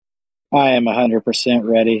I am 100%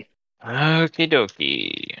 ready. Okie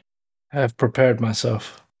dokie. I have prepared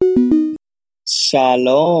myself.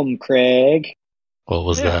 Shalom, Craig. What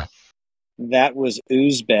was that? That was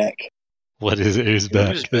Uzbek. What is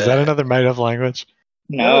Uzbek? Uzbek. Is that another made-up language?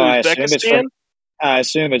 No, I assume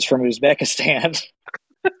it's Uzbekistan? from Uzbekistan.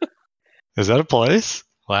 Is that a place?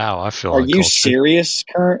 Wow, I feel Are you uncultured. serious,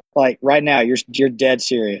 Kurt? Like right now, you're dead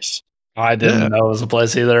serious. I didn't know it was a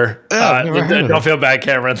place either. Yeah, I've never heard of don't it. feel bad,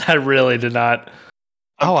 Cameron. I really did not.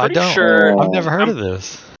 Oh, I pretty don't. sure- I've never heard of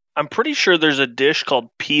this. I'm pretty sure there's a dish called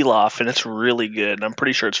pilaf, and it's really good. And I'm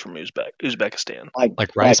pretty sure it's from Uzbekistan.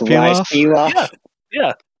 Like rice pilaf? pilaf?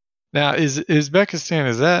 Yeah. Now, is Uzbekistan,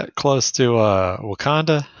 is that close to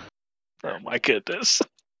Wakanda? Oh my goodness.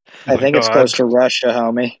 I think it's God. close to Russia,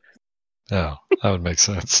 homie. Oh, that would make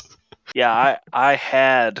sense. Yeah, I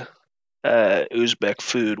had Uzbek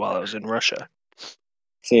food while I was in Russia.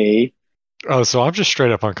 See? Oh, so I'm just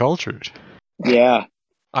straight up uncultured. Yeah.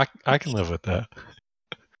 I can live with that.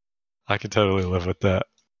 I can totally live with that.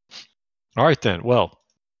 All right, then. Well,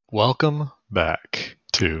 welcome back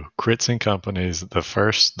to Crits and Company's The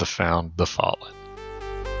First, The Found, The Fallen.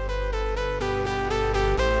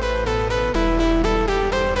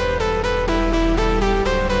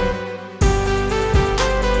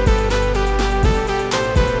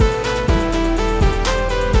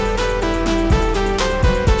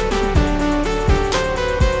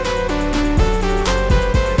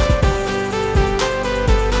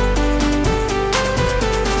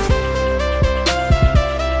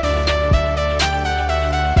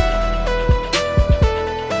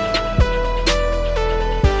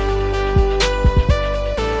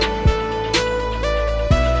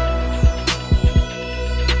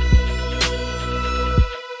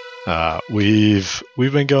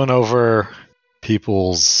 We've been going over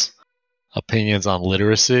people's opinions on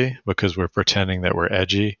literacy because we're pretending that we're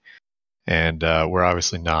edgy, and we're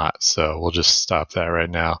obviously not. So we'll just stop that right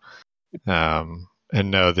now. And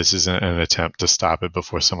no, this isn't an attempt to stop it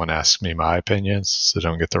before someone asks me my opinions. So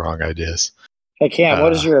don't get the wrong ideas. Hey, Cam,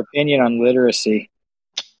 what is your opinion on literacy?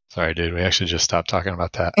 Sorry, dude. We actually just stopped talking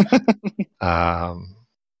about that.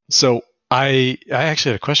 So I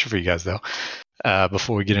actually had a question for you guys though.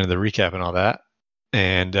 Before we get into the recap and all that.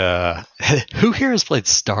 And who here has played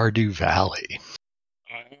Stardew Valley?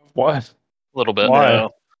 What? A little bit. Why?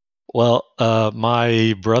 No. Well,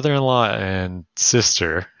 my brother-in-law and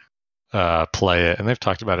sister play it, and they've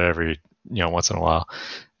talked about it every once in a while.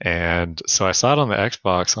 And so I saw it on the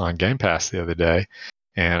Xbox on Game Pass the other day,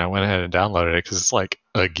 and I went ahead and downloaded it because it's like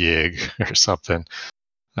a gig or something.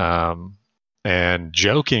 And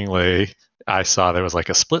jokingly, I saw there was like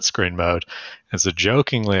a split screen mode. And so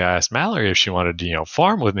jokingly, I asked Mallory if she wanted to,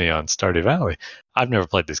 farm with me on Stardew Valley. I've never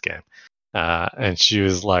played this game. And she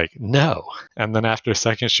was like, no. And then after a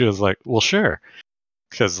second, she was like, well, sure.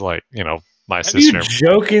 Because my sister. You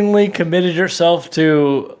jokingly committed yourself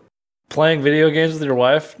to playing video games with your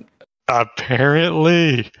wife?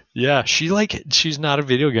 Apparently. Yeah, she's not a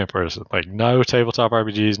video game person. Like no tabletop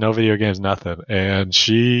RPGs, no video games, nothing. And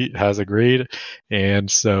she has agreed. And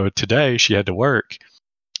so today she had to work.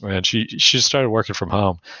 And she started working from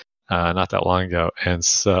home not that long ago. And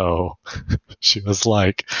so she was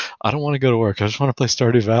like, I don't want to go to work. I just want to play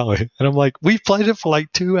Stardew Valley. And I'm like, we played it for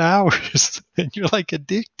like 2 hours. And you're like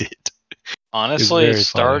addicted. Honestly,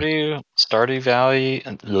 It's very funny. Stardew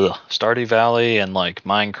Valley and like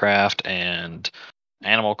Minecraft and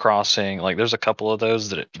Animal Crossing, like there's a couple of those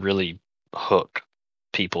that really hook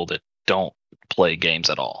people that don't play games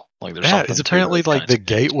at all. Like there's it's apparently like the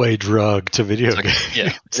gateway drug to video games.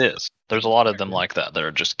 Yeah, it is. There's a lot of them like that that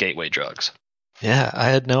are just gateway drugs. Yeah, I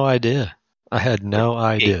had no idea. So,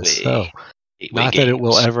 Gateway not that it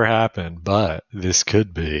will games. ever happen, but this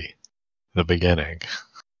could be the beginning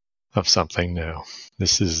of something new.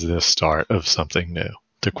 This is the start of something new.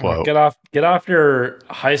 To quote, Get off your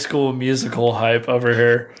high school musical hype over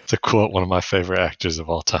here. to quote one of my favorite actors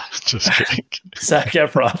of all time. Just kidding. Zac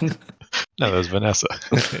Efron. No, that was Vanessa.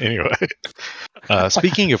 Anyway,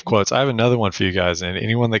 speaking of quotes, I have another one for you guys, and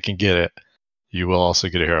anyone that can get it, you will also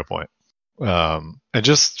get a hero point. And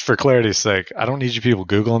just for clarity's sake, I don't need you people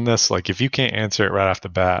Googling this. Like, if you can't answer it right off the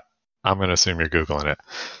bat, I'm going to assume you're Googling it.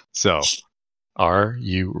 So, are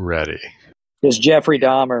you ready? It's Jeffrey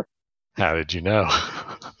Dahmer. How did you know?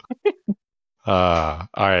 All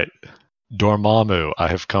right. Dormammu, I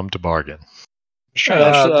have come to bargain.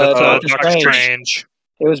 Doctor Doctor Strange. Strange.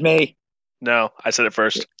 It was me. No, I said it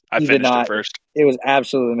first. I You did finished not. it first. It was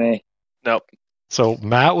absolutely me. Nope. So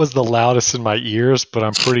Matt was the loudest in my ears, but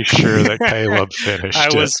I'm pretty sure that Caleb finished.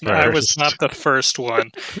 I was first. not the first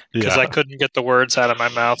one because Yeah. I couldn't get the words out of my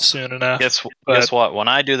mouth soon enough. Guess what? When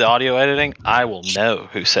I do the audio editing, I will know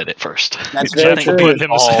who said it first. That's very Jeff will true. put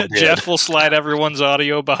him. All did. Jeff will slide everyone's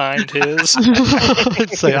audio behind his.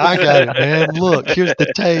 Say, I got it, man. Look, here's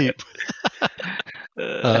the tape.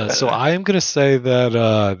 So I am going to say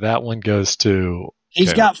that that one goes to.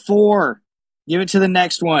 He's Caleb. got 4. Give it to the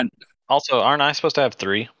next one. Also, aren't I supposed to have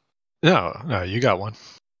 3? No, you got one.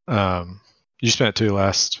 You spent 2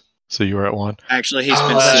 last, so you were at 1. Actually, he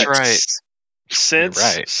spent that's 6. right. Since You're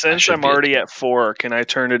right. I since should I'm be at already 2. at 4, can I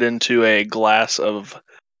turn it into a glass of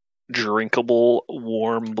drinkable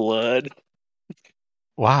warm blood?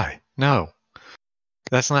 Why? No.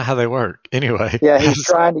 That's not how they work. Anyway. Yeah, he's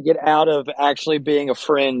trying to get out of actually being a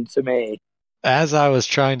friend to me. As I was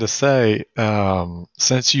trying to say,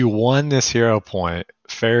 since you won this hero point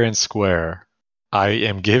fair and square, I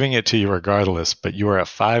am giving it to you regardless, but you are at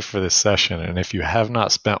 5 for this session, and if you have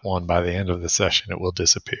not spent one by the end of the session, it will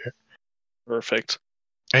disappear. Perfect.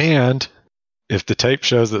 And if the tape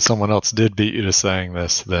shows that someone else did beat you to saying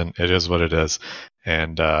this, then it is what it is.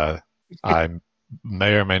 And I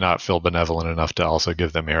may or may not feel benevolent enough to also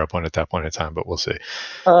give them a hero point at that point in time, but we'll see.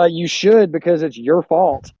 You should, because it's your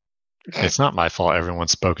fault. It's not my fault everyone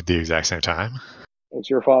spoke at the exact same time. It's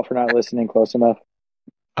your fault for not listening close enough.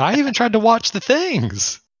 I even tried to watch the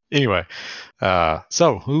things. Anyway,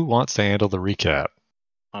 so who wants to handle the recap?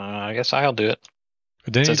 I guess I'll do it.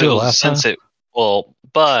 Didn't Since you do it it was, last time? since it well,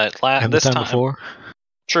 but And this the time before?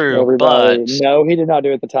 True, Everybody, but no, he did not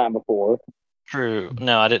do it the time before. true.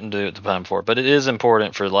 No, I didn't do it the time before, but it is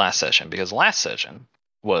important for the last session because last session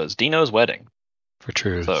was Dino's wedding. For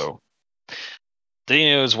truth. So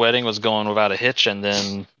Dino's wedding was going without a hitch, and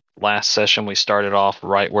then last session we started off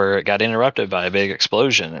right where it got interrupted by a big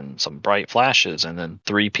explosion and some bright flashes, and then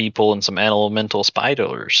 3 people and some elemental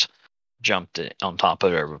spiders jumped on top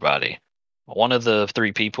of everybody. One of the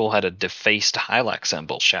 3 people had a defaced Hylax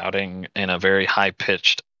symbol, shouting in a very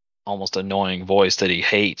high-pitched, almost annoying voice that he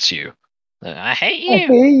hates you. I hate I you.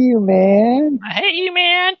 hear you, man. I hate you,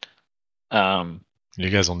 man. You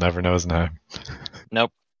guys will never know his name.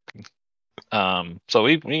 Nope. So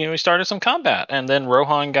we started some combat, and then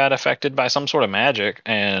Rohan got affected by some sort of magic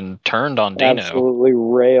and turned on Dino. Absolutely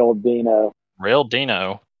railed Dino. Railed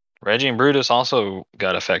Dino. Reggie and Brutus also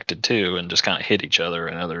got affected too, and just kind of hit each other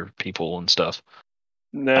and other people and stuff.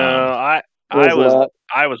 No, Um,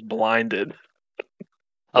 I was blinded.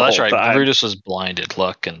 Oh, that's whole right. time. Brutus was blinded.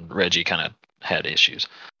 Luck and Reggie kind of had issues.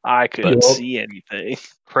 I couldn't But- see anything.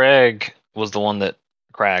 Craig was the one that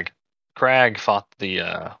Crag fought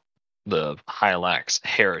the Hylax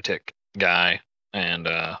heretic guy, and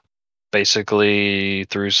basically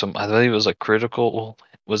threw some. I believe it was a critical.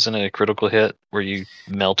 Wasn't it a critical hit where you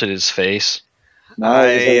melted his face? No,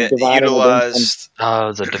 it was a I divine intervention. utilized Oh, it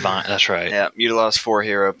was a divine. That's right. utilized 4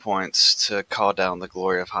 hero points to call down the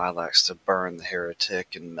glory of Hylax to burn the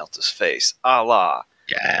heretic and melt his face, a la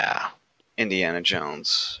Yeah, Indiana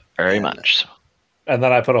Jones. very And much. And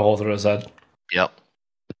then I put a hole through his head. Yep.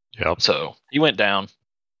 Yep. So he went down.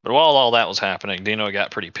 But while all that was happening, Dino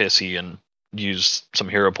got pretty pissy and used some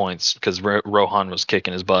hero points because Rohan was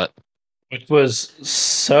kicking his butt. Which was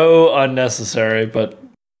so unnecessary, but It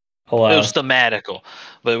was alas. thematical.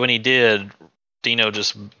 But when he did, Dino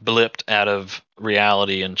just blipped out of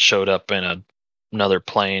reality and showed up in another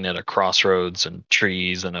plane at a crossroads and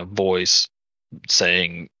trees and a voice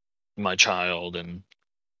saying, "My child," and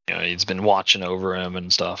he's been watching over him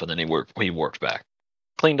and stuff. And then he warped back,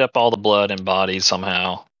 cleaned up all the blood and bodies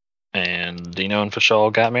somehow, and Dino and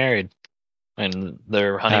Fashal got married. And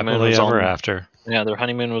their honeymoon Happily was ever on. after. Yeah, their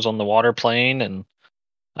honeymoon was on the water plane, and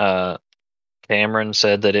Cameron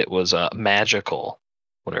said that it was magical,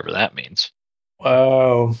 whatever that means.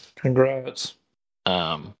 Wow. Congrats.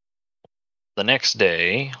 The next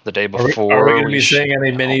day, the day Are before, we going to be seeing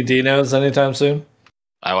any mini Dinos anytime soon?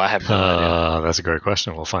 Oh, I have no idea. That's a great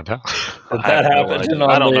question. We'll find out. Did I that have no happen idea.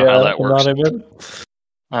 I don't know how that works. honeymoon?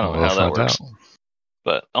 I don't know We'll how that find works. out.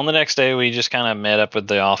 But on the next day, we just kind of met up with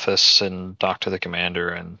the office and talked to the commander.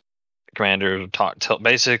 And the commander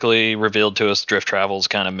basically revealed to us drift travel's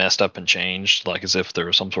kind of messed up and changed, like as if there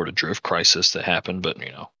was some sort of drift crisis that happened. But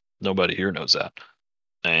nobody here knows that.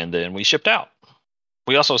 And then we shipped out.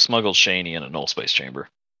 We also smuggled Shaney in a null space chamber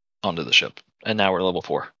onto the ship, and now we're level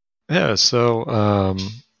 4. Yeah, so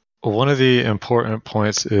one of the important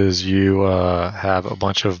points is you have a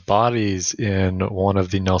bunch of bodies in one of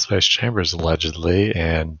the null space chambers, allegedly,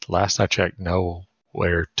 and last I checked,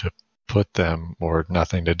 nowhere to put them or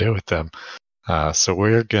nothing to do with them. So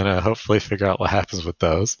we're going to hopefully figure out what happens with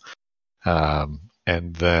those.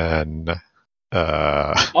 and then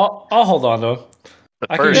I'll hold on to him.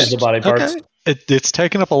 But I can use first, the body parts. okay, it's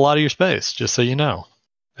taking up a lot of your space. Just so you know,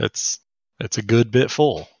 it's a good bit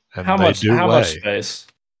full, and How they much? do How weigh. much space?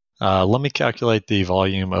 Let me calculate the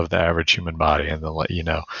volume of the average human body, and then let you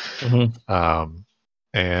know. Mm-hmm.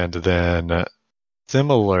 And then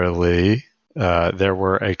similarly, there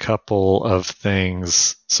were a couple of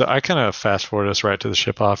things. So I kind of fast forward us right to the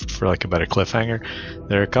ship off for like a better cliffhanger.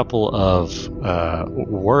 There are a couple of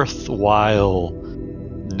worthwhile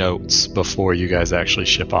notes before you guys actually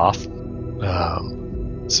ship off.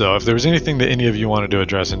 So if there was anything that any of you wanted to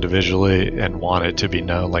address individually and wanted to be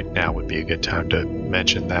known, like now would be a good time to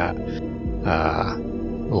mention that.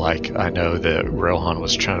 Like I know that Rohan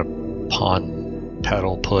was trying to pawn,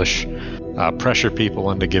 pedal, push, pressure people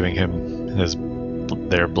into giving him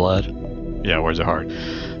their blood. Yeah, words are hard.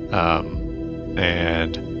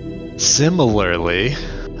 And similarly,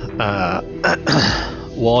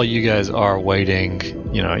 while you guys are waiting,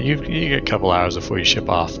 you get a couple hours before you ship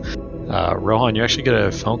off. Rohan, you actually get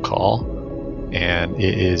a phone call, and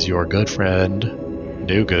it is your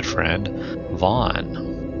new good friend,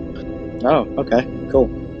 Vaughn. Oh, okay, cool.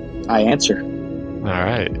 I answer. All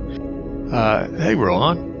right. Hey,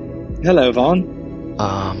 Rohan. Hello, Vaughn.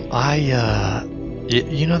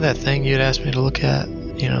 You know that thing you'd asked me to look at?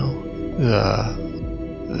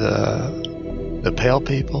 The pale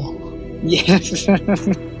people? Yes. I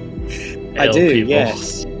Pale do, people.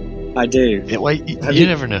 yes. I do. Yeah, wait, Have you you-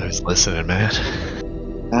 never know who's listening, man.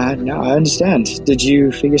 No, I understand. Did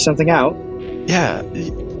you figure something out? Yeah,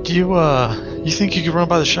 do you think you could run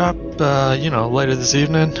by the shop, later this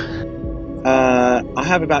evening? I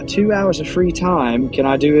have about 2 hours of free time. Can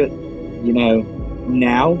I do it,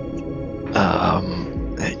 now?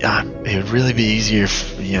 It would really be easier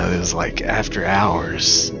if, it was like after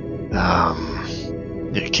hours. You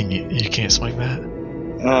can't swing that?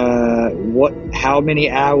 How many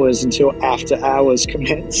hours until after hours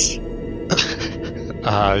commence? You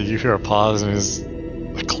hear a pause, and he's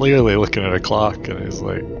clearly looking at a clock, and he's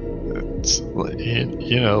like, it's, like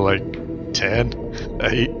 10,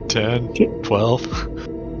 8, 10, 12.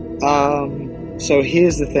 So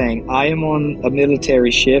here's the thing. I am on a military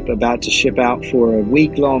ship about to ship out for a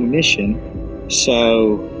week-long mission.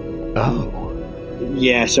 So, Oh.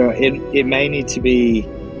 yeah, so it may need to be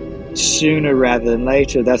sooner rather than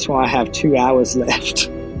later. That's why I have 2 hours left.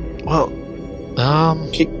 Well,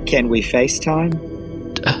 Can we FaceTime?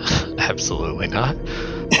 absolutely not.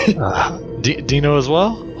 Dino as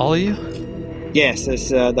well? All of you? Yes, it's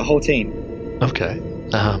the whole team. Okay.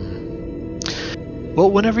 Well,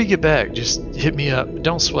 whenever you get back, just hit me up.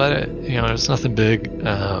 Don't sweat it. It's nothing big.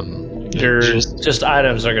 Just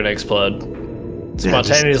items are going to explode.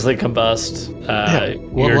 Spontaneously combust.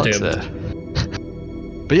 You're Lux doomed. said.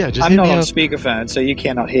 But yeah, just I'm hit not me on up. speakerphone, so you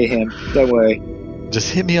cannot hear him. Don't worry.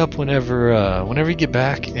 Just hit me up whenever you get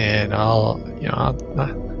back, and I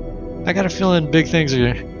got a feeling big things are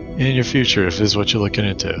in your future if this is what you're looking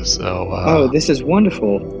into. So. This is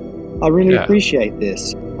wonderful. I really Yeah. appreciate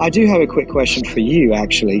this. I do have a quick question for you,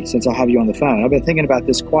 actually, since I have you on the phone. I've been thinking about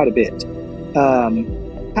this quite a bit. How I'm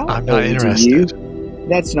not old interested. Are you?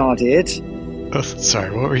 That's not it. Oh, sorry,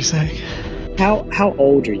 what were you saying? How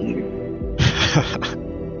old are you?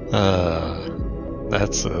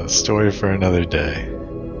 That's a story for another day.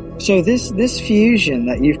 So this fusion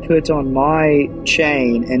that you've put on my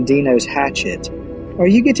chain and Dino's hatchet, are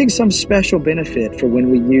you getting some special benefit for when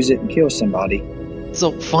we use it and kill somebody?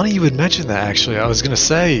 So funny you would mention that. Actually, I was gonna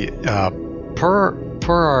say, per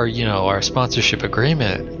our sponsorship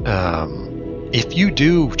agreement, if you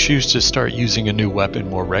do choose to start using a new weapon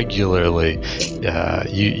more regularly,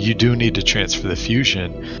 you do need to transfer the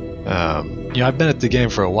fusion. I've been at the game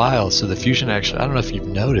for a while, so the fusion actually, I don't know if you've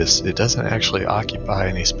noticed, it doesn't actually occupy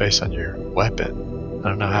any space on your weapon. I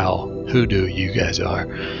don't know how hoodoo you guys are.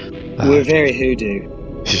 We're very hoodoo.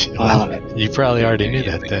 Well, you probably already knew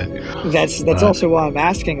that then. That's also why I'm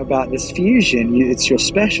asking about this fusion. It's your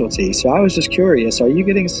specialty, so I was just curious. Are you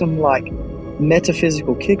getting some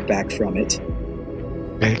metaphysical kickback from it?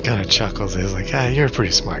 And he kind of chuckles. He's like, you're a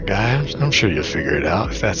pretty smart guy. I'm sure you'll figure it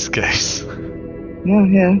out if that's the case.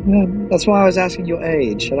 Yeah. That's why I was asking your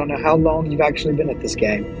age. I don't know how long you've actually been at this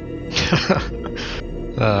game.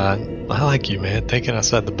 I like you, man. Thinking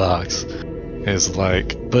outside the box is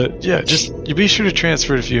but yeah, just you be sure to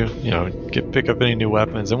transfer it if you pick up any new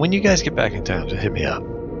weapons. And when you guys get back in town, just hit me up.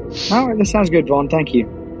 All right, that sounds good, Vaughn. Thank you.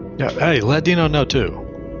 Yeah. Hey, let Dino know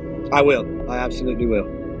too. I will. I absolutely will.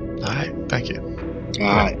 All right. Thank you.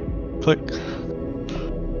 All right. Click.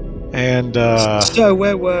 And So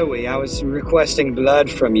where were we? I was requesting blood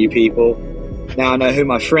from you people. Now I know who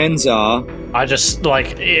my friends are. I just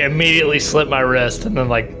like immediately slip my wrist and then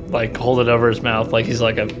like hold it over his mouth like he's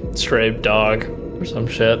like a stray dog or some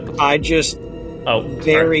shit. I just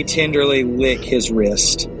very tenderly lick his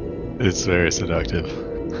wrist. It's very seductive.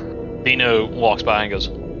 Dino walks by and goes,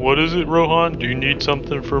 "What is it, Rohan? Do you need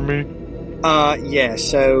something from me?" Yeah,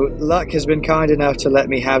 so Luck has been kind enough to let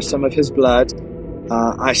me have some of his blood.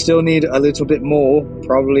 I still need a little bit more,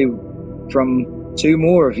 probably from 2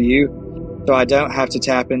 more of you, so I don't have to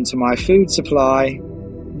tap into my food supply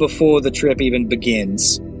before the trip even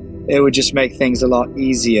begins. It would just make things a lot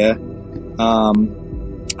easier. I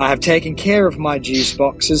have taken care of my juice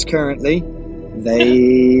boxes currently.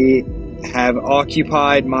 They have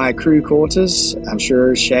occupied my crew quarters. I'm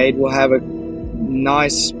sure Shade will have a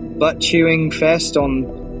nice butt-chewing fest on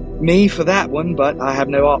me for that one, but I have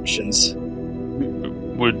no options.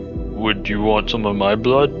 Would you want some of my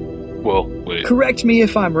blood? Well, wait. Correct me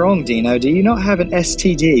if I'm wrong, Dino. Do you not have an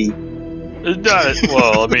STD? It's not,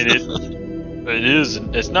 well, I mean, it is.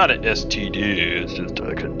 It's not an STD. It's just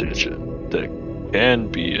a condition that can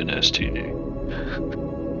be an STD.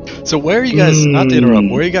 So where are you guys, not to interrupt,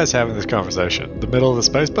 where are you guys having this conversation? The middle of the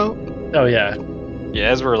space boat? Oh yeah. Yeah,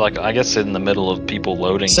 as we're like, I guess in the middle of people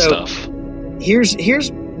loading stuff. Here's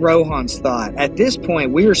Rohan's thought. At this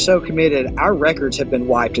point, we are so committed. Our records have been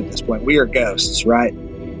wiped at this point. We are ghosts, right?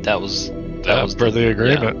 That was per the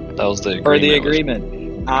agreement. Yeah, that was the agreement. Per the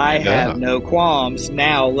agreement. I have no qualms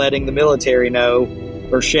now letting the military know,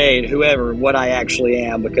 or Shade, whoever, what I actually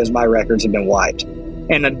am, because my records have been wiped.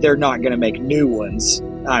 And they're not going to make new ones,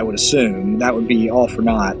 I would assume. That would be all for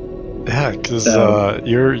naught. Yeah, because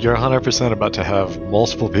you're 100% about to have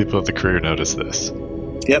multiple people of the crew notice this.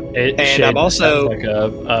 Yep. And I'm also like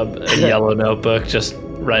a yellow notebook, just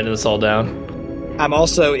writing this all down. I'm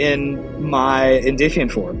also in my Indifian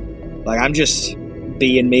form. Like, I'm just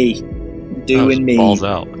being me, doing me. Balls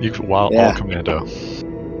out. All commando.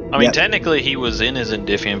 I mean, technically, he was in his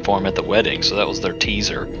Indifian form at the wedding, so that was their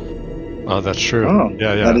teaser. Oh, that's true. Oh,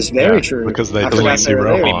 yeah. That is very true. Because they I didn't forgot see they were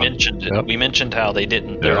there. Rohan. We mentioned it. Yep. We mentioned how they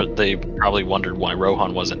didn't. Yep. They probably wondered why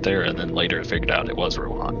Rohan wasn't there, and then later figured out it was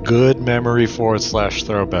Rohan. Good memory /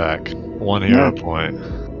 throwback. 1 hero point.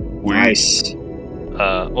 Nice.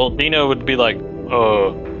 Well, Dino would be like,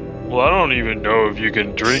 well, I don't even know if you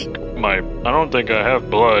can drink I don't think I have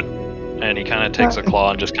blood. And he kind of takes a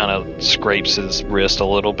claw and just kind of scrapes his wrist a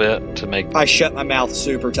little bit to make... I shut my mouth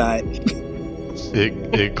super tight.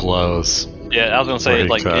 It glows. Yeah, I was gonna say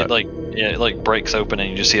it breaks open and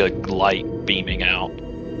you just see like light beaming out.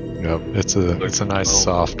 Yep, it's a nice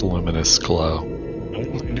soft luminous glow.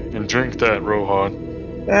 You can drink that,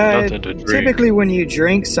 Rohan. Nothing to drink. Typically when you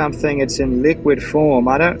drink something, it's in liquid form.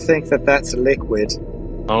 I don't think that's a liquid.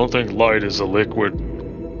 I don't think light is a liquid.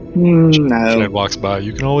 No. Shane walks by.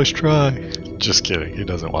 You can always try. Just kidding. He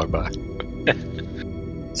doesn't walk by.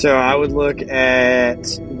 So I would look at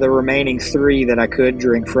the remaining 3 that I could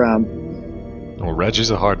drink from. Well, Reggie's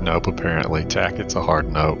a hard nope, apparently. Tackett's a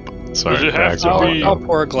hard nope. Sorry, Does it have Bag's to a hard be? I'll nope.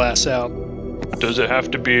 pour a glass out. Does it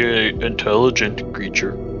have to be an intelligent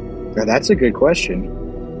creature? Now, that's a good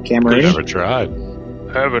question. We Cameron? never tried.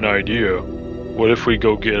 I have an idea. What if we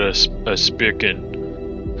go get a spicken?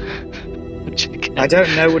 Chicken. I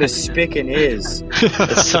don't know what a spicken is.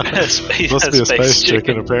 Must be a space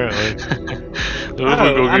chicken, apparently. What if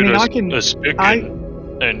we go get a spicken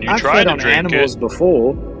and you I've try fed to on drink animals it?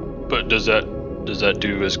 before. But does that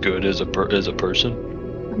do as good as a person?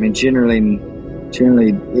 I mean, generally,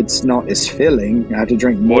 it's not as filling. I have to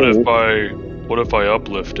drink more. What if I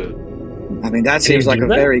uplift it? I mean, that seems like a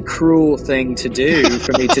very cruel thing to do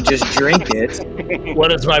for me to just drink it.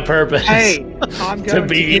 What is my purpose? Hey, I'm going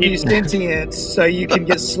to give you sentience so you can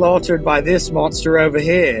get slaughtered by this monster over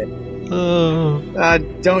here. I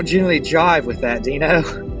don't generally jive with that, Dino.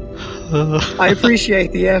 I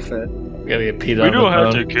appreciate the effort. Gotta get peed We on. don't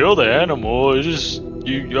have to kill the animal. It's just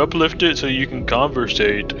you uplift it so you can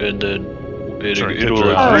conversate, and then it'll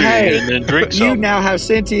agree, and then drink some. You now have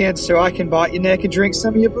sentience, so I can bite your neck and drink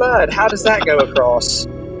some of your blood. How does that go across?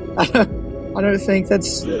 I don't think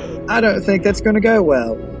that's going to go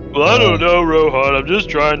well. Well, I don't know, Rohan. I'm just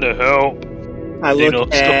trying to help. I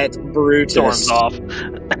look at Brutus. Storms off.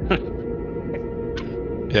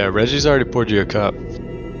 Yeah, Reggie's already poured you a cup.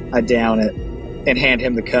 I down it and hand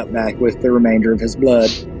him the cup back with the remainder of his blood,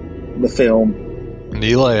 the film. And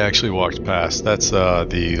Eli actually walked past. That's the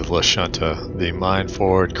Lashunta, the Mine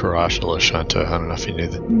Forward Karasha Lashunta. I don't know if you knew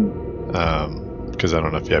that. Because I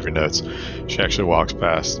don't know if you have your notes. She actually walks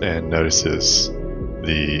past and notices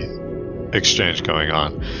the exchange going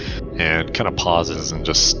on and kind of pauses and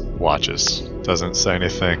just watches, doesn't say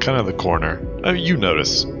anything. Kind of the corner. I mean, you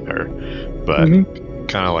notice her, but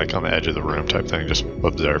kind of like on the edge of the room type thing, just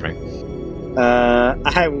observing.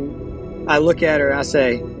 I look at her and I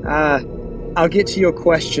say, I'll get to your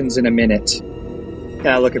questions in a minute. And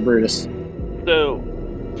I look at Brutus. So,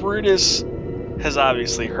 Brutus has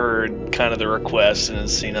obviously heard kind of the request and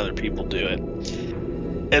has seen other people do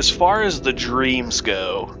it. As far as the dreams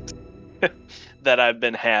go that I've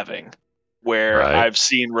been having, where I've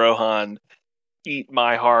seen Rohan eat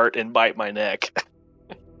my heart and bite my neck.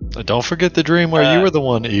 Don't forget the dream where you were the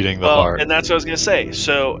one eating the heart. And that's what I was going to say.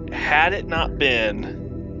 So, had it not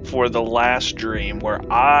been for the last dream where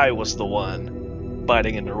I was the one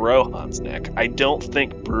biting into Rohan's neck, I don't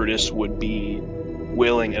think Brutus would be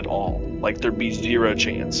willing at all. Like, there'd be zero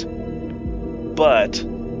chance. But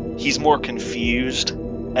he's more confused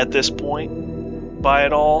at this point by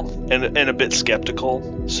it all and a bit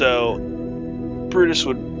skeptical. So, Brutus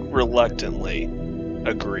would reluctantly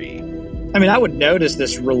agree. I mean, I would notice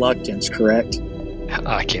this reluctance, correct?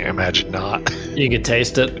 I can't imagine not. You could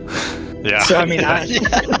taste it. Yeah. So, I mean,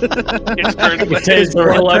 It's very You taste the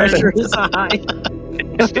blood pressure reluctance. is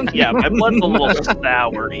high. yeah, my blood's a little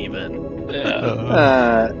sour even.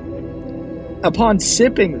 Upon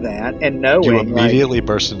sipping that and knowing, you immediately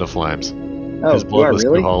burst into flames. oh, His do I blood was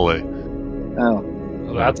really? too holy.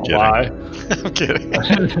 Oh, That's a kidding. lie. I'm kidding.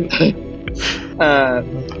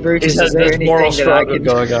 Brutus, He has is there this moral anything that I struggle can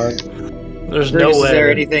going on. There's Brutus, no way. is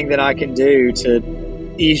there anything that I can do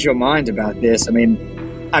to ease your mind about this? I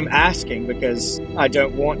mean, I'm asking because I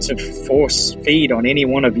don't want to force feed on any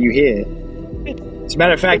one of you here. As a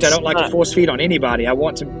matter of fact, I don't like to force feed on anybody. I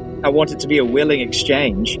want it to be a willing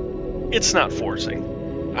exchange. It's not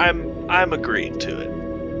forcing. I'm agreeing to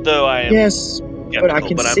it, though I am. Yes, but I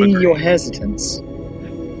can see your hesitance.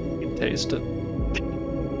 You can taste it.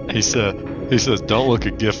 He says, "Don't look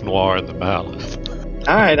a Gif Noir in the mouth."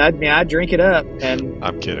 All right, I drink it up, and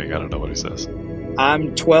I'm kidding. I don't know what he says.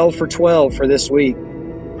 I'm 12 for 12 for this week.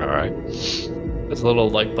 All right. This little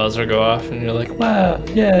like buzzer go off, and you're like, "Wow,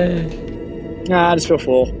 yay!" Nah, I just feel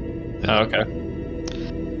full. Oh, okay.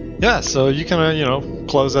 Yeah, so you kind of,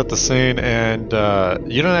 close out the scene, and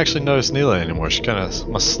you don't actually notice Neela anymore. She kind of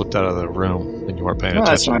must have slipped out of the room, and you weren't paying Oh,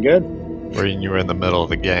 that's attention. not good. Where you were in the middle of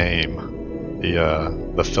the game,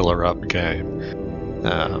 the filler-up game.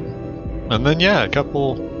 And then, yeah, a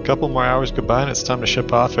couple more hours goodbye, and it's time to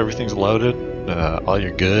ship off. Everything's loaded. All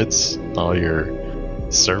your goods, all your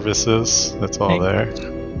services, that's all there.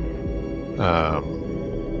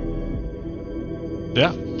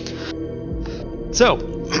 Yeah. So,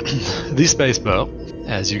 the space boat,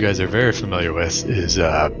 as you guys are very familiar with, is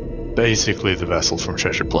basically the vessel from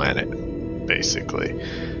Treasure Planet. Basically.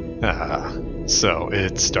 So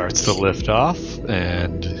it starts to lift off,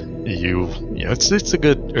 and it's a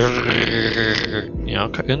good,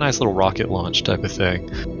 a nice little rocket launch type of thing,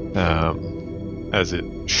 as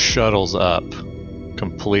it shuttles up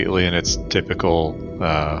completely in its typical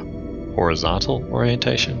horizontal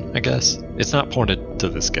orientation, I guess. It's not pointed to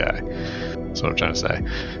the sky. That's what I'm trying to say.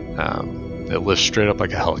 It lifts straight up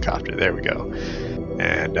like a helicopter. There we go.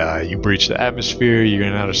 And you breach the atmosphere. You're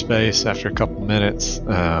in outer space. After a couple minutes,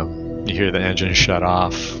 you hear the engine shut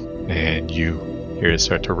off, and you hear it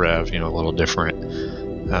start to rev. A little different.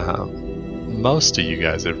 Most of you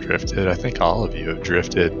guys have drifted. I think all of you have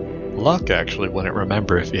drifted. Luck actually wouldn't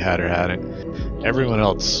remember if you had or hadn't. Everyone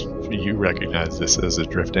else, you recognize this as a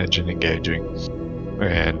drift engine engaging.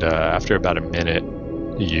 And after about a minute,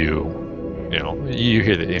 you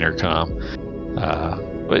hear the intercom.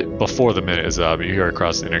 Before the minute is up, you hear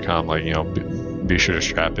across the intercom, be sure to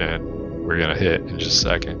strap in. We're gonna hit in just a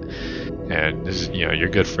second. And this is, your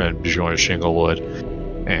good friend Bjorn Shinglewood.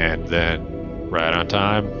 And then, right on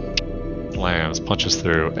time, lands, punches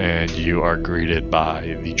through, and you are greeted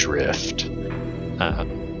by the drift.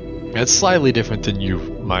 It's slightly different than you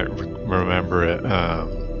might remember it.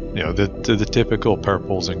 The typical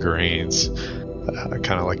purples and greens.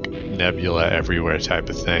 Kind of like nebula everywhere type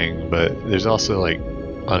of thing, but there's also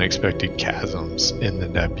unexpected chasms in the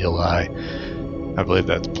nebulae. I believe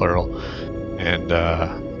that's plural, and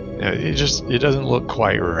it doesn't look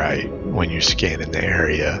quite right when you scan in the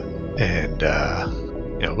area, and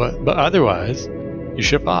but otherwise you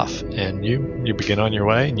ship off and you begin on your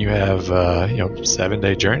way, and you have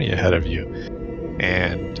 7-day journey ahead of you,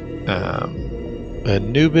 and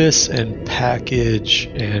Anubis and Package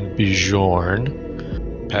and Bjorn.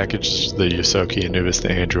 Package is the Yosoki, Anubis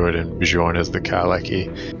the android, and Bjorn is the Kaleki.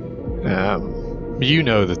 You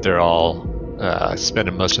know that they're all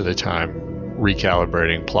spending most of their time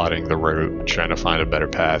recalibrating, plotting the route, trying to find a better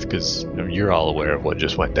path, because you're all aware of what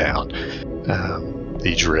just went down.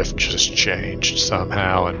 the drift just changed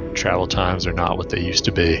somehow, and travel times are not what they used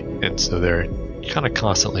to be, and so they're kind of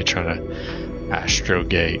constantly trying to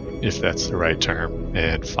astrogate, if that's the right term,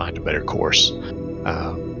 and find a better course.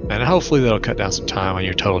 And hopefully that'll cut down some time on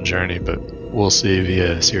your total journey, but we'll see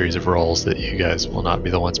via a series of rolls that you guys will not be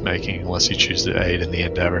the ones making unless you choose to aid in the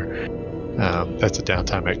endeavor. That's a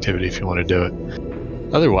downtime activity if you want to do it.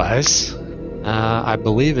 Otherwise, I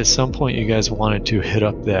believe at some point you guys wanted to hit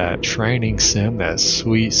up that training sim, that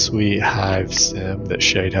sweet, sweet Hive sim that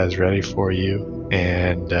Shade has ready for you.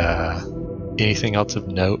 And anything else of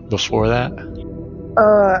note before that?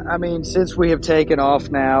 I mean, since we have taken off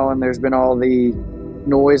now and there's been all the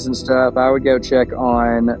noise and stuff, I would go check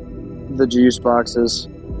on the juice boxes.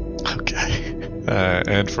 Okay.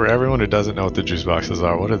 And for everyone who doesn't know what the juice boxes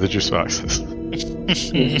are, what are the juice boxes?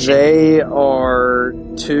 They are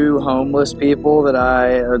 2 homeless people that I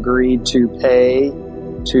agreed to pay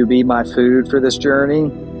to be my food for this journey,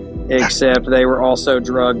 except they were also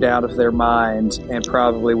drugged out of their minds and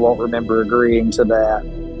probably won't remember agreeing to that.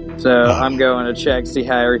 So I'm going to check, see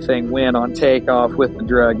how everything went on takeoff with the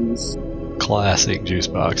druggies. Classic juice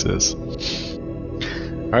boxes.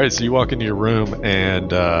 Alright, so you walk into your room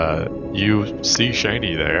and you see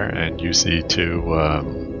Shani there, and you see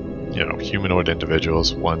 2 humanoid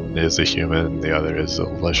individuals. One is a human, the other is a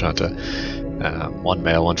Lashunta. One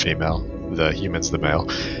male, one female. The human's the male.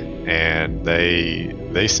 And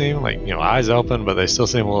they seem like, eyes open, but they still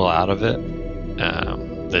seem a little out of it.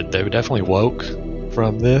 They were definitely woke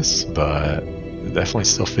from this, but they're definitely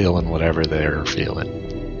still feeling whatever they're feeling.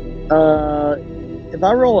 If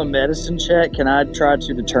I roll a medicine check, can I try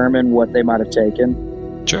to determine what they might have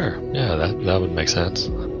taken? Sure, yeah, that would make sense.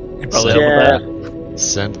 Probably help with that.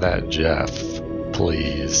 Send that Jeff,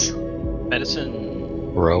 please.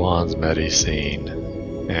 Medicine. Rohan's medicine.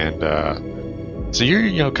 And so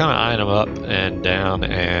you're kind of eyeing them up and down,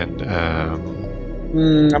 and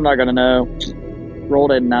I'm not gonna know.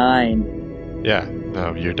 Rolled a 9. Yeah,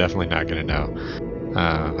 no, you're definitely not gonna know.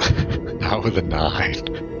 Not with a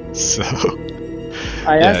 9. So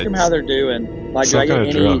I asked them how they're doing. Like, do I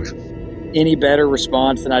get any better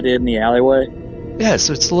response than I did in the alleyway? Yeah,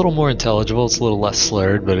 so it's a little more intelligible. It's a little less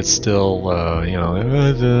slurred, but it's still, where am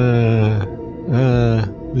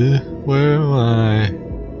I?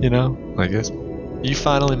 Like this. You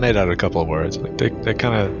finally made out a couple of words. Like they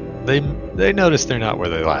kind of they notice they're not where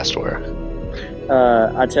they last were.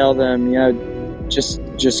 I tell them, just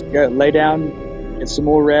go, lay down, get some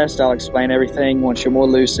more rest. I'll explain everything once you're more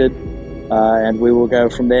lucid, and we will go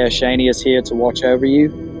from there. Shani is here to watch over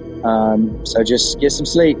you, so just get some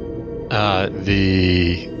sleep.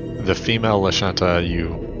 The female Lashunta,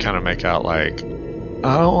 you kind of make out like,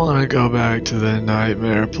 I don't want to go back to the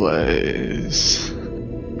nightmare place.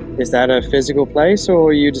 Is that a physical place, or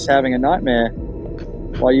are you just having a nightmare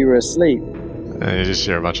while you were asleep? And you just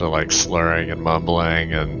hear a bunch of like slurring and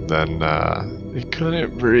mumbling, and then I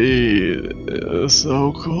couldn't breathe. It was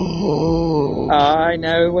so cold. I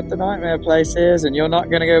know what the nightmare place is, and you're not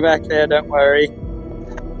going to go back there, don't worry.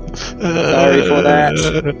 Sorry for that.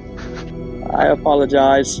 I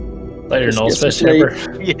apologize. That your null space chamber?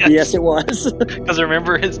 Yes, it was. Because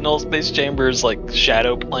remember, his null space chamber is like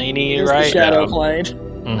shadow planey, it's right? The shadow plane.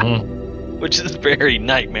 Mm-hmm. Which is very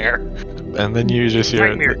nightmare. And then you just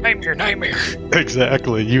hear Nightmare.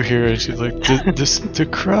 Exactly. You hear it. She's like, the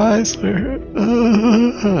Chrysler.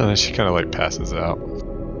 And then she kind of like passes out.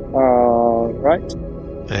 All right.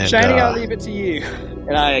 And, Shani, I'll leave it to you.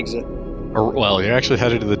 And I exit. Well, you're actually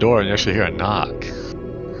headed to the door, and you actually hear a knock.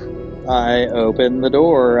 I open the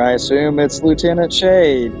door. I assume it's Lieutenant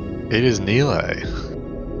Shade. It is Nile.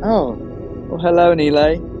 Oh. Well, hello,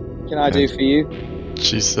 Nile. What can I do for you?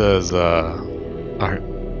 She says,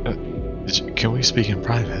 can we speak in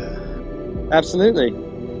private? Absolutely.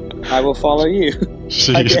 I will follow you.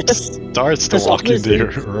 She I guess. starts to walk into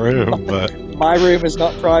your room, but my room is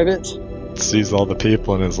not private. Sees all the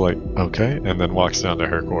people and is like, okay, and then walks down to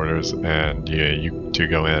her quarters, and you two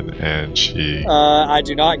go in, and she... I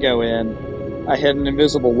do not go in. I hit an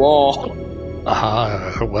invisible wall.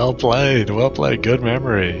 Well played, good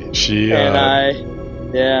memory. She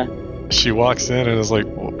walks in and is like,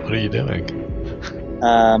 what are you doing?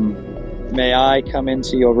 May I come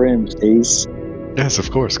into your room, please? Yes,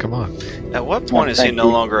 of course, come on. At what point is he no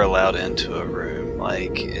longer allowed into a room?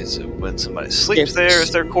 Like, is it when somebody sleeps there,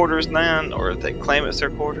 is their quarters then? Or if they claim it's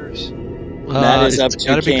their quarters? That is up to It's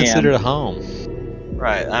gotta be considered a home.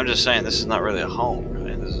 Right, I'm just saying this is not really a home,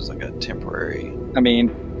 right? This is like a temporary... I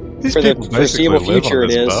mean, These for the people basically foreseeable live future on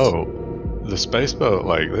this it is. boat. The space boat,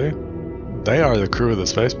 like, they are the crew of the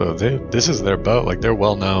space boat. This is their boat. Like, they're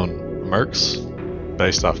well-known mercs,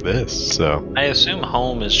 based off this. So I assume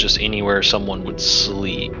home is just anywhere someone would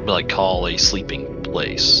sleep, like call a sleeping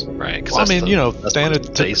place, right? 'Cause well, I mean, you know, that's what it's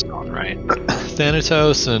based on, right?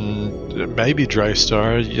 Thanatos and maybe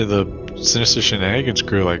Draystar, the Sinister Shenanigans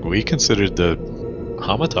crew, like we considered the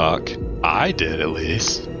Hamatok. I did at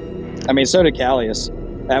least. I mean, so did Callius.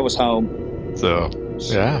 That was home. So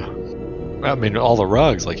yeah, I mean, all the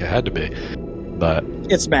rugs, like it had to be, but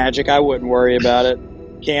It's magic. I wouldn't worry about it.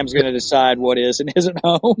 Cam's going to decide what is and isn't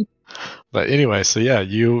home. But anyway, so yeah,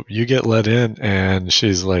 you get let in, and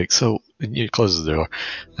she's like, so and you close the door.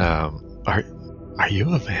 Are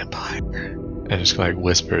you a vampire? And just like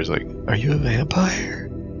whispers, like, are you a vampire?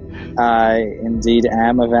 I indeed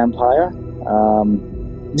am a vampire.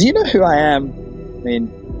 Do you know who I am? I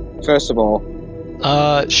mean, first of all,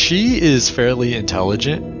 She is fairly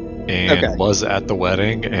intelligent and Okay. was at the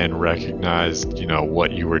wedding and recognized,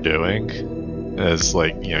 what you were doing as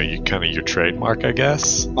like, you kind of your trademark, I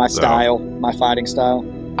guess. my So, style, my fighting style.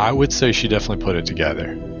 I would say she definitely put it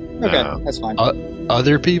together. Okay, that's fine.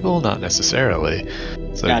 Other people, not necessarily.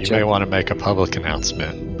 So Gotcha. you may want to make a public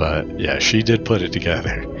announcement, but yeah, she did put it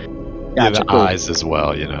together. Yeah, Gotcha, the cool. eyes as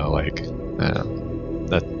well,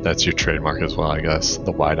 that's your trademark as well, I guess.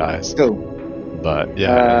 The wide eyes. Cool. But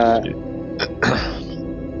yeah,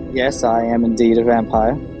 Yes, I am indeed a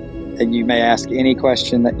vampire. And you may ask any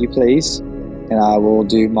question that you please, and I will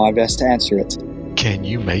do my best to answer it. can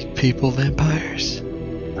you make people vampires?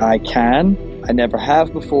 I can. I never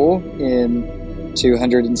have before in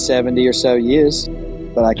 270 or so years,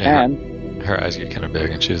 but I Yeah. can. Her eyes get kind of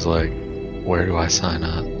big, and she's like, "Where do I sign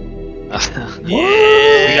up?"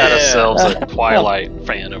 We got ourselves a Twilight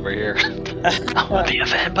fan over here. I want to be a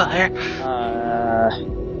vampire.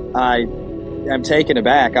 I am taken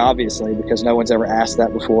aback, obviously, because no one's ever asked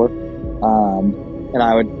that before. And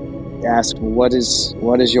I would ask, what is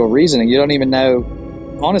your reasoning? You don't even know,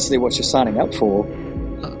 honestly, what you're signing up for.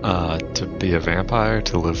 To be a vampire,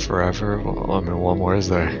 to live forever. Well, I mean, what more is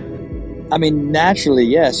there? I mean, naturally,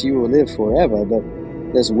 yes, you will live forever, but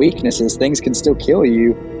there's weaknesses. Things can still kill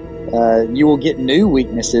you. You will get new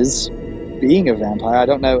weaknesses being a vampire. I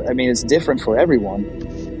don't know. I mean, it's different for everyone.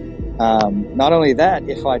 Not only that,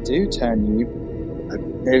 if I do turn you,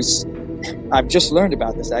 I've just learned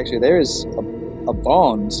about this, actually. There is a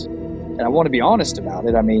bond, and I want to be honest about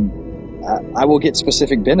it. I mean, I will get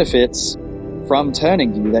specific benefits from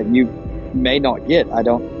turning you that you may not get. I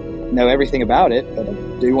don't know everything about it, but I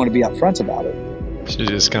do want to be upfront about it. She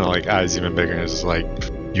just kind of like eyes even bigger, and is just like,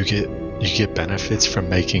 you get benefits from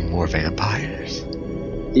making more vampires.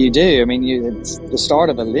 You do. I mean, it's the start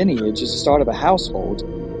of a lineage. It's the start of a household.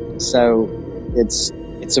 So it's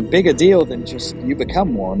a bigger deal than just you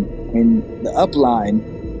become one. I mean, the upline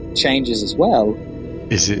changes as well.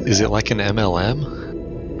 Is it like an MLM?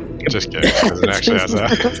 Just kidding. It doesn't actually have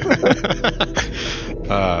that.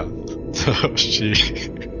 So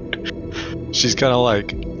she's kind of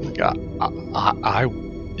like, I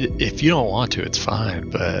if you don't want to, it's fine.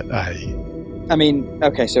 But I mean,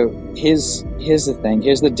 okay. So here's the thing.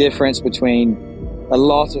 Here's the difference between a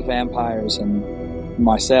lot of vampires and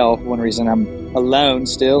myself. One reason I'm alone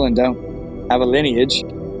still and don't have a lineage.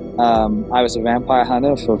 I was a vampire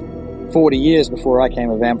hunter for 40 years before I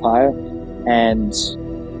became a vampire, and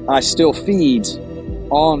I still feed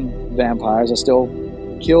on vampires. I still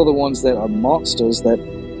kill the ones that are monsters that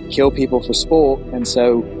kill people for sport. And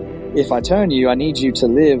so if I turn you, I need you to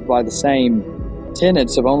live by the same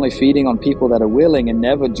tenets of only feeding on people that are willing and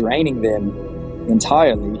never draining them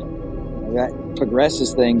entirely. That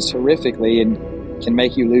progresses things horrifically and can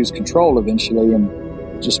make you lose control eventually and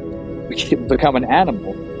just become an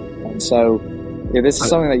animal. And so if this is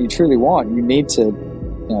something that you truly want, you need to,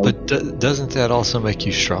 But doesn't that also make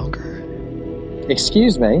you stronger?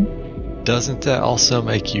 Excuse me? Doesn't that also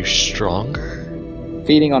make you stronger?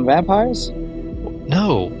 Feeding on vampires?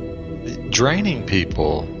 No, draining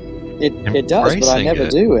people. It does, but I Embracing never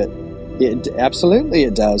it. do it. Absolutely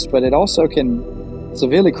it does, but it also can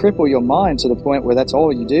severely cripple your mind to the point where that's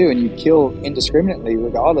all you do, and you kill indiscriminately,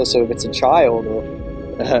 regardless of if it's a child or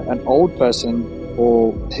an old person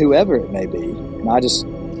or whoever it may be. And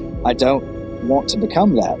I don't want to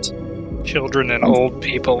become that. Children and old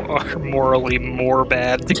people are morally more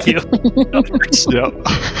bad to kill than others. Yep.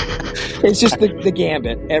 It's just the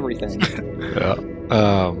gambit, everything.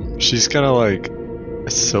 Yeah. She's kind of like,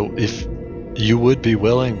 so if you would be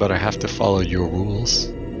willing, but I have to follow your rules.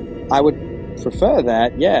 I would prefer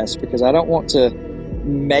that, yes, because I don't want to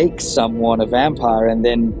make someone a vampire and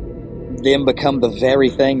then them become the very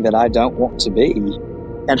thing that I don't want to be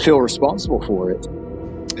and feel responsible for it.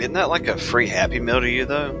 Isn't that like a free Happy Meal to you,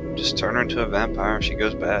 though? Just turn her into a vampire. If she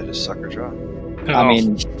goes bad, just suck her dry. I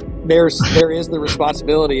mean, there is the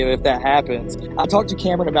responsibility of if that happens. I talked to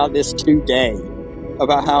Cameron about this today,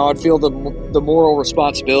 about how I'd feel the moral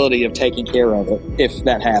responsibility of taking care of it if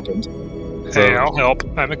that happened. Hey, I'll help.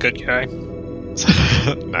 I'm a good guy.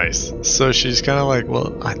 Nice. So she's kind of like,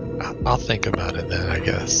 well, I'll think about it then, I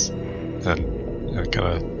guess, and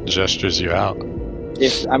kind of gestures you out.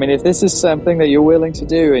 If this is something that you're willing to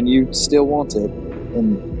do and you still want it,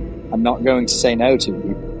 then I'm not going to say no to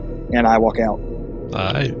you. And I walk out.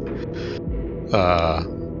 Alright.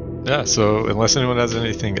 Yeah, so unless anyone has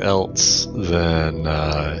anything else, then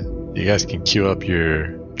you guys can queue up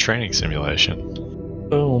your training simulation.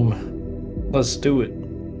 Boom. Let's do it.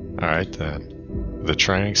 Alright then. The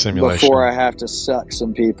training simulation. Before I have to suck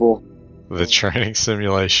some people. The training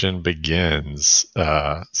simulation begins.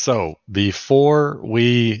 So before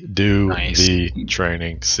we do the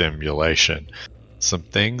training simulation, some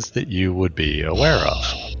things that you would be aware of.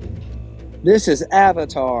 This is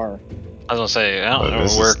Avatar. I was gonna say, I don't know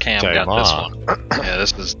where Cam got this one. Yeah,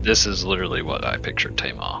 this is literally what I pictured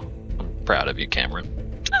Tamar. I'm proud of you, Cameron.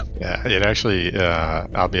 Yeah, it actually,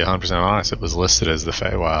 I'll be 100% honest, it was listed as the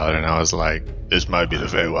Feywild, and I was like, this might be the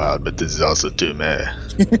Feywild, but this is also Tumé.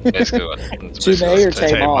 Basically what Tumé or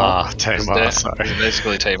Tamar? Tamar, sorry. It's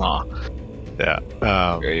basically Tamar. Yeah.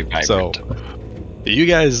 Very vibrant. So, you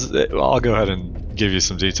guys, I'll go ahead and give you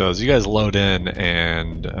some details. You guys load in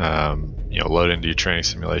and, load into your training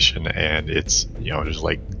simulation, and it's, just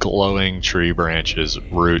like glowing tree branches,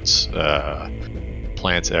 roots,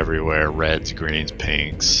 plants everywhere, reds, greens,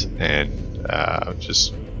 pinks, and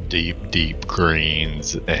just deep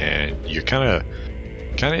greens, and you're kind of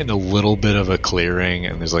in a little bit of a clearing,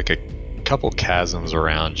 and there's like a couple chasms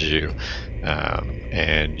around you,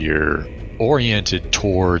 and you're oriented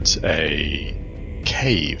towards a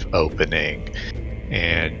cave opening,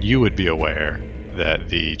 and you would be aware that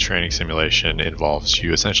the training simulation involves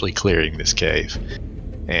you essentially clearing this cave.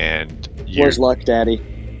 And where's Luck Daddy?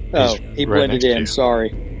 Oh, he blended in. Sorry,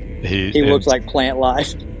 he looks like plant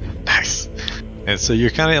life. Nice. And so you're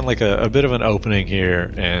kind of in like a bit of an opening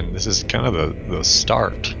here, and this is kind of the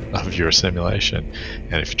start of your simulation.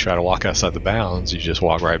 And if you try to walk outside the bounds, you just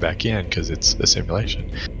walk right back in because it's a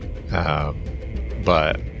simulation.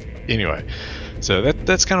 But anyway, so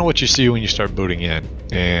that's kind of what you see when you start booting in,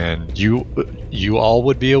 and you all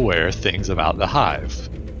would be aware things about the hive.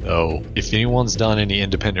 So if anyone's done any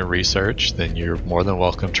independent research, then you're more than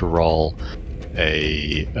welcome to roll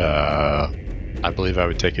I believe I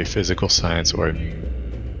would take a physical science we'll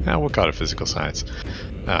call it physical science,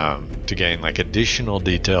 to gain like additional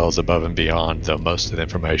details above and beyond the most of the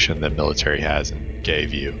information the military has and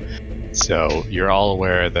gave you. So you're all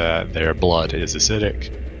aware that their blood is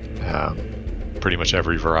acidic. Pretty much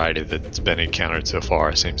every variety that's been encountered so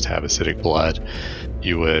far seems to have acidic blood.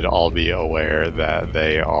 You would all be aware that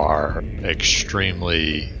they are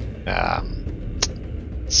extremely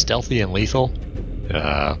stealthy and lethal.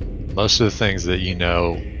 Most of the things that you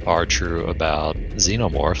know are true about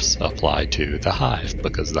xenomorphs apply to the hive,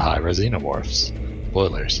 because the hive are xenomorphs.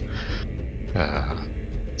 Spoilers.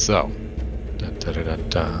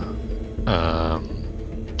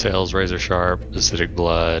 Tails razor sharp, acidic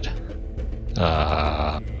blood.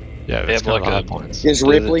 That's kind of high points. Is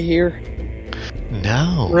Ripley here?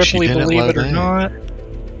 No, Ripley, believe it or not.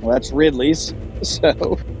 Well, that's Ridley's.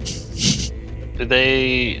 So, do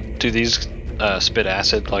these spit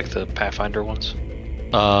acid like the Pathfinder ones?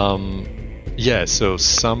 Yeah. So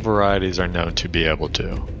some varieties are known to be able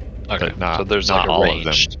to. Okay. But not, so there's not like a all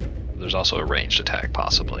ranged. of them. There's also a ranged attack,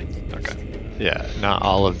 possibly. Okay. Yeah, not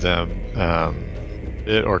all of them.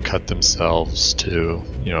 Or cut themselves to,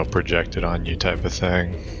 project it on you type of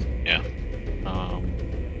thing. Yeah.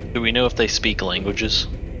 Do we know if they speak languages?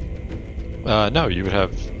 No, you would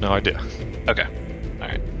have no idea. Okay.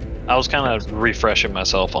 Alright. I was kind of refreshing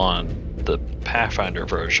myself on the Pathfinder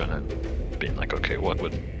version and being like, okay, what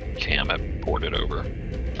would Cam have ported over?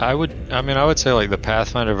 I would say like the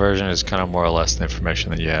Pathfinder version is kind of more or less the information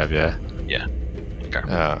that you have, yeah. Yeah. Okay.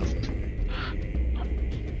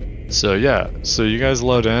 So you guys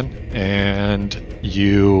load in, and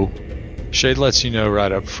Shade lets you know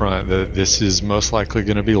right up front that this is most likely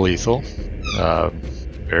going to be lethal.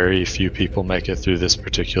 Very few people make it through this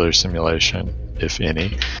particular simulation, if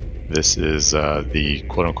any. This is the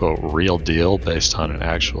quote-unquote real deal based on an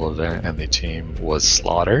actual event, and the team was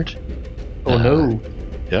slaughtered. Oh no.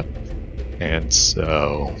 Yep. And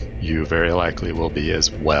so you very likely will be as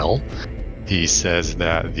well. He says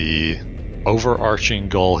that the overarching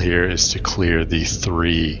goal here is to clear the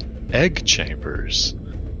 3 egg chambers.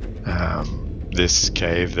 This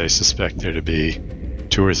cave, they suspect there to be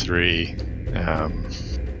 2 or 3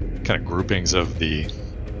 kind of groupings of the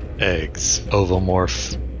eggs.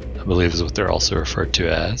 Ovomorph, I believe, is what they're also referred to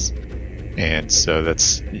as. And so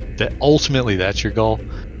ultimately that's your goal.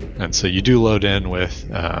 And so you do load in with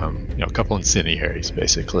a couple incendiaries,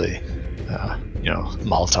 basically,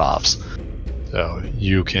 Molotovs. So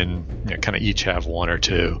you can kind of each have one or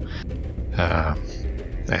two.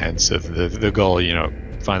 And so the goal,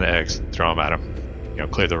 find the eggs, throw them at them,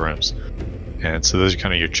 clear the rooms. And so those are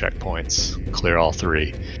kind of your checkpoints. Clear all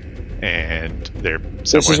 3. And they're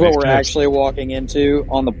This is what we're actually walking into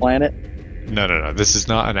on the planet? No. This is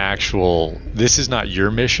not this is not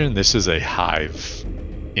your mission. This is a hive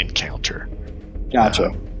encounter.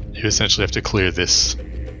 Gotcha. You essentially have to clear this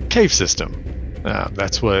cave system.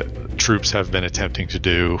 That's what troops have been attempting to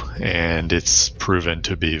do, and it's proven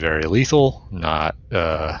to be very lethal, not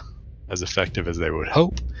as effective as they would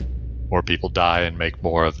hope. More people die and make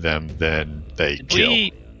more of them than they kill.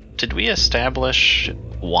 Did we establish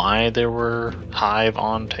why there were hive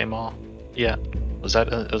on Tamal yet? Was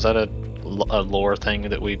that a lore thing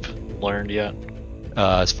that we've learned yet?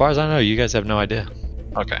 As far as I know, you guys have no idea.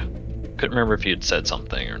 Okay. Couldn't remember if you'd said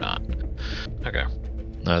something or not. Okay.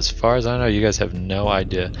 As far as I know, you guys have no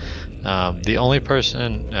idea. The only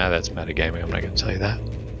person... that's metagaming. I'm not going to tell you that.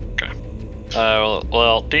 Okay.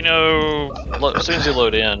 Well, Dino, as soon as you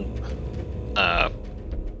load in,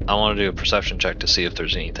 I want to do a perception check to see if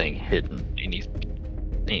there's anything hidden,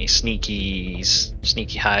 any sneaky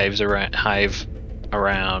hive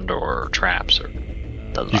around, or traps, or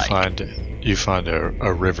the like. You find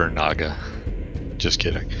a river naga. Just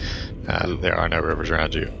kidding. There are no rivers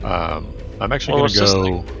around you. I'm actually going to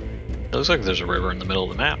go... It looks like there's a river in the middle of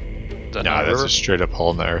the map. No, that's a straight up hole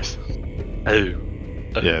in the earth.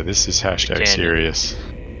 Oh. Yeah, this is #serious.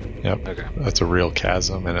 Yep. Okay. That's a real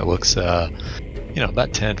chasm, and it looks,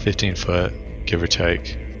 about 10, 15 foot, give or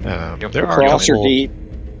take. There are across or deep?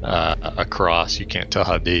 Across. You can't tell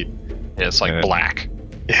how deep. Yeah, it's like black.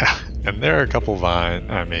 Yeah, and there are a couple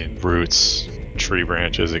roots, tree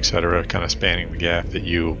branches, etc., kind of spanning the gap that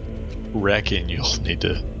you reckon you'll need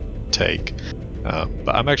to take.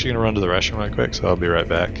 But I'm actually going to run to the restroom right quick, so I'll be right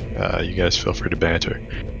back. You guys feel free to banter.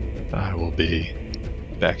 I will be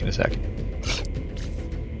back in a second.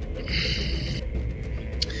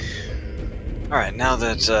 Alright, now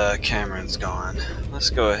that Cameron's gone, let's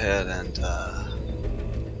go ahead and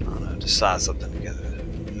decide something together.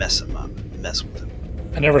 Mess him up. Mess with him.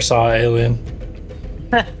 I never saw Alien.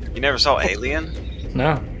 You never saw Alien?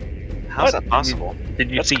 No. How's that possible? Did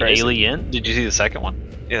you see crazy. Alien? Did you see the second one?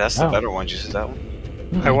 Yeah, that's the better one. Did you see that one?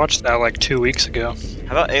 I watched that like 2 weeks ago.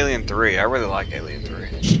 How about Alien 3? I really like Alien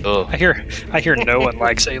 3. Oh. I hear no one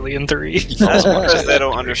likes Alien 3. That's because they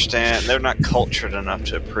don't understand. They're not cultured enough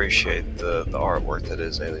to appreciate the artwork that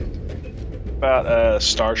is Alien 3. About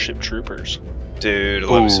Starship Troopers. Dude, I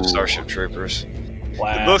love some Starship Troopers.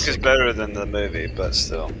 Classic. The book is better than the movie, but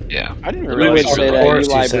still. Yeah. I didn't You realize would say that, you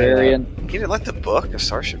librarian. You didn't like the book of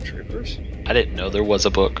Starship Troopers? I didn't know there was a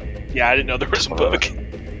book. Yeah, I didn't know there was a book.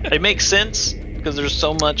 It makes sense because there's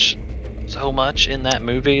so much in that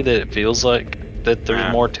movie that it feels like that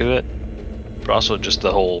there's more to it. But also just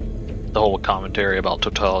the whole commentary about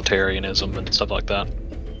totalitarianism and stuff like that.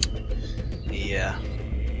 Yeah.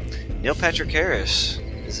 Neil Patrick Harris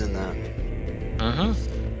is in that.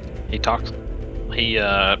 He talks.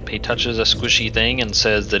 He touches a squishy thing and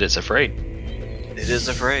says that it's afraid. It is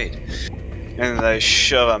afraid. And they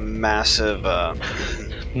shove a massive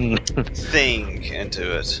thing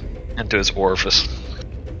into it. Into his orifice.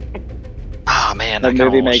 Ah, man. That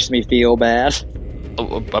movie makes me feel bad.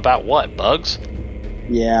 About what? Bugs?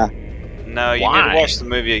 Yeah. No, you Why? need to watch the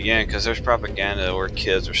movie again because there's propaganda where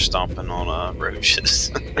kids are stomping on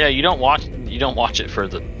roaches. Yeah, you don't watch it for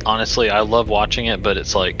the... Honestly, I love watching it, but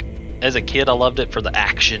it's like... As a kid, I loved it for the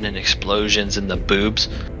action and explosions and the boobs.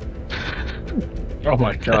 Oh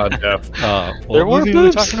my god, Jeff. There were movie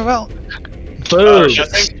boobs. we talking about? Boobs.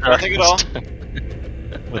 Nothing at all.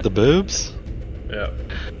 With the boobs? Yeah.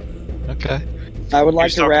 Okay. I would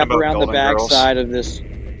like You're to wrap talking about around the Golden back Girls? side of this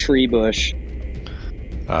tree bush.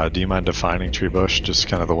 Do you mind defining tree bush? Just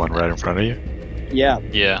kind of the one right in front of you? Yeah,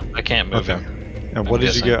 Yeah, I can't move Okay. him. And what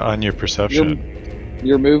did you guessing. get on your perception?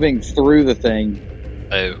 you're moving through the thing.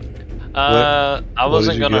 Oh. I what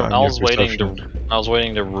wasn't did you gonna. get on I your was waiting perception? to. I was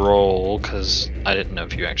waiting to roll because I didn't know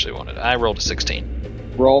if you actually wanted it. I rolled a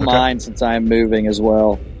 16. Roll Okay. mine since I'm moving as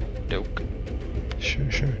well. Dope.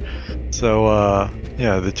 Sure. So,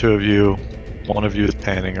 the two of you, one of you is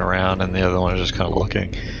panning around and the other one is just kind of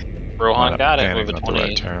looking. Rohan got it Panning, with a not the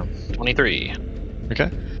right term. 23.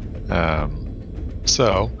 Okay.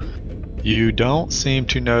 So, you don't seem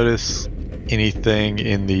to notice anything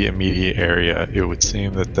in the immediate area. It would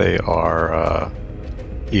seem that they are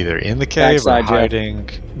either in the cave Backside, or Jeff. hiding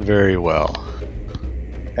very well.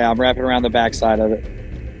 Yeah, I'm wrapping around the backside of it.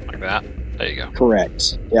 Like that. There you go.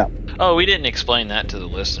 Correct. Yeah. Oh, we didn't explain that to the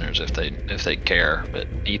listeners if they care, but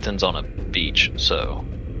Ethan's on a beach, so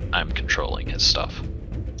I'm controlling his stuff.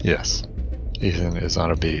 Yes. Ethan is on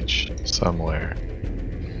a beach somewhere.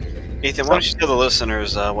 Ethan, why don't you tell the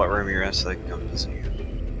listeners what room you're in so they can come visit you?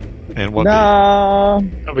 And what Nah.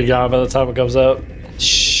 I'll be gone by the time it comes out.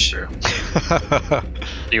 Sure.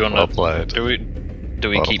 Do you want well to? played. Do we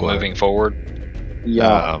Well keep played. moving forward?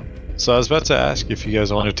 Yeah. So I was about to ask if you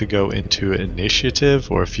guys wanted to go into initiative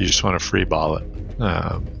or if you just want to free ball it.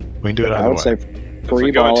 We can do it I either would way. say If free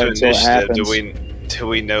we go ball into until it initiative, happens. do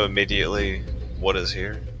we know immediately what is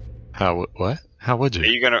here? How? What? How would Are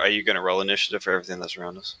you? you gonna roll initiative for everything that's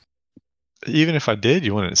around us? Even if I did,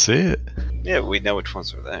 you wouldn't see it. Yeah, we know which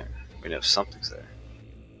ones are there. We know something's there.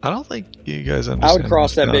 I don't think you guys understand. I would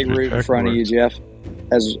cross that how big your route in check front of you, works. Jeff,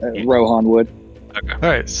 as Rohan would. Okay. All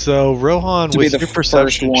right, so Rohan, To be with the your first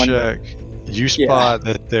perception one. check, you spot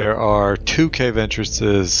that there are two cave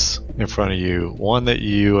entrances in front of you. One that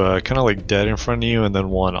you kind of like dead in front of you, and then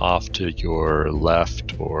one off to your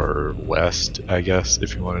left or west, I guess,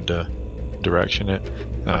 if you wanted to direction it.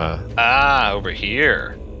 Over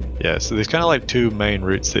here. Yeah, so there's kind of like two main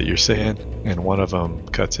routes that you're seeing, and one of them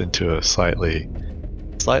cuts into a slightly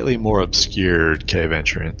more obscured cave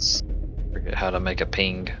entrance. Forget how to make a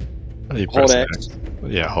ping. You Hold press X.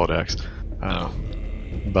 Yeah, hold X.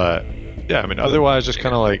 But yeah, I mean, otherwise, just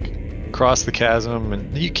kind of like cross the chasm,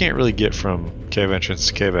 and you can't really get from cave entrance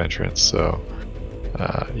to cave entrance, so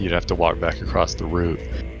you'd have to walk back across the route.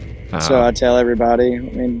 So I tell everybody, I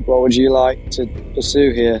mean, what would you like to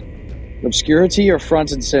pursue here? Obscurity or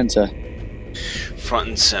front and center? Front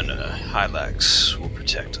and center, Hylax will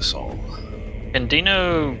protect us all. Can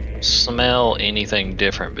Dino smell anything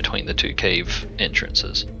different between the two cave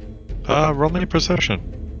entrances? Roll me perception.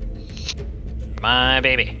 My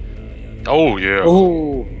baby. Oh yeah.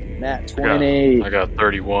 Oh, nat 20. I got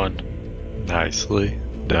 31. Nicely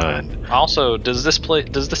done. Also, does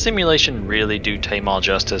the simulation really do Tamar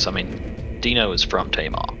justice? I mean, Dino is from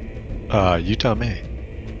Tamar. You tell me.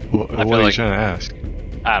 What feel are you like- trying to ask?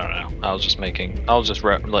 I don't know. I was just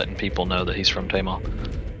letting people know that he's from Tamar.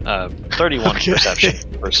 31 Okay. perception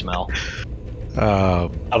for smell. I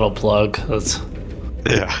don't plug. That's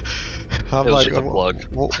Yeah. I'm It was like, just a plug.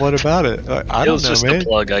 What about it? I It don't was know, just man. a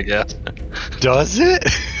plug, I guess. Does it?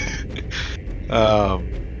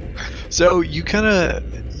 So you kind of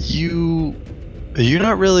you're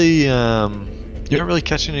not really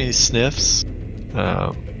catching any sniffs.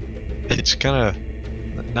 It's kind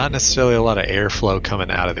of not necessarily a lot of airflow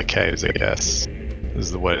coming out of the caves, I guess,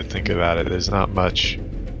 is the way to think about it. There's not much.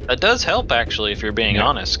 That does help, actually, if you're being Yeah.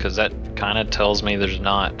 honest, because that kind of tells me there's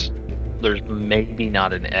maybe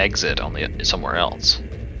not an exit on the somewhere else.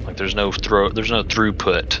 Like there's no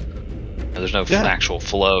throughput, there's no Yeah. actual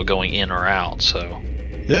flow going in or out. So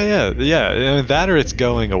Yeah. I mean, that or it's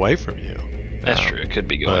going away from you. that's true. It could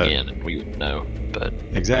be going but- in, and we would know. But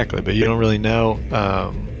Exactly, but you don't really know.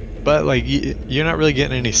 But like you're not really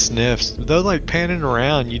getting any sniffs. Though, like panning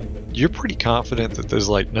around, you're pretty confident that there's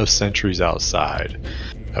like no sentries outside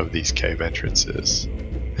of these cave entrances.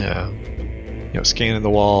 Yeah, scanning the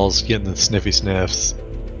walls, getting the sniffy sniffs.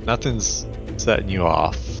 Nothing's setting you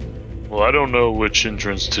off. Well, I don't know which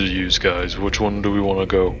entrance to use, guys. Which one do we want to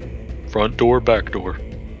go? Front door, back door?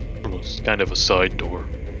 It's kind of a side door.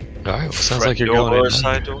 All right, well, sounds Front like you're door going or in.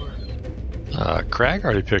 side door? Crag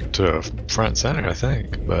already picked front center, I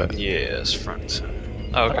think, but Yes, front and center.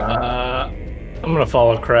 okay, I'm gonna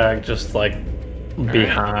follow Crag just like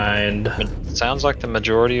behind. sounds like the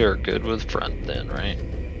majority are good with front, then, right?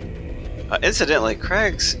 Incidentally,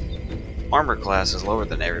 Craig's armor class is lower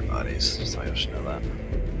than everybody's. Just thought you should know that.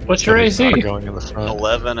 What's your somebody's not AC? going in the front.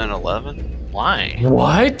 11 and 11? Why?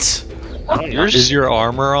 What? Yours Is your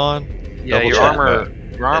armor on? Yeah, Double your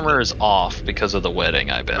check armor is off because of the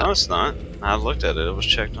wedding, I bet. No, it's not. I looked at it. It was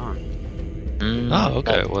checked on. Mm. Oh,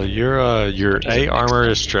 okay. Well, your A armor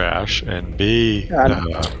is trash, and B.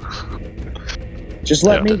 Just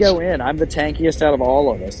let Yeah. me go in. I'm the tankiest out of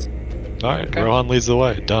all of us. All right, Okay. Rohan leads the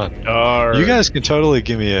way. Done. You guys can totally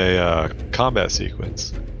give me a combat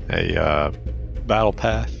sequence, a battle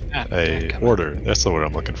path, a order. That's the word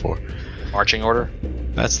I'm looking for. Marching order.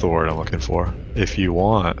 That's the word I'm looking for. If you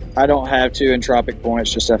want. I don't have 2 entropic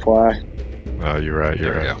points, just FYI. Oh, you're right.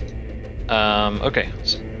 You're There we right. go. Okay.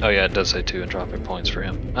 Oh yeah, it does say 2 entropic points for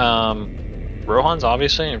him. Rohan's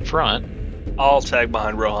obviously in front. I'll tag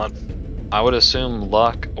behind Rohan. I would assume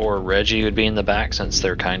Luck or Reggie would be in the back since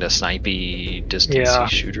they're kind of snipey, distancy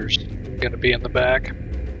shooters. Gonna be in the back.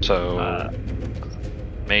 So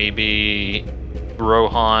maybe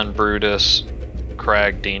Rohan, Brutus,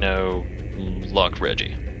 Crag, Dino, Luck,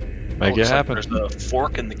 Reggie. Make it happen. There's a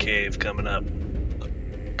fork in the cave coming up.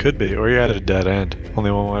 Could be, or you're at a dead end. Only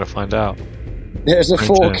one way to find out. There's a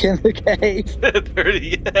Sprint fork in. in the cave.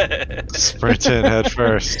 30. Sprint in head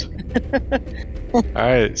first.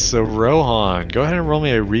 Alright, so Rohan, go ahead and roll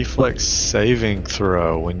me a reflex saving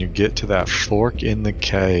throw when you get to that fork in the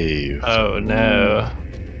cave. Oh no.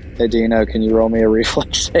 Hey Dino, can you roll me a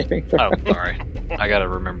reflex saving throw? Oh, sorry. I gotta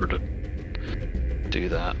remember to do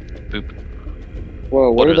that. Boop.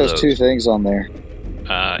 Whoa, what are those those? two things on there? What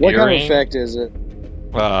kind of Earring. effect is it?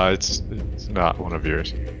 It's not one of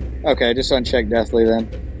yours. Okay, just uncheck Deathly then.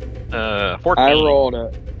 14. I rolled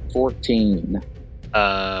a 14.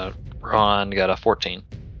 Ron got a 14.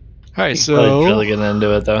 Alright, Probably so really getting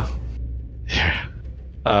into it though.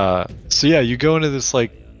 yeah. So yeah, you go into this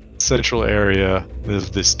like central area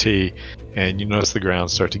of this T, and you notice the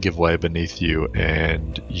ground start to give way beneath you,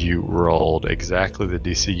 and you rolled exactly the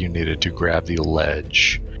DC you needed to grab the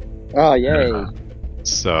ledge. Oh, yay.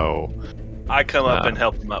 So I come up and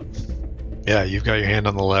help him up. yeah, you've got your hand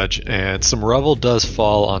on the ledge, and some rubble does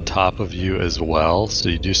fall on top of you as well, so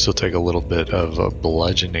you do still take a little bit of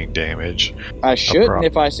bludgeoning damage. I shouldn't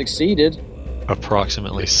if I succeeded.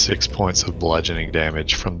 Approximately 6 points of bludgeoning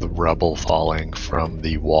damage from the rubble falling from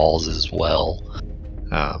the walls as well.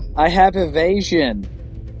 I have evasion.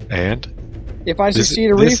 And If I this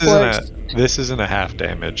succeed a reflex... this isn't a half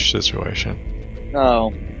damage situation.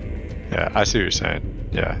 Oh. Yeah, I see what you're saying.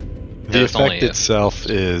 Yeah. The Yeah, it's only effect itself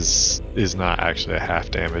is not actually a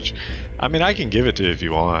half damage. I mean, I can give it to you if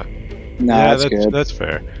you want. No, yeah, that's good. That's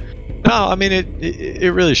fair. No, I mean it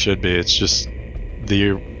really should be. It's just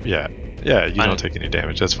you don't take any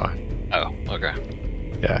damage. That's fine. Oh, okay.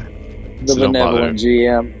 Yeah. The So don't bother. benevolent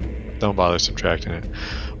GM. Don't bother subtracting it.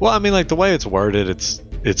 Well, I mean, like the way it's worded,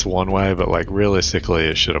 it's one way, but like realistically,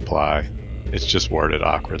 it should apply. It's just worded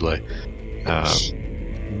awkwardly.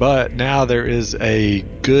 But now there is a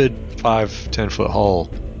good 5-10 foot hole,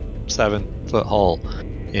 7 foot hole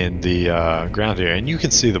in the ground here, and you can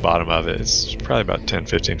see the bottom of it. It's probably about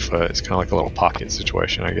 10-15 foot. It's kind of like a little pocket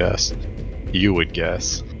situation, I guess. You would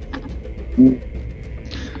guess.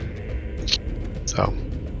 So,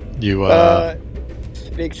 you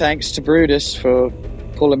Big thanks to Brutus for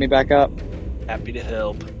pulling me back up. Happy to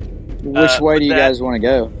help. Which way do you that- guys want to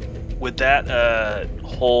go? Would that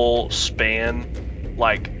whole span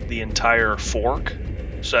like the entire fork,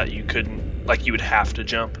 so that you couldn't, like, you would have to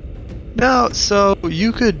jump? No, so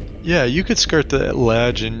you could skirt the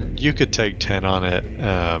ledge and you could take 10 on it,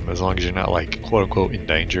 as long as you're not like quote unquote in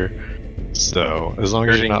danger. So as long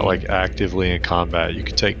as you're not like actively in combat, you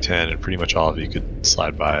could take 10 and pretty much all of you could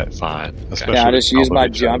slide by it fine. Especially Yeah, I with just use my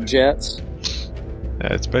combo each other. jump jets.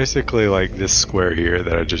 Yeah, it's basically like this square here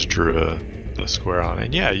that I just drew a square on.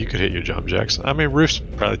 And yeah, you could hit your jump jacks. I mean, roof's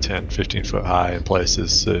probably 10-15 foot high in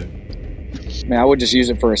places, so I mean, I would just use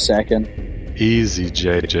it for a second. easy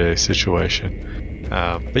JJ situation.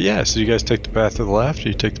 But yeah, so you guys take the path to the left or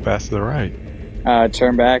you take the path to the right?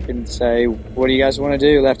 Turn back and say, what do you guys want to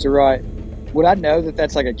do, left or right? Would I know that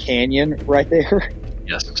that's like a canyon right there?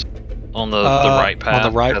 Yes. On the right path.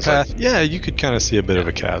 On the right has, path? like- Yeah, you could kind of see a bit of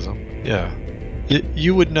a chasm. Yeah.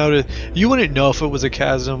 You would notice. You wouldn't know if it was a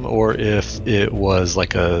chasm or if it was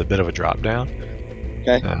like a bit of a drop down.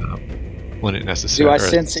 Okay. Wouldn't Do necessarily. I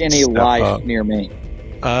sense any step life up. near me?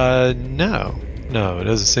 No, it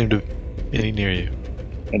doesn't seem to be any near you.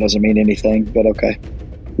 That doesn't mean anything, but okay.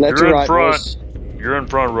 Left You're or in right, front. boys? You're in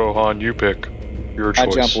front, Rohan. You pick your I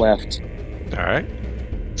choice. jump left. All right.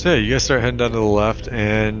 So yeah, you guys start heading down to the left,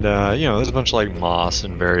 and there's a bunch of like moss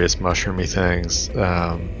and various mushroomy things.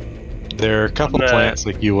 There are a couple plants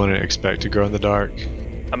like you wouldn't expect to grow in the dark.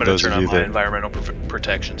 I'm going to turn on my environmental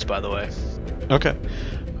protections, by the way. Okay.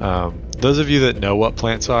 Those of you that know what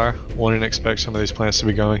plants are wouldn't expect some of these plants to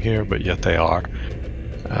be going here, but yet they are.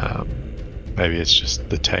 Maybe it's just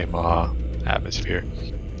the Tamar atmosphere.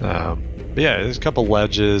 But yeah, there's a couple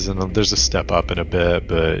ledges and there's a step up in a bit,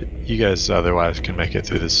 but you guys otherwise can make it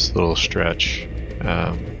through this little stretch.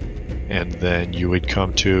 And then you would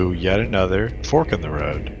come to yet another fork in the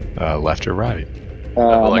road, left or right.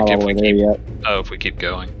 I'm like not if all we the way keep- yet. Oh, if we keep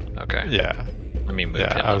going. Okay. Yeah. Let me move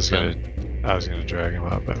Yeah, him I was up gonna drag him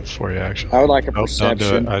up for you actually. I would like a Nope, don't do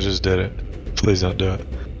perception. it. I just did it. Please don't do it.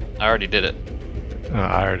 then. I already did it.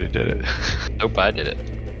 I already did it. Nope, I did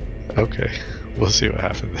it. Okay, we'll see what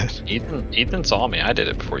happens then. Ethan saw me. I did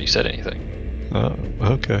it before you said anything. Oh,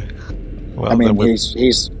 okay. Well, I mean, then we-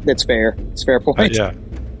 that's fair. It's a fair point. yeah.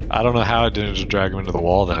 I don't know how it didn't just drag him into the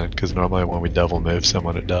wall then, because normally when we double move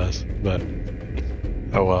someone, it does. But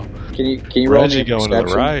oh well. Can you roll me Reggie a going to the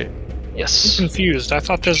perception? right. I'm Yes. confused. I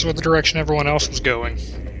thought this was the direction everyone else was going.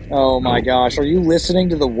 Oh my gosh, are you listening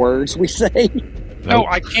to the words we say? No, Nope.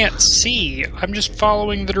 I can't see. I'm just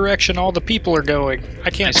following the direction all the people are going. I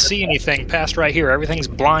can't see anything past right here. Everything's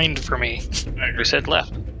blind for me. We said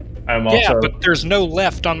left. I'm also. Yeah, but there's no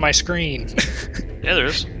left on my screen. Yeah, there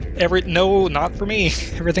is. No, not for me.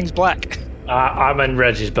 Everything's black. I'm in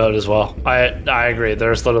Reggie's boat as well. I agree.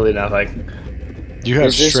 There's literally nothing. You have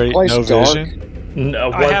Is this straight place no dark? vision.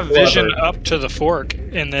 No, I have whatsoever. vision up to the fork,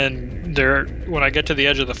 and then when I get to the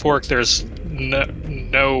edge of the fork, there's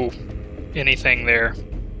no anything there.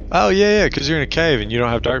 Oh yeah, because you're in a cave and you don't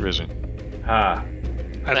have dark vision. Ah.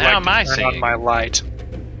 I'd How am I like to turn on seeing? my light.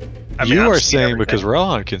 I mean, You I'm are seeing saying because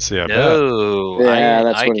Rohan can see. I bet. No. Yeah,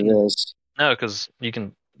 that's what can, it is. No, because you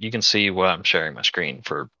can see what I'm sharing my screen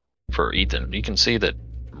for Ethan. You can see that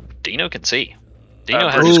Dino can see. Dino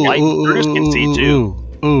has Brutus his can- light. Brutus can see too.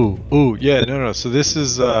 Ooh, yeah, no. So this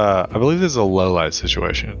is, I believe this is a low light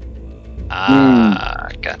situation.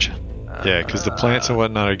 Gotcha. Yeah, because the plants and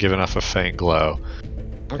whatnot are giving off a faint glow.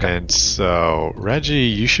 Okay. And so, Reggie,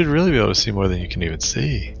 you should really be able to see more than you can even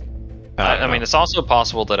see. I mean, it's also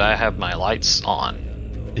possible that I have my lights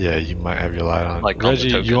on. yeah, you might have your light on. Like on the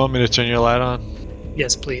Reggie, token. you want me to turn your light on?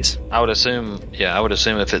 Yes, please. I would assume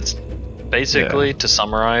if it's basically to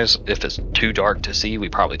summarize, if it's too dark to see, we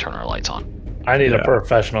probably turn our lights on. I need Yeah. a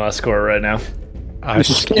professional escort right now. I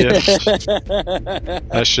skipped.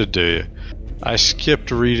 That should do you. I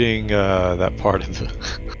skipped reading that part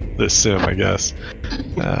of the sim, I guess.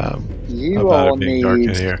 You about all it being dark in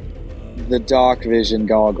need here. the dark vision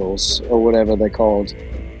goggles, or whatever they're called.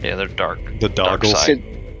 Yeah, they're dark. The Dark doggles. side.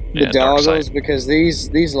 The Yeah, dark doggles, side. because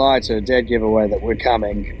these lights are a dead giveaway that we're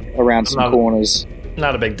coming around some Not- corners.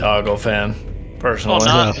 Not a big doggle fan, personally.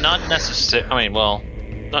 Well, not necessarily. I mean, well,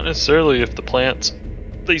 not necessarily if the plants,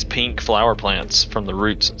 these pink flower plants from the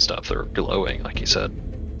roots and stuff, they're glowing, like you said.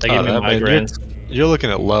 They give me that man, migraines. You're looking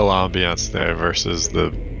at low ambience there versus the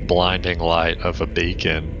blinding light of a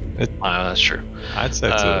beacon. That's true. I'd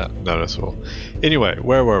say it's noticeable. Anyway,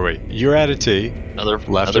 where were we? You're at a T. Another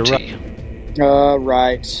Left another or T.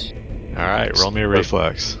 Right. All right, roll me a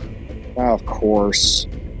reflex. Of course.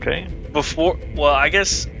 Okay. Well, I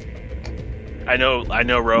guess I know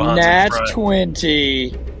Rohan's Nat in front.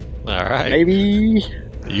 20. All right. Maybe.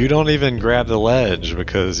 You don't even grab the ledge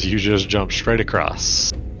because you just jump straight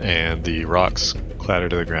across, and the rocks clatter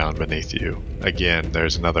to the ground beneath you. Again,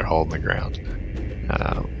 there's another hole in the ground.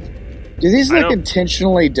 Do these I look don't-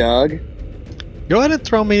 intentionally dug? Go ahead and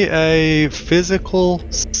throw me a physical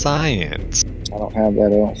science. I don't have that, I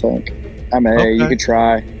don't think. I mean, hey, you Okay. could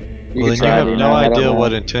try. Well, could then you try, have Dino, no I don't idea know.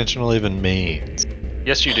 what intentional even means.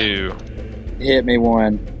 Yes, you do. Hit me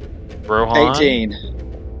one. Rohan. 18.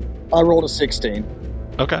 I rolled a 16.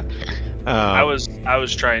 Okay. I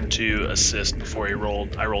was trying to assist before he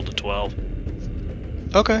rolled. I rolled a 12.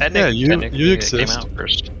 Okay. Technic- Yeah, you technically, it came exist. out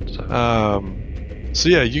first. So. So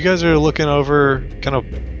yeah, you guys are looking over, kind of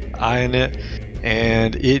eyeing it,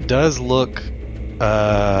 and it does look.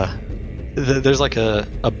 There's like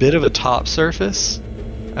a bit of a top surface,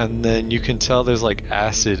 and then you can tell there's like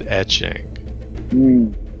acid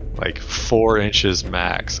etching, like 4 inches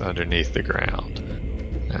max underneath the ground.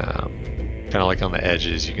 Kind of like on the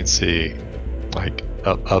edges, you can see like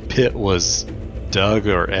a pit was dug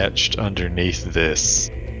or etched underneath this.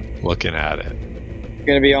 Looking at it.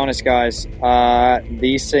 Gonna be honest, guys.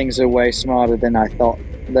 These things are way smarter than I thought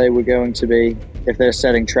they were going to be if they're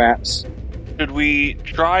setting traps. Should we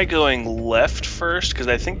try going left first? Because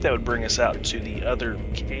I think that would bring us out to the other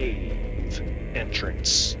cave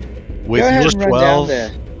entrance. With Go ahead your and run 12, down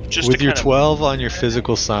there. Just with to your kind of- 12 on your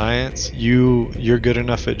physical science, you're good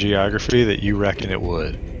enough at geography that you reckon it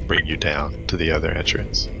would bring you down to the other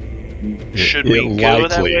entrance. Should It we go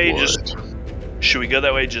that likely way? would. Should we go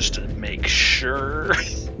that way just to make sure?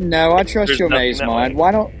 No, I trust There's your nothing maze that mind.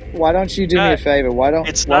 way. Why don't you do me a favor?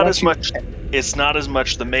 It's not as much. It's not as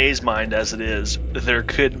much the maze mind as it is. There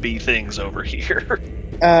could be things over here.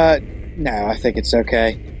 No, I think it's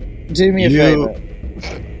okay. Do me a favor.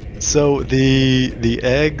 So the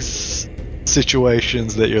eggs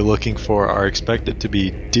situations that you're looking for are expected to be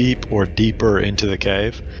deep or deeper into the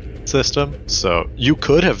cave system. So you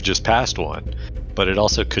could have just passed one, but it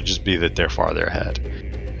also could just be that they're farther ahead.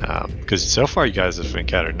 Because so far you guys have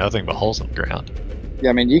encountered nothing but holes in the ground. Yeah,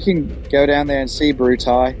 I mean, you can go down there and see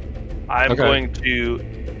Brutai. I'm Okay. going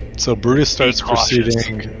to. So Brutus starts cautious.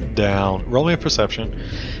 proceeding down. Roll me a perception,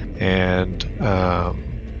 and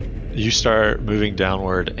You start moving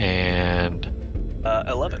downward, and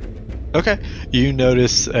 11. okay, you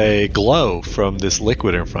notice a glow from this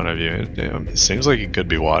liquid in front of you. It seems like it could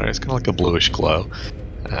be water. It's kind of like a bluish glow.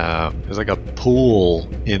 There's like a pool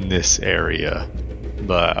in this area,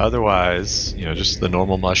 but otherwise, just the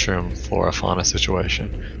normal mushroom flora fauna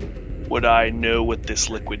situation. Would I know what this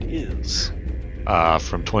liquid is?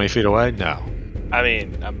 From 20 feet away? No. I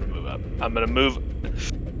mean, I'm gonna move up. I'm gonna move.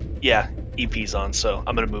 Yeah, EP's on, so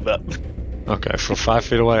I'm gonna move up. Okay, from 5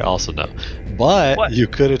 feet away, also no. But What? you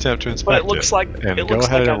could attempt to inspect But it looks like. And it go looks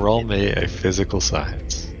ahead like and roll me a physical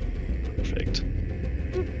science. Perfect.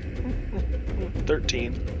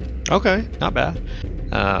 13. Okay, not bad.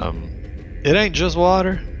 It ain't just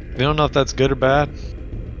water. We don't know if that's good or bad,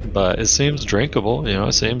 but it seems drinkable.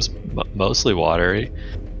 It seems mostly watery.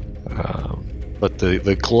 But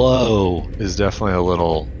the glow is definitely a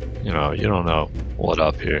little. You don't know what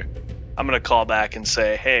up here. I'm gonna call back and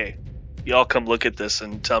say, "Hey, y'all come look at this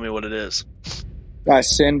and tell me what it is." I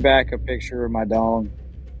send back a picture of my dong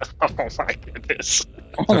Oh my goodness!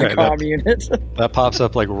 on Okay, the comm unit. That pops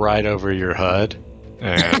up like right over your HUD,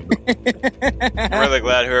 and I'm really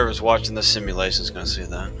glad whoever's watching this simulation is going to see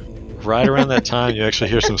that. right around that time, you actually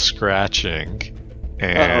hear some scratching,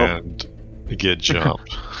 and you get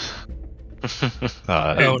jumped.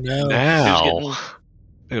 Oh, no. Now,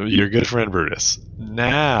 your good friend Brutus.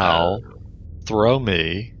 Now, throw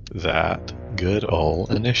me that good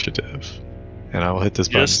old initiative, and I will hit this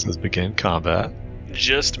button that says begin combat.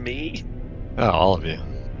 Just me? Oh, all of you.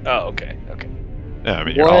 Oh, okay. Okay. Yeah, I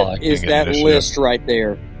mean, you're all What acting is in that initiative. list right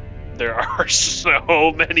there? There are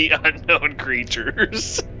so many unknown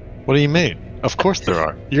creatures. What do you mean? Of course there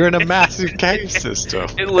are. You're in a massive cave system.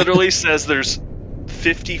 It literally says there's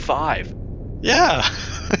 55. Yeah.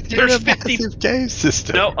 You're There's in a massive cave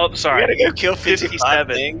system. No, oh, sorry. You gotta go kill 55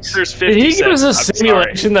 57. things. There's Did 57. he give us a I'm sorry.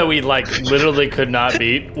 simulation that we literally could not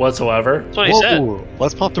beat whatsoever? That's what he said. Whoa,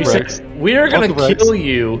 let's pump the He brakes. said, we are Pump going the to brakes. kill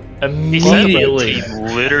you He said immediately. he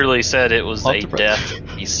literally said it was Pump a the brakes. death.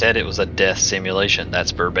 He said it was a death simulation.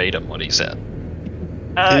 That's verbatim what he said.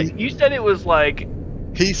 You said it was like.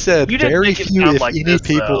 He said You didn't very make it few, sound if like any, this,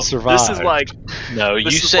 people though. survive. This is like. No, you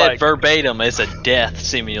This is said like- verbatim it's a death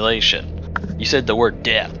simulation. You said the word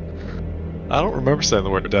death. I don't remember saying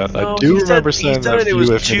the word death. I No, do he remember said, saying he said that it few, was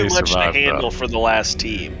if too any, much to survived. handle for the last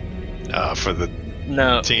team. For the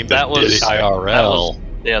No, team that that did was it IRL.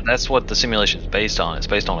 Yeah, that's what the simulation is based on. It's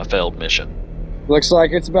based on a failed mission. Looks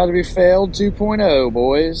like it's about to be failed 2.0,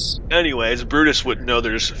 boys. Anyways, Brutus wouldn't know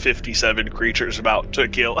there's 57 creatures about to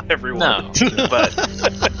kill everyone. No, But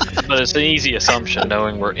but it's an easy assumption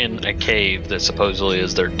knowing we're in a cave that supposedly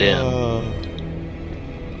is their den.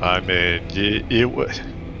 I mean,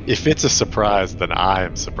 if it's a surprise, then I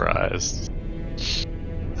am surprised.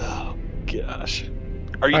 oh gosh,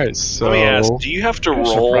 are you? Alright, so Let me ask: do you have to I'm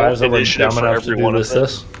roll surprised that we're initiative dumb for enough to every do one of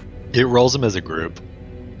this. them? it rolls them as a group.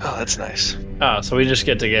 Oh, that's nice. Oh, so we just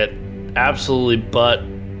get to get absolutely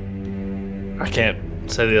I can't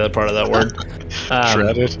say the other part of that word.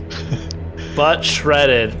 Shredded. Butt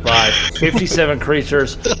shredded by 57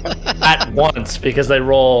 creatures at once because they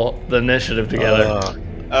roll the initiative together.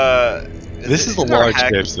 This is a our large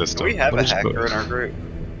hack- cave system. Do we have Let a me just hacker in our group?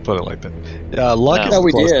 Put it like that. Luck No. is No, the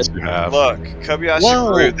we closest did. you have. Look, Kobayashi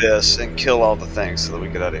Whoa. grew this and kill all the things so that we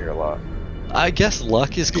get out of here alive. I guess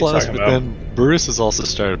luck is What are you close, talking but about? then Brutus has also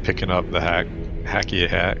started picking up the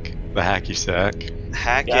hacky sack.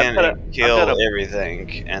 Hack Yeah, I've in got a- and I've kill got a-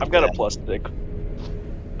 everything. And I've got a then plus stick.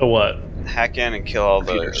 So what? hack in and kill all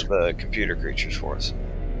Computers. the computer creatures for us.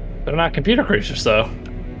 They're not computer creatures, though.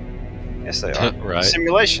 Yes, they are. Right.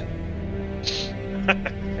 Simulation.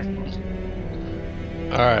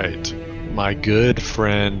 Alright. My good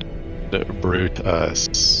friend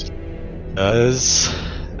Brutus. Does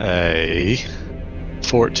a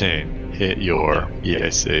 14 hit your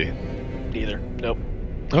EAC? Neither. Nope.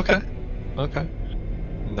 Okay.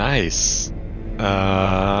 Nice.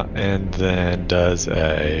 And then does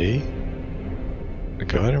a...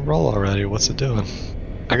 Go ahead and roll already. What's it doing?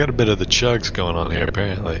 I got a bit of the chugs going on here,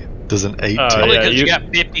 apparently. Does an 18... Probably yeah, because you you-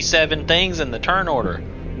 got 57 things in the turn order.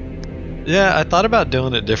 Yeah, I thought about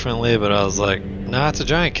doing it differently, but I was like, nah, it's a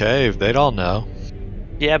giant cave. They'd all know.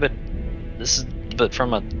 Yeah, but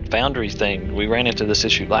from a Foundry thing, we ran into this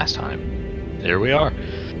issue last time. Here we are.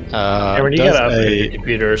 Cameron, you does gotta upgrade your a...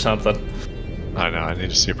 computer or something. I know, I need a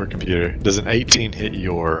supercomputer. Does an 18 hit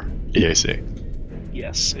your EAC?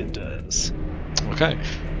 Yes, it does. Okay.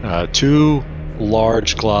 2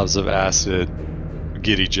 large globs of acid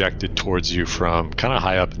get ejected towards you from kind of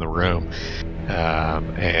high up in the room.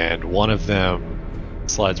 And one of them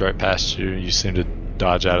slides right past you. You seem to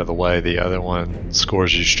dodge out of the way, the other one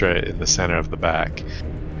scores you straight in the center of the back,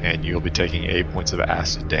 and you'll be taking 8 points of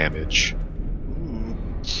acid damage.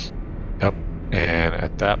 Yep. And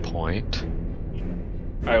at that point,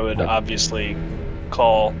 I would obviously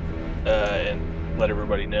call and let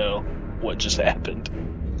everybody know what just happened.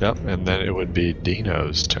 yep, and then it would be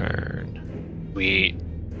Dino's turn. We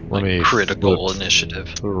Let me critical flip initiative.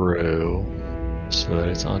 through so that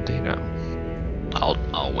it's on Dino.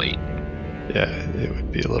 I'll wait. Yeah, it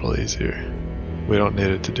would be a little easier. We don't need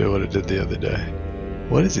it to do what it did the other day.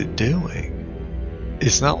 What is it doing?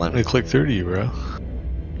 It's not letting me click through to you, bro.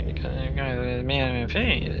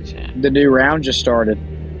 The new round just started.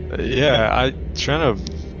 Yeah, I'm trying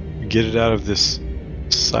to get it out of this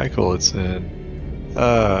cycle it's in.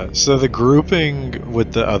 So the grouping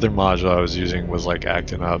with the other module I was using was like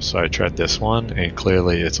acting up, so I tried this one, and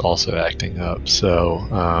clearly it's also acting up. So,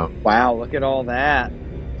 Wow, look at all that.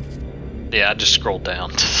 Yeah, I just scrolled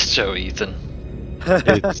down to show Ethan.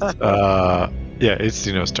 it's it's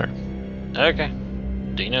Dino's turn. Okay.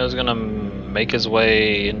 Dino's gonna make his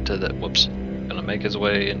way into the gonna make his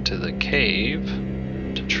way into the cave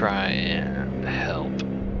to try and help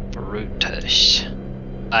Brutus.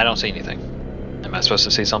 I don't see anything. Am I supposed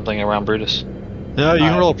to see something around Brutus? No, you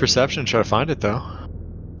can roll a perception and try to find it though.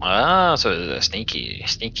 Ah, so it's a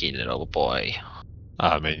sneaky little boy.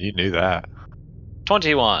 I mean, you knew that.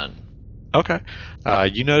 21. Okay.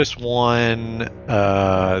 You notice one.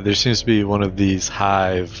 There seems to be one of these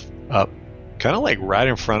hive up, kind of like right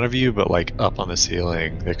in front of you, but like up on the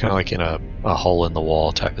ceiling. They're kind of like in a hole in the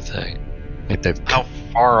wall type of thing. Like they've How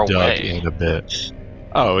far dug away? in a bit.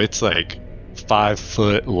 Oh, it's like 5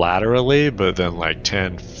 foot laterally, but then like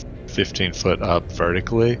 10, 15 foot up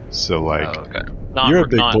vertically. So like, Oh, okay. you're a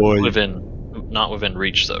big boy. Not within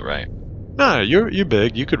reach though, right? No, you're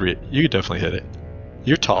big. You could definitely hit it.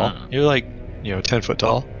 You're tall. You're like 10 foot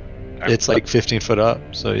tall. It's like 15 foot up.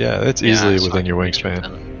 So yeah, it's easily it's within fine. your wingspan.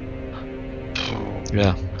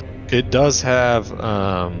 Yeah, it does have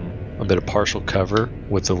a bit of partial cover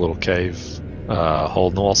with the little cave hole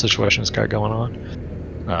in the wall situation it's got going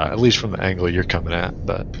on. At least from the angle you're coming at.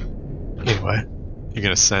 But anyway, you're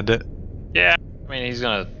gonna send it. Yeah. I mean, he's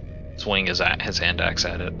gonna swing his hand axe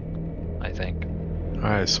at it, I think. All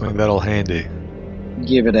right, swing that old handy.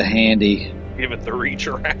 Give it a handy. Give it the reach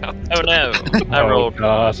around. Oh no! I rolled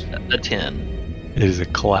God. a 10. It is a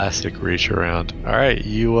classic reach around. All right,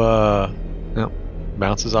 you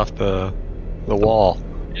bounces off the wall.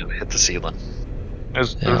 Yeah, hit the ceiling.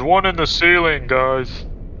 There's one in the ceiling, guys.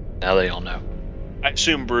 Now they all know. I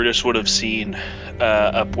assume Brutus would have seen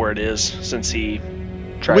up where it is since he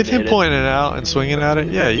tried With to him hit pointing it out and swinging at it,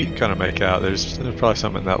 yeah, you can kind of make out. There's probably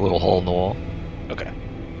something in that little hole in the wall. it. Okay.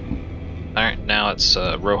 All right, now it's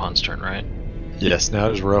Rohan's turn, right? Yes, now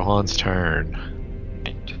it is Rohan's turn.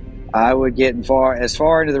 Right. I would get as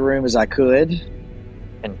far into the room as I could.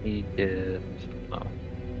 And he is. Oh,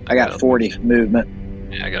 I got 40 movement.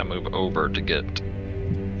 yeah, I gotta move over to get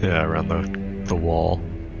Yeah, around the wall.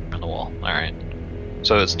 on the wall. All right.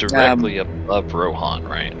 So it's directly above Rohan,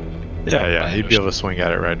 right? Yeah, he'd be able to swing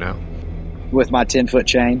at it right now. With my 10-foot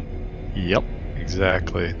chain. Yep,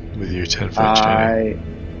 exactly. With your 10-foot chain. I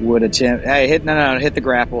would attempt. Hey, hit the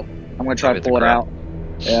grapple. I'm going to try to pull it out.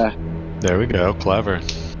 Yeah. There we go. Clever.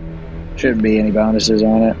 Shouldn't be any bonuses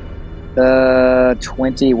on it.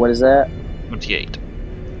 20, what is that? 28.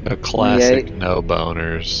 A classic 28. no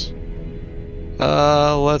boners.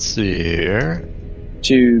 Let's see here.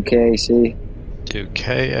 2 KC. To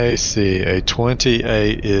KAC, a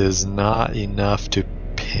 28 is not enough to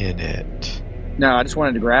pin it. No, I just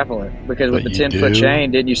wanted to grapple it. Because with But the you 10-foot do?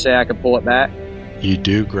 chain, didn't you say I could pull it back? You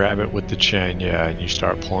do grab it with the chain, yeah, and you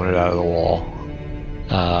start pulling it out of the wall.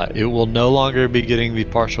 It will no longer be getting the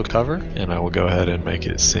partial cover, and I will go ahead and make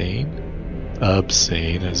it seen.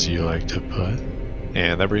 Obscene, as you like to put.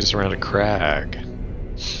 And that brings us around to Crag.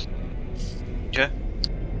 Okay.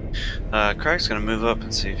 Craig's gonna move up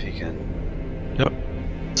and see if he can.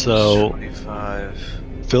 So, 25.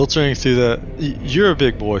 filtering through you're a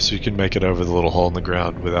big boy, so you can make it over the little hole in the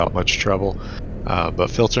ground without much trouble. But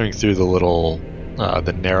filtering through the little,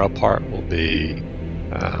 the narrow part will be,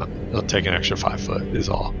 it'll take an extra 5 foot, is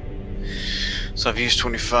all. So I've used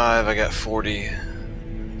 25. I got 40.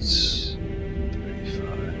 It's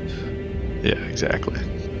 35. Yeah, exactly.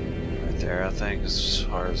 Right there, I think, as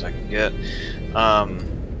far as I can get.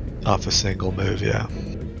 Off a single move, yeah.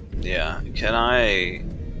 Yeah. Can I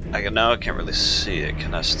know I can't really see it.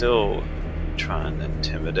 Can I still try and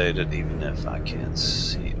intimidate it, even if I can't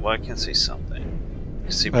see? Well, I can see something. I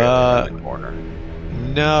can see barely in the corner.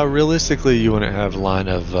 No, realistically, you wouldn't have line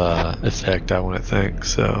of effect, I wouldn't think,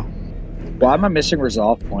 so. Why am I missing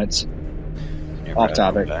resolve points? You're Off right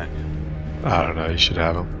topic. back. I don't know. You should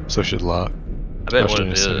have them. So should Luck. I bet what Especially it in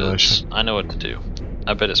a is. simulation. I know what to do.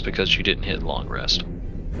 I bet it's because you didn't hit long rest.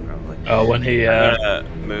 Probably. Oh, when he I'm gonna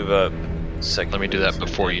move up. Second. Let me do that position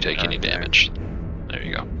before you take down any there. damage. There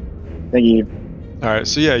you go. Thank you. All right.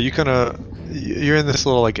 So yeah, you're in this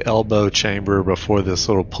little like elbow chamber before this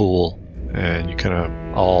little pool, and you kind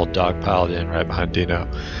of all dogpiled in right behind Dino.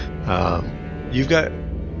 You've got.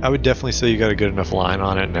 I would definitely say you got a good enough line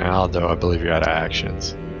on it now, though I believe you're out of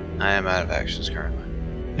actions. I am out of actions currently.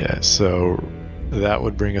 Yeah. So that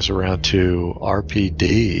would bring us around to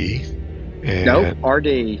RPD. And Nope,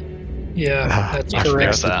 RD. Yeah, that's I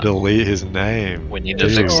correct. forgot that. to delete his name. We need to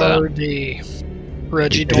Dude. fix that. RD.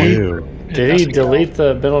 Reggie We Doink. do. Did he delete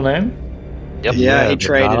the middle name? Yep. Yeah, he but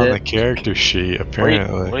traded not on it. the character sheet, What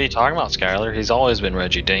apparently. are you talking about, Skylar? He's always been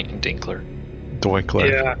Reggie Dinkler. Doinkler.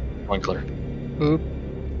 Yeah. Winkler. Oop.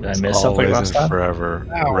 Did I miss something Always last and time? forever.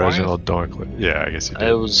 Oh, Reginald Doinkler. Yeah, I guess you did.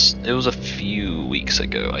 It was a few weeks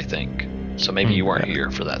ago, I think. So maybe you weren't Okay. here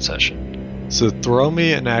for that session. So throw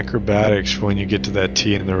me an acrobatics when you get to that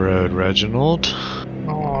T in the road, Reginald.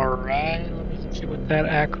 Alright, let me hit you with that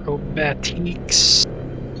acrobatics.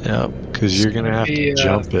 Yep, because you're gonna have to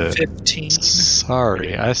jump it. 15.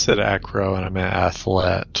 Sorry, I said acro and I meant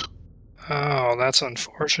athlete. Oh, that's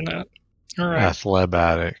unfortunate. Alright.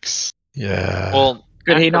 Athlebatics. Yeah. Well,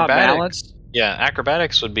 Could he not acrobatic- balance? Yeah,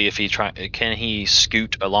 acrobatics would be if he can he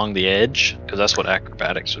scoot along the edge? Because that's what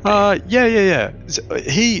acrobatics would be. Yeah.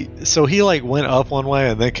 So he like went up one way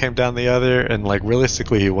and then came down the other, and like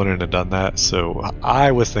realistically he wouldn't have done that. So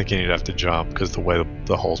I was thinking he'd have to jump because the way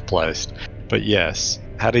the hole's placed. But yes,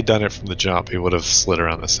 had he done it from the jump, he would have slid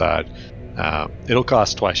around the side. It'll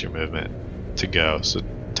cost twice your movement to go, so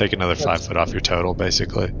take another 5 foot off your total,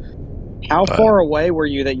 basically. How But- far away were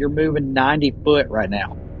you that you're moving 90 foot right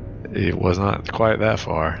now? It was not quite that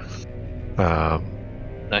far. No,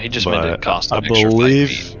 he just meant it But cost I an extra 5 believe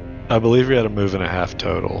feet. I believe you're at a move and a half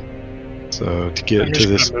total. So to get I'm into just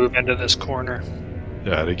this, gonna move into this corner.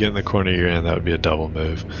 to get in the corner you're in, that would be a double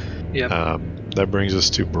move. Yep. That brings us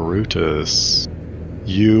to Brutus.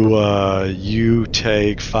 You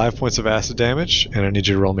take 5 points of acid damage, and I need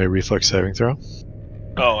you to roll me a reflex saving throw.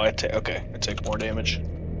 Oh, I take more damage.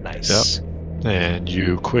 Nice. And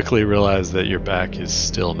you quickly realize that your back is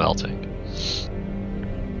still melting.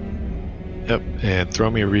 Yep, and throw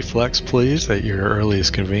me a reflex, please, at your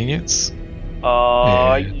earliest convenience.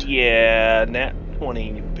 And- Yeah, nat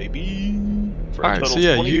 20, baby. For a Alright, total so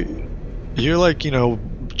yeah, 20. you're like,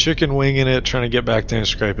 chicken winging it, trying to get back there and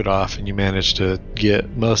scrape it off, and you manage to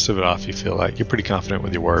get most of it off, you feel like. You're pretty confident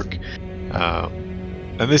with your work.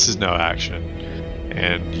 And this is no action.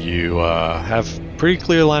 And you have pretty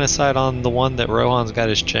clear line of sight on the one that Rohan's got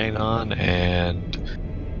his chain on, and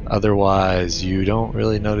otherwise you don't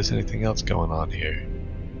really notice anything else going on here.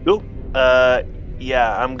 Cool.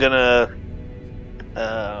 Yeah, I'm gonna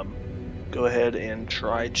go ahead and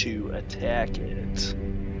try to attack it.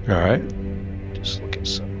 Alright. Just look at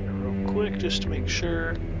something real quick, just to make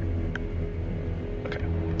sure. Okay.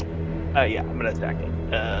 Yeah, I'm gonna attack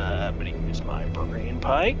it. I'm gonna use my brain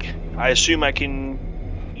pike. I assume I can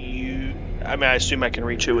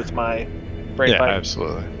reach it with my brain Yeah, pike.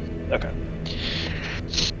 absolutely. Okay.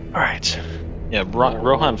 All right. Yeah,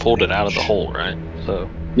 Rohan pulled it out of the hole, right? So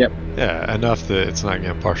Yeah, enough that it's not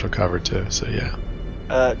getting partial cover too, so yeah.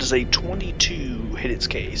 Does a 22 hit its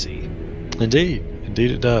KC? Indeed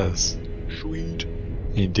it does. Sweet.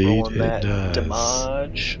 Indeed Rolling it that does.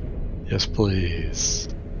 damage. Yes, please.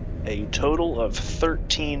 A total of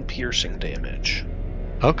 13 piercing damage.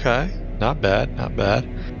 Okay, not bad.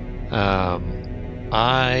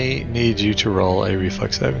 I need you to roll a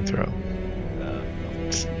reflex saving throw.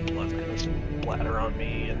 Blood's gonna splatter on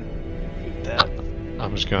me and eat that.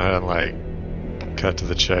 I'm just gonna like cut to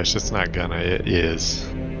the chase. It's not gonna. It is.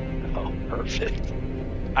 Oh, perfect.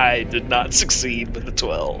 I did not succeed with the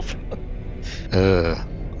 12.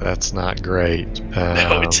 That's not great.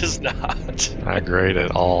 No, it is not. Not great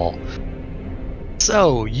at all.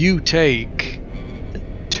 So you take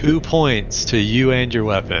 2 points to you and your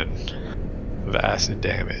weapon of acid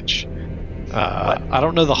damage. I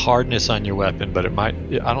don't know the hardness on your weapon, but it might.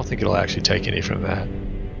 I don't think it'll actually take any from that.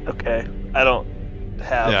 Okay. I don't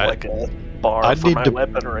have Yeah, like a bar I'd for need my to-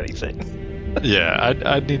 weapon or anything. Yeah,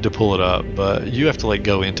 I'd need to pull it up, but you have to like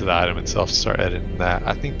go into the item itself to start editing that.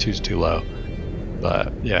 I think 2's too low,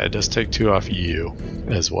 but yeah, it does take 2 off you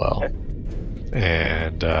as well. Okay.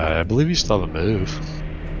 And I believe you still have a move.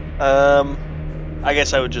 I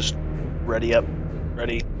guess I would just ready,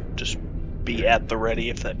 just be at the ready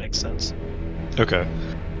if that makes sense. Okay.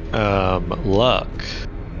 Luck.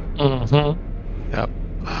 Mm-hmm. Yep.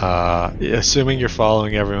 Assuming you're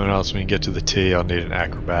following everyone else when you get to the T, I'll need an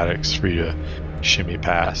acrobatics for you to shimmy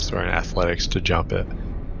past or an athletics to jump it.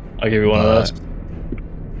 I'll give you one of those.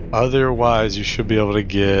 Otherwise, you should be able to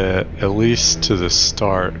get at least to the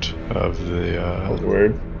start of the. That's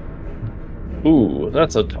weird. Ooh,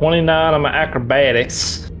 that's a 29 on my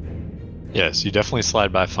acrobatics. Yes, you definitely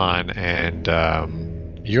slide by fine, and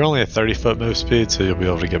you're only at 30-foot move speed, so you'll be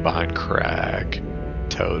able to get behind Crag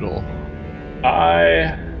total.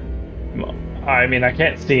 I mean, I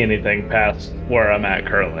can't see anything past where I'm at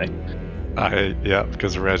currently. Yeah,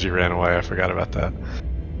 because Reggie ran away. I forgot about that.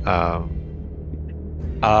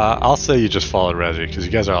 I'll say you just followed Reggie because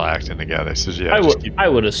you guys are all acting together. So yeah, I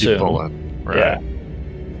would assume. Keep pulling, right? Yeah.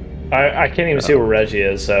 I can't even see where Reggie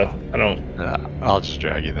is, so I don't. I'll just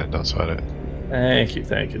drag you then. Don't sweat it. Thank you.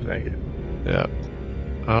 Yeah.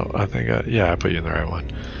 Oh, I think I put you in the right one.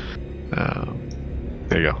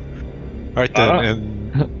 There you go. All right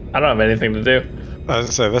then. I don't have anything to do. I was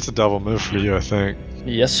gonna say that's a double move for you, I think.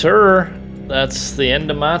 Yes, sir. That's the end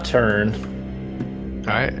of my turn.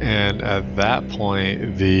 All right, and at that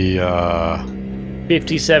point, the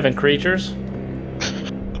 57 creatures.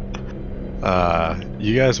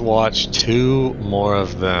 You guys watch two more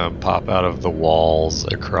of them pop out of the walls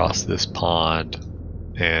across this pond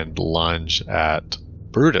and lunge at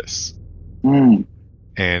Brutus. Mm.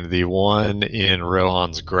 And the one in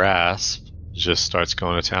Rohan's grasp just starts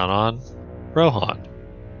going to town on Rohan.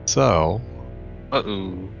 So,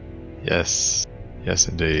 yes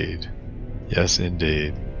indeed.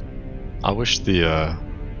 I wish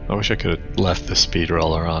I could have left the speed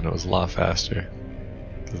roller on. It was a lot faster.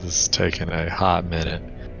 This is taking a hot minute.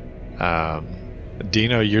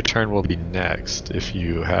 Dino, your turn will be next if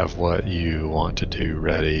you have what you want to do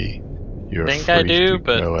ready. You're I think free I do, to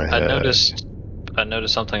but go ahead. I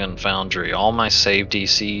noticed something on Foundry. All my save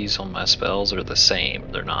DCs on my spells are the same.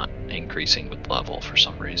 They're not increasing with level for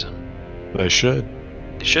some reason. They should.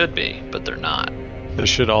 They should be, but they're not. They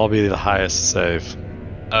should all be the highest save.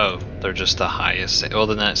 Oh, they're just the highest. Well,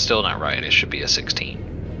 then that's still not right. It should be a 16,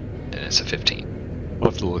 and it's a 15. We'll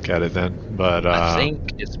have to look at it then. But I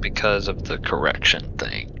think it's because of the correction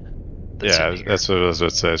thing. Yeah, that's what I was going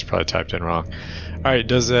to say. It's probably typed in wrong. All right,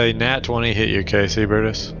 does a nat 20 hit your KC,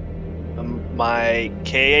 Brutus? My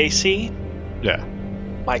KAC? Yeah.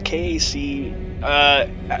 My KAC.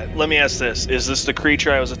 Let me ask this: is this the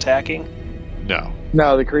creature I was attacking? No.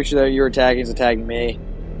 No, the creature that you're attacking is attacking me.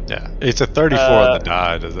 Yeah, it's a 34 on the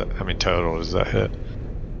die. Total, does that hit?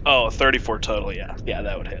 Oh, 34 total. Yeah,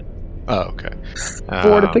 that would hit. Oh, okay.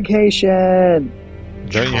 Fortification.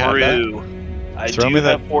 Don't you have that? I do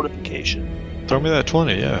have fortification. Throw me that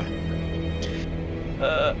 20, yeah.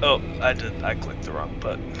 I did. I clicked the wrong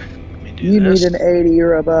button. Let me do You this. need an 80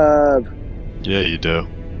 or above. Yeah, you do.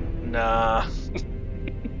 Nah.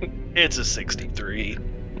 It's a 63.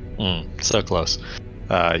 So close.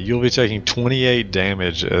 You'll be taking 28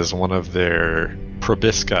 damage as one of their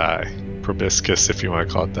proboscis, if you want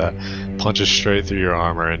to call it that, punches straight through your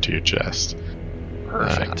armor into your chest.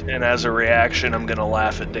 Perfect. And as a reaction, I'm going to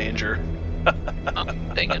laugh at danger.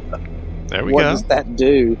 Dang it. There we What go. does that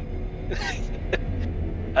do?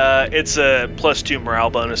 It's a +2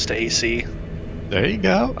 morale bonus to AC. There you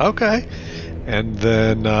go. Okay. And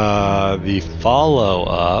then the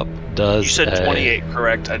follow-up does You said 28,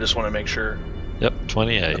 correct? I just want to make sure. Yep,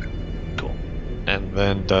 28. Okay, cool. And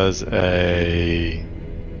then does a...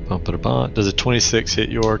 Does a 26 hit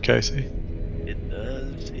your, Casey? It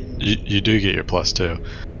does. You do get your +2.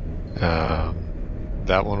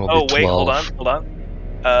 That one will be 12. Oh, wait, hold on.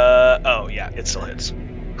 Oh, yeah, it still hits.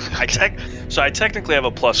 So I technically have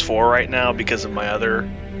a +4 right now because of my other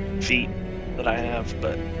feat that I have,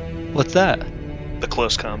 but... What's that? The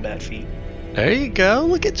close combat feat. There you go.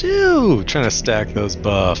 Look at you trying to stack those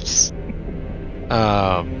buffs.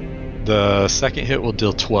 The second hit will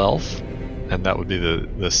deal 12, and that would be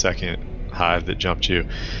the second hive that jumped you.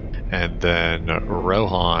 And then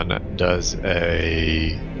Rohan does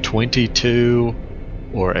a 22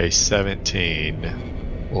 or a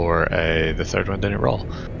 17 or the third one didn't roll.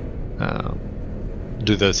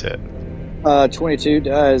 Do those hit? 22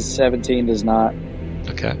 does, 17 does not.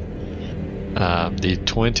 Okay. The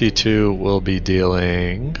 22 will be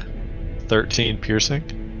dealing 13 piercing.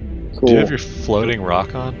 Cool. Do you have your floating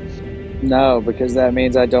rock on? No, because that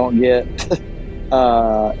means I don't get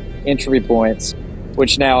entropy points,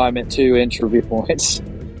 which now I'm at 2 entropy points.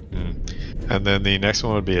 And then the next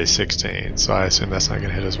one would be a 16, so I assume that's not going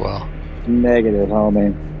to hit as well. Negative,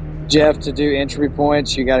 homie. Jeff, to do entropy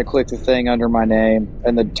points, you got to click the thing under my name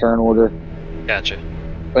and the turn order. Gotcha.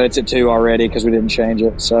 But it's at 2 already because we didn't change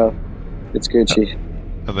it, so it's Gucci.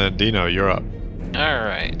 And then Dino, you're up.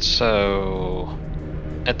 Alright, so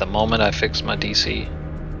at the moment I fixed my DC,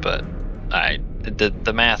 but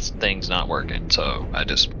the math thing's not working, so I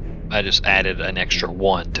just added an extra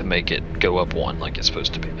 1 to make it go up 1 like it's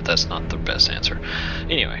supposed to be, but that's not the best answer.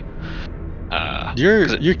 Anyway.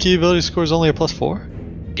 Your key ability score is only a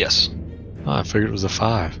 +4? Yes. Oh, I figured it was a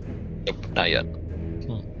 5. Nope, not yet.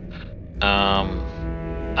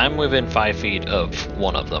 I'm within 5 feet of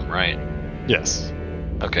one of them, right? Yes.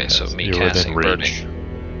 Okay, so Yes, me you're casting within reach.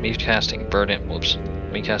 Me casting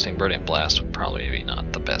Verdant Blast would probably be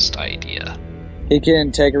not the best idea. He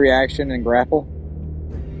can take a reaction and grapple.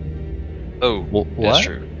 Oh, What? that's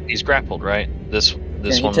true. He's grappled, right? This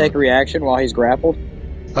Can he one. take a reaction while he's grappled?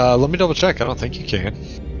 Let me double check. I don't think you can.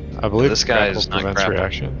 I believe This guy is grapple not prevents grappled.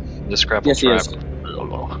 reaction. This grapple Yes, he is.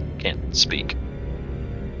 can't speak.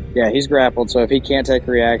 Yeah, he's grappled, so if he can't take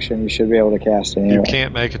a reaction, you should be able to cast it anyway. You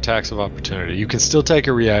can't make attacks of opportunity. You can still take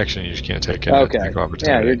a reaction, you just can't take an Okay. attack of Yeah,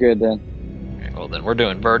 opportunity. you're good then. Okay, well, then we're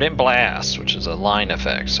doing Verdant Blast, which is a line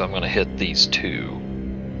effect, so I'm going to hit these 2.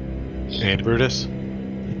 And Brutus? No,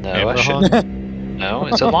 And I Rohan? shouldn't. No,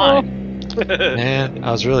 it's a line. Man,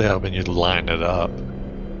 I was really hoping you'd line it up.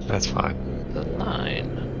 That's fine. The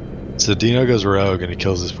line. So Dino goes rogue and he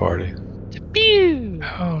kills his party. Pew!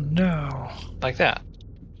 Oh no. Like that.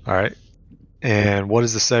 Alright. And what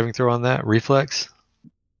is the saving throw on that? Reflex?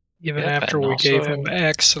 Even Yep, after and we gave also- him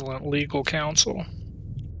excellent legal counsel.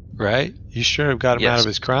 Right? You sure have got him out Yes. of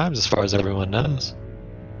his crimes as far as everyone knows.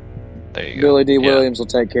 There you go. Billy D. Yeah. Williams will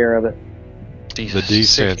take care of it. The D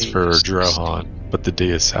stands for Drohan, but the D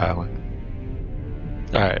is silent.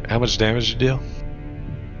 Alright, how much damage did you deal?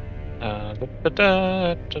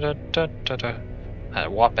 A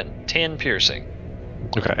whopping 10 piercing.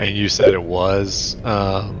 Okay, and you said it was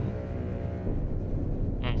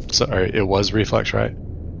sorry, it was reflex, right?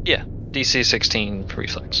 Yeah, DC 16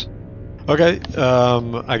 reflex. Okay,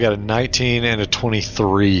 I got a 19 and a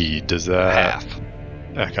 23. Does that Half.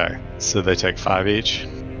 Okay, so they take 5 each?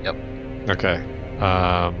 Yep. Okay.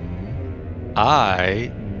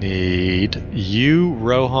 I need you,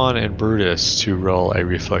 Rohan, and Brutus to roll a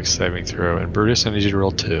reflex saving throw. And Brutus, I need you to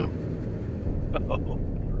roll 2.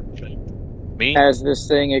 Me? As this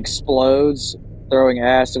thing explodes, throwing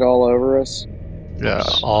acid all over us. Yeah,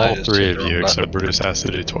 I all just 3 hit of the you, wrong except button. Brutus has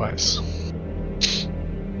to do twice.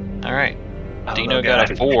 Alright. I don't Dino know,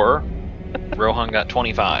 got a guys. 4. Rohan got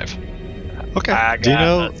 25. Okay, I got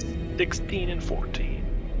Dino, a 16 and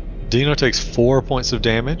 14. Dino takes 4 points of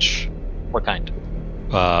damage. What kind?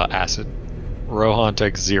 Acid. Rohan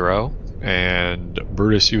takes 0, and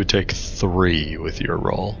Brutus, you would take 3 with your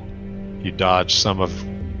roll. You dodge some of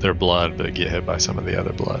their blood, but get hit by some of the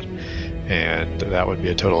other blood, and that would be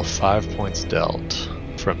a total of 5 points dealt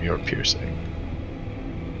from your piercing.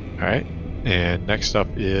 All right, and next up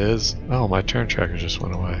is my turn tracker just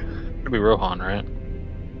went away. Should be Rohan, right?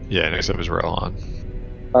 Yeah, next up is Rohan.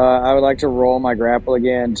 I would like to roll my grapple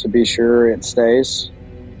again to be sure it stays.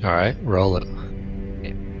 All right, roll it.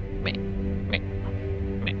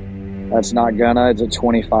 That's not gonna. It's a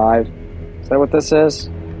 25. Is that what this is?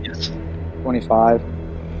 Yes. 25.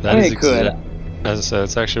 That I mean, is it could. As I said,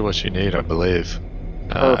 it's actually what you need, I believe.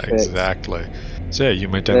 Perfect. Exactly. So yeah, you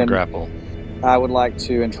maintain the Then- grapple. I would like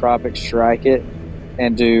to entropic strike it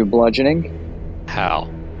and do bludgeoning. How?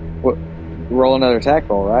 Roll another attack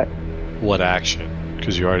roll, right? What action?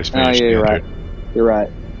 Because you already Oh, finished yeah, you're the other. right. You're right.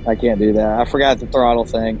 I can't do that. I forgot the throttle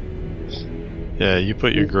thing. Yeah, you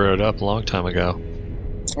put your growth up a long time ago.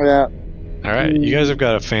 Yeah. All right, you guys have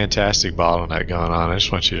got a fantastic bottleneck going on. I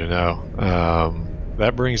just want you to know.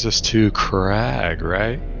 That brings us to Crag,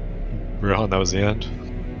 right? Rohan, that was the end.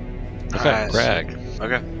 Okay, Crag.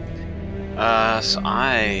 Okay. So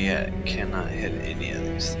I cannot hit any of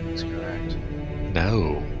these things, correct?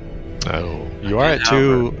 No. You I are can, at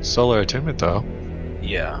 2 solar attunement, though.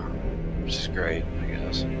 Yeah, which is great, I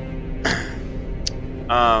guess.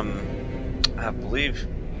 I believe.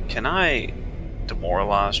 Can I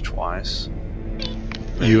demoralize twice?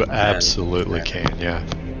 You And- absolutely can, yeah.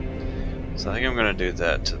 So I think I'm gonna do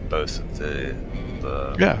that to both of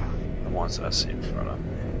the Yeah, ones that I see in front of me.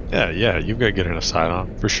 yeah, you've got to get a sight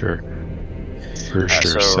on, for sure. For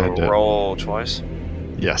sure, So send it. roll twice.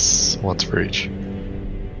 Yes, once for each.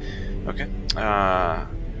 Okay.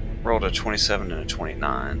 Rolled a 27 and a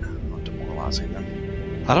 29 on demoralizing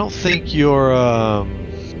them. I don't think your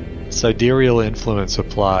sidereal influence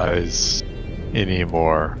applies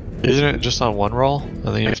anymore. Isn't it just on one roll? And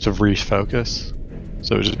then you have to refocus?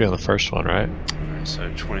 So it would just be on the first one, right? Alright,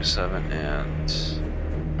 so 27 and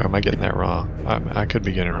Or am I getting that wrong? I could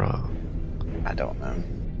be getting it wrong. I don't know.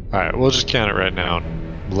 Alright, we'll just count it right now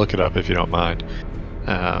and look it up if you don't mind.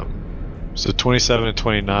 So 27 and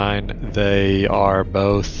 29, they are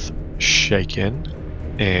both shaken.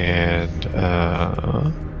 And,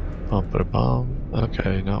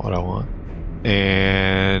 okay, not what I want.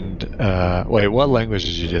 And, wait, what language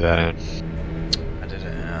did you do that in? I did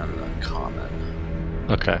it in common.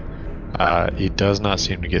 Okay. He does not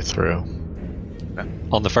seem to get through. Okay.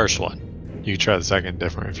 On the first one. You can try the second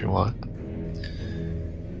different if you want.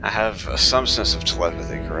 I have some sense of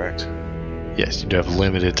telepathy, correct? Yes, you do have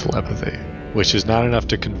limited telepathy, which is not enough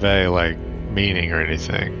to convey, like, meaning or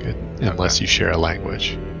anything, unless you share a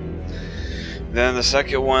language. Then the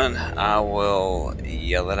second one, I will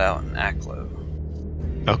yell it out in Aklo.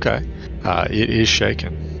 Okay. It is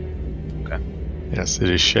shaken. Okay. Yes, it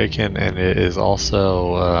is shaken, and it is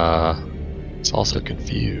also, it's also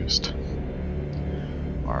confused.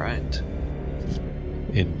 Alright.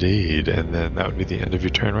 Indeed, and then that would be the end of your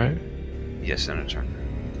turn, right? Yes, in a turn.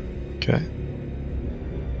 Okay.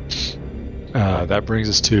 That brings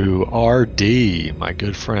us to RD, my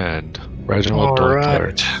good friend, Reginald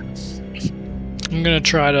Dunkler. I'm gonna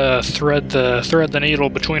try to thread the needle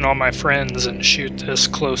between all my friends and shoot this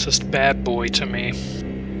closest bad boy to me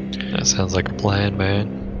That sounds like a plan,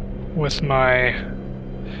 man. with my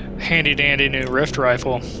handy dandy new Rift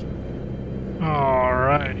rifle.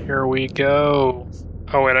 Alright, here we go.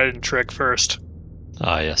 Oh wait, I didn't trick first.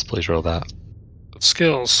 Yes, please roll that.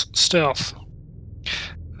 Skills, stealth.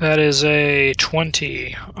 That is a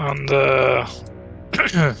 20 on the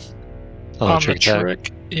on the trick attack?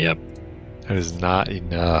 trick. Yep. That is not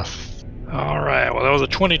enough. Alright, well that was a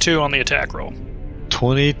 22 on the attack roll.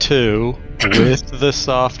 22 with the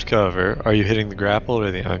soft cover. Are you hitting the grappled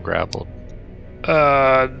or the ungrappled?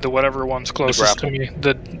 The whatever one's closest to me.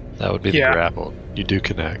 That would be the grappled. You do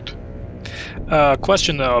connect.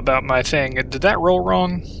 Question though about my thing. Did that roll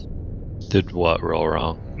wrong? Did what roll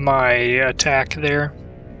wrong? My attack there.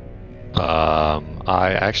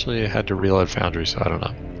 I actually had to reload Foundry, so I don't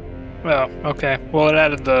know. Oh, okay. Well, it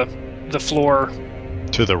added the floor.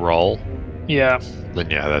 To the roll? Yeah. Then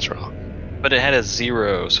yeah, that's wrong. But it had a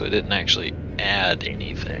 0, so it didn't actually add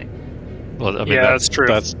anything. Well, I mean, yeah, that's true.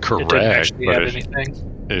 That's It correct, didn't actually but add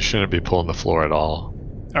anything. it shouldn't be pulling the floor at all.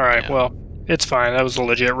 Alright, Yeah. well, it's fine. That was a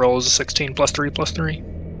legit roll. It was a 16 plus 3 plus 3.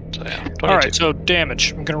 So yeah, 22. Alright, so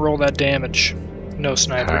damage. I'm gonna roll that damage. No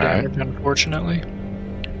sniper Alright. damage, unfortunately.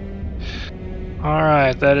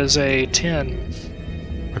 Alright, that is a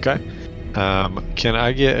 10. Okay. Can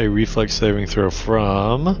I get a reflex saving throw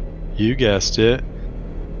from, you guessed it,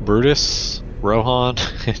 Brutus, Rohan,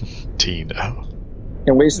 and Tino?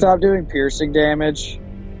 Can we stop doing piercing damage,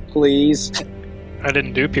 please? I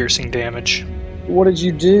didn't do piercing damage. What did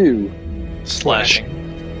you do? Slashing.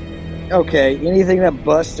 Okay, anything that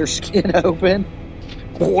busts their skin open?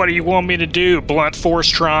 What do you want me to do? Blunt force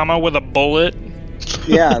trauma with a bullet?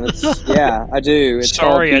 Yeah, yeah, I do. It's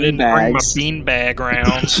Sorry, I called didn't bring my beanbags. beanbag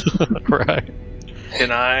rounds. Right.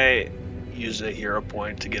 Can I use a hero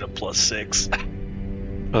point to get a +6?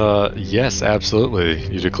 Yes, absolutely.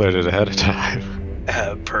 You declared it ahead of time.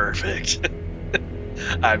 Perfect.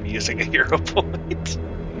 I'm using a hero point.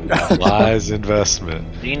 Wise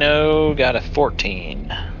investment. Dino got a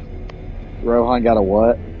 14. Rohan got a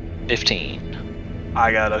what? 15.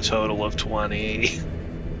 I got a total of 20.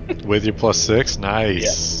 With your +6?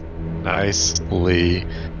 Nice. Nicely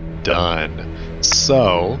done.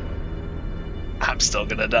 So, I'm still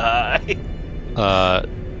gonna die.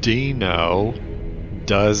 Dino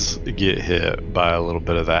does get hit by a little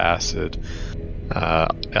bit of the acid,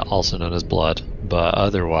 also known as blood, but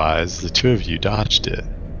otherwise, the two of you dodged it.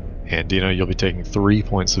 And Dino, you'll be taking 3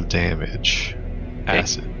 points of damage.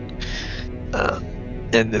 Acid.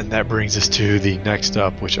 And then that brings us to the next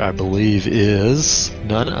up, which I believe is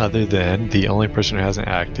none other than the only person who hasn't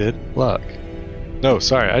acted, Luck. No,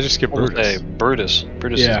 sorry, I just skipped Brutus. Hey, Brutus.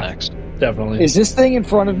 Brutus is next. Definitely. Is this thing in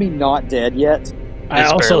front of me not dead yet? I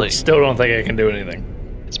It's also barely- still don't think I can do anything.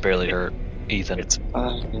 It's barely hurt. Ethan.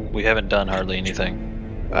 We haven't done hardly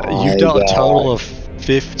anything. You've dealt a total of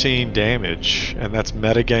 15 damage, and that's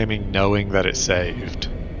metagaming knowing that it saved.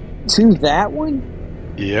 To that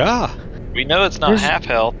one? Yeah. We know it's not There's- half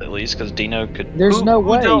health, at least, because Dino could. There's no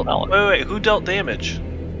way. Wait, who dealt damage?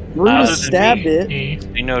 Brutus stabbed it.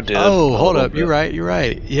 Dino did. Oh, hold a up. little You're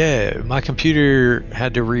right. Yeah, my computer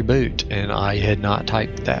had to reboot, and I had not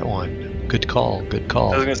typed that one. Good call.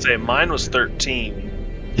 I was gonna say mine was 13.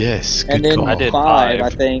 Yes, good And then call. I did 5, five. I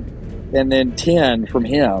think. And then 10 from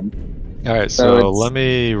him. All right, So so it's- let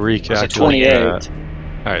me Was it recalculate 28. that.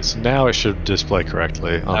 All right, so now it should display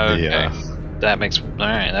correctly on Okay. That makes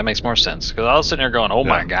more sense. Because I was sitting there going, "Oh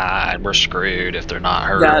my god, we're screwed if they're not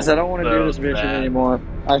hurt." Guys, I don't want to do this mission bad. anymore.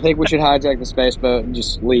 I think we should hijack the space boat and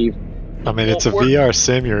just leave. I mean, it's a Well, VR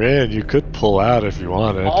sim you're in. You could pull out if you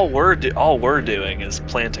wanted. All we're doing is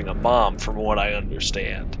planting a bomb, from what I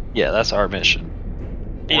understand. Yeah, that's our mission.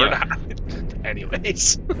 We're not.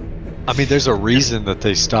 Anyways. I mean, there's a reason that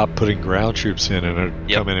they stopped putting ground troops in and are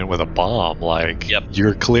Yep. coming in with a bomb. Like, Yep.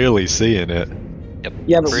 you're clearly seeing it.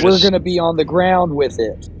 Yeah, but Brutus. we're going to be on the ground with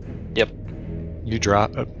it. You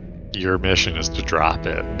drop. Your mission is to drop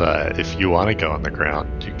it, but if you want to go on the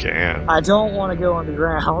ground, you can. I don't want to go on the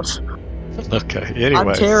ground. Okay. Anyway,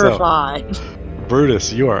 I'm terrified. so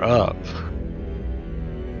Brutus, you are up.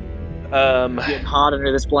 Getting hot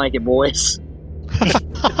under this blanket, boys.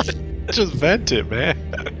 Just vent it, man.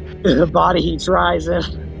 The body heat's rising.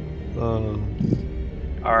 All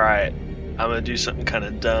right. I'm gonna do something kind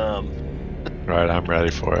of dumb. Right, I'm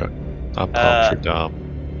ready for it. I'm pumped for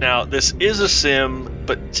dumb. Now, this is a sim,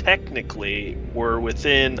 but technically, we're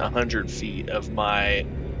within 100 feet of my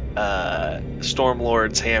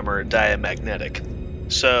Stormlord's hammer diamagnetic.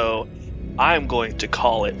 So, I'm going to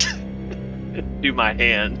call it, do my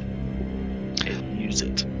hand, and use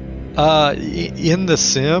it. In the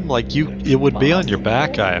sim, like it would be on your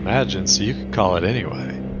back, I imagine, so you could call it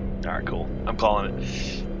anyway. All right, cool. I'm calling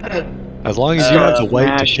it. As long as you don't have to wait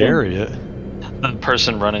to smashing. carry it. The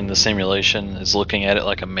person running the simulation is looking at it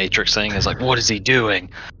like a Matrix thing. Is like, what is he doing?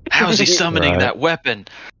 How is he summoning Right. that weapon?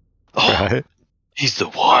 Oh, Right? he's the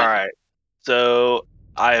one. All right. So,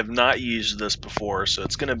 I have not used this before, so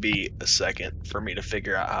it's going to be a second for me to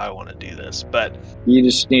figure out how I want to do this. But You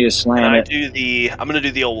just need to slam I'm it. going to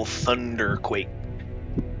do the old Thunderquake.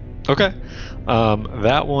 Okay.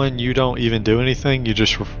 That one you don't even do anything. You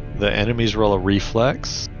just the enemies roll a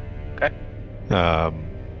reflex. Okay.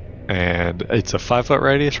 And it's a 5-foot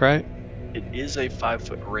radius, right? It is a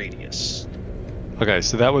 5-foot radius. Okay,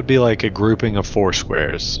 so that would be like a grouping of 4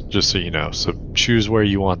 squares, just so you know. So choose where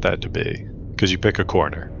you want that to be, because you pick a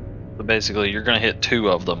corner. So basically, you're gonna hit 2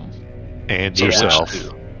 of them. And So yourself. which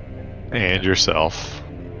 2? And yourself.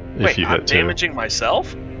 If Wait, you I'm hit 2. damaging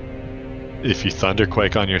myself? If you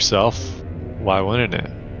thunderquake on yourself, why wouldn't it?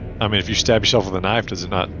 I mean, if you stab yourself with a knife, does it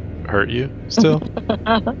not hurt you still?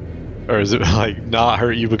 Or is it like not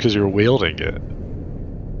hurt you because you're wielding it?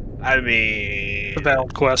 I mean, A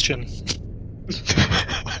valid question.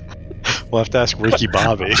 We'll have to ask Ricky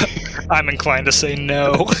Bobby. I'm inclined to say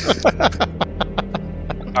no.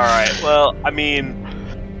 all right. Well, I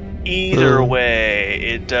mean, either way,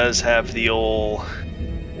 it does have the old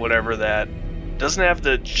whatever that doesn't have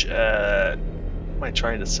the. What am I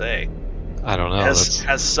trying to say? I don't know.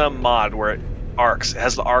 Has some mod where it arcs. It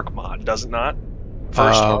has the arc mod, does it not?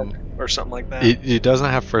 First arc or something like that. It doesn't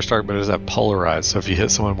have first arc, but it does have polarized. So if you hit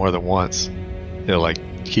someone more than once, it like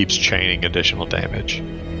keeps chaining additional damage.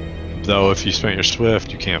 Though if you spend your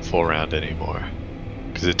swift, you can't full round anymore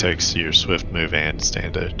because it takes your swift move and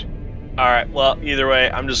standard. All right. Well, either way,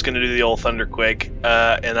 I'm just gonna do the old Thunderquake,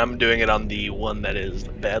 and I'm doing it on the one that is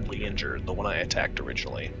badly injured, the one I attacked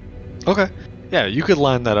originally. Okay. Yeah, you could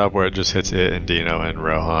line that up where it just hits it and Dino and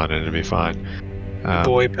Rohan, and it'd be fine.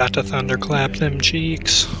 Boy, about to thunderclap them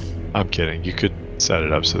cheeks. I'm kidding. You could set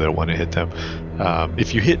it up so that when it hit them,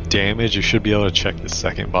 if you hit damage, you should be able to check the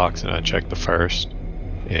second box and uncheck the first,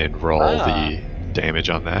 and roll the damage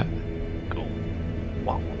on that. Cool.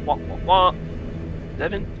 Wah, wah, wah, wah.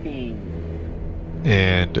 17.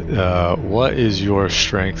 And what is your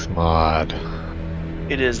strength mod?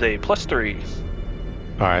 It is a +3.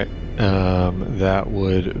 All right. That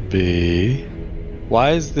would be.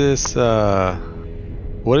 Why is this?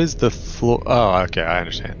 What is the floor? Oh, okay, I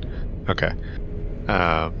understand. Okay.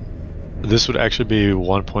 This would actually be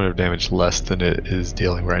 1 point of damage less than it is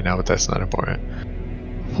dealing right now, but that's not important.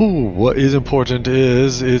 Ooh, what is important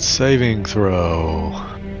is its saving throw.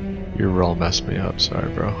 Your roll messed me up. Sorry,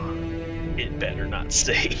 bro. It better not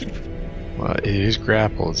save. Well, it is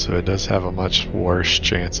grappled, so it does have a much worse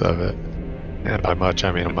chance of it. And by much,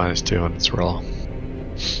 I mean a -2 on its roll.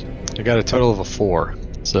 I got a total of a 4,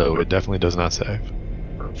 so it definitely does not save.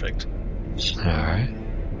 Perfect. Alright.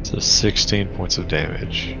 So 16 points of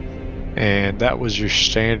damage. And that was your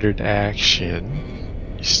standard action.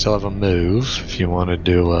 You still have a move if you want to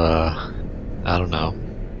do I don't know,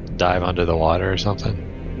 dive under the water or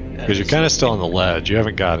something. Because you're kind of still on the ledge. You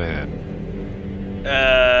haven't got in.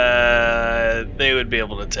 They would be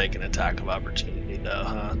able to take an attack of opportunity,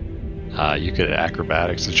 though, huh? You could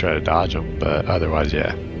acrobatics to try to dodge them, but otherwise,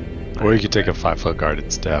 yeah. Or you could take a 5-foot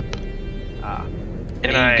guarded step.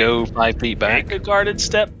 Can I go 5 feet back? Take a guarded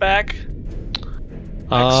step back.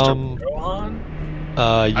 Next to Rohan?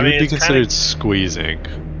 You'd mean, be it's considered squeezing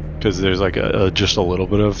because there's like just a little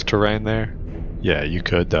bit of terrain there. Yeah, you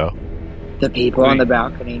could though. The people on the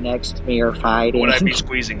balcony next to me are fighting. Would I be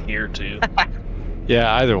squeezing here too?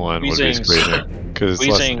 Yeah, either one would be Squeezing- squeezing because it's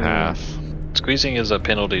less than squeezing- half. Squeezing is a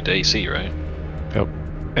penalty to AC, right? Yep,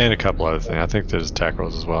 and a couple other things. I think there's attack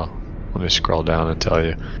rolls as well. Let me scroll down and tell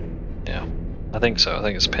you. Yeah, I think so. I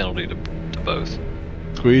think it's penalty to both.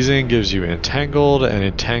 Squeezing gives you entangled, and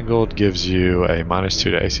entangled gives you a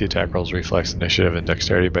 -2 to AC attack rolls, reflex, initiative, and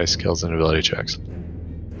dexterity-based skills and ability checks.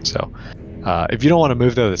 So, if you don't want to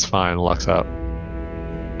move though, that's fine. Luck's up.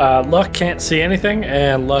 Luck can't see anything,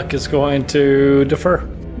 and Luck is going to defer.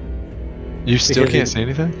 You still Because can't he- see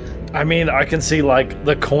anything? I mean, I can see like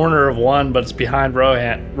the corner of one, but it's behind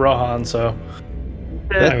Rohan, so.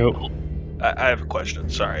 I have a question.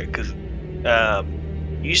 Sorry, because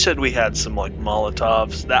you said we had some like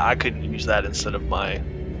Molotovs. That I couldn't use that instead of my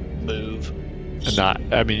move.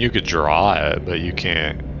 I mean, you could draw it, but you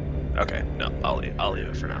can't. Okay, no, I'll leave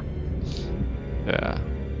it for now. Yeah.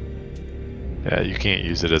 Yeah, you can't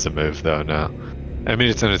use it as a move though. No. I mean,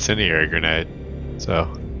 it's an incendiary grenade, so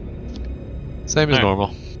same as Alright.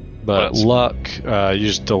 normal. But else? luck, you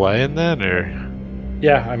just delaying then, or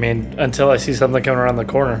Yeah, I mean, until I see something coming around the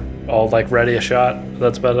corner, I'll like ready a shot.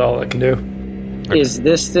 That's about all I can do. Is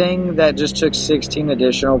this thing that just took 16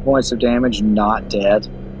 additional points of damage not dead?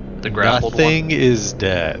 The grappled nothing is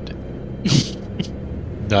dead.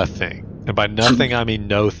 Nothing, and by nothing I mean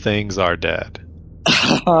no things are dead.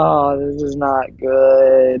 Oh, this is not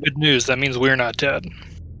good. Good news. That means we're not dead.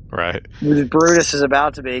 Right. Brutus is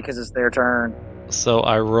about to be because it's their turn. So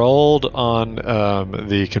I rolled on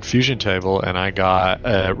the confusion table and I got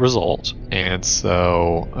a result. And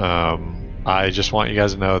so I just want you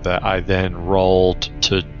guys to know that I then rolled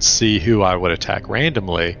to see who I would attack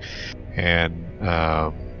randomly. And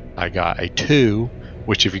I got a 2,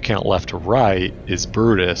 which if you count left to right is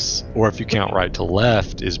Brutus, or if you count right to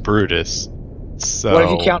left is Brutus. So What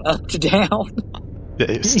if you count up to down?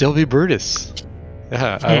 it'd still be Brutus.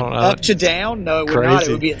 Yeah, I don't know. Up to down? No, it would not. It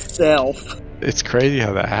Crazy. would be itself. It's crazy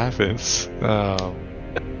how that happens.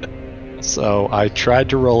 So I tried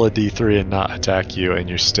to roll a d3 and not attack you, and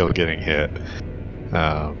you're still getting hit. You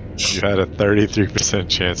had a 33%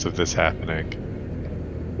 chance of this happening.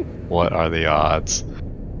 What are the odds?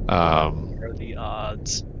 What are the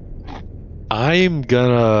odds? I'm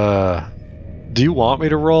gonna... Do you want me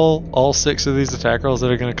to roll all 6 of these attack rolls that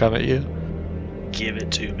are gonna come at you? Give it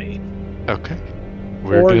to me. Okay.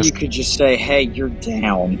 Or you could just say, hey, you're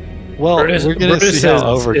down. Well, Brutus- we're gonna Brutus see how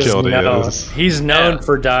is overkill known- he is. He's known Yeah.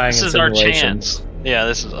 for dying This in is our simulations. chance. Yeah,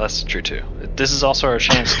 that's true too. This is also our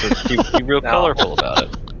chance to be real colorful about it.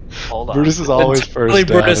 Hold on. Brutus is always It's first really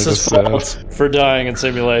down in Brutus's the set. fault for dying in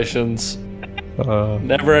simulations.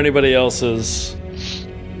 Never anybody else's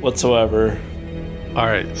whatsoever.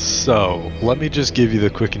 Alright, so let me just give you the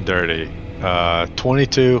quick and dirty.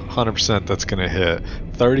 22, 100% that's going to hit.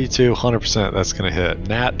 32, 100% that's going to hit.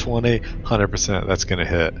 Nat 20, 100% that's going to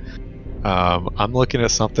hit. I'm looking at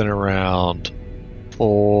something around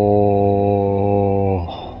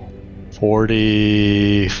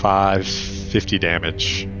 45, 50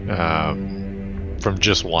 damage from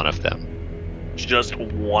just one of them. Just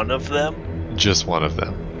one of them? Just one of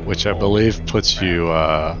them, which I believe puts you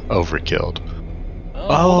overkilled.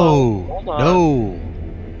 Hold on. No!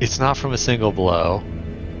 It's not from a single blow.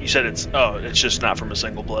 You said it's just not from a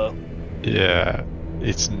single blow. Yeah,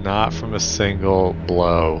 it's not from a single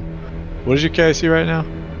blow. What is your KC right now?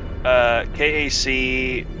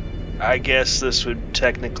 KAC, I guess this would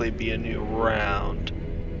technically be a new round.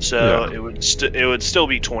 So Yeah. it would still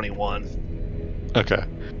be 21. Okay.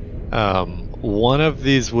 One of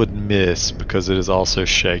these would miss because it is also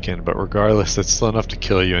shaken, but regardless, it's still enough to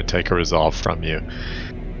kill you and take a resolve from you.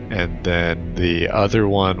 And then the other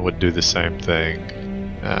one would do the same thing,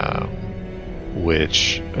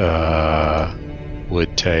 which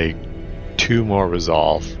would take 2 more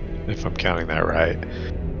resolve, if I'm counting that right.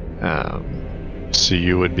 So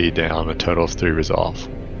you would be down a total of 3 resolve.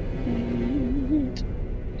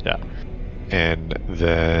 Yeah. And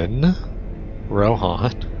then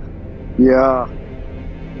Rohan. Yeah.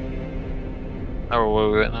 How are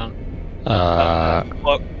we waiting on?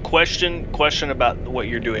 Well, question about what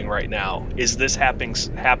you're doing right now. Is this happening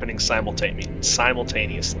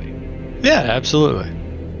simultaneously? Yeah, absolutely.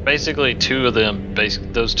 Basically,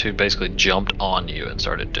 those two basically jumped on you and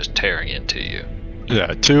started just tearing into you. Yeah,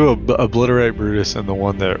 2 obliterate Brutus, and the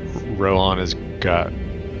one that Rohan has got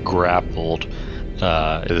grappled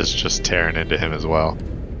is just tearing into him as well.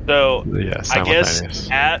 So Yeah, I guess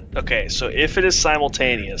simultaneous. so if it is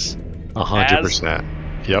simultaneous, 100%.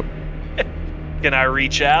 Yep. Can I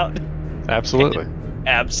reach out? Absolutely.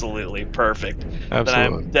 Absolutely. Perfect. Absolutely.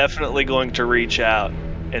 Then I'm definitely going to reach out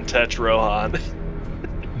and touch Rohan.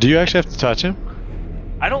 Do you actually have to touch him?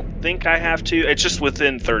 I don't think I have to. It's just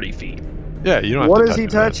within 30 feet. Yeah, you don't have What to is touch he him,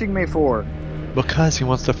 touching me for? man. Because he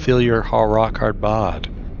wants to feel your rock hard bod.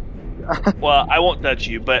 Well, I won't touch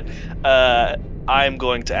you, but I'm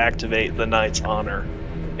going to activate the Knight's Honor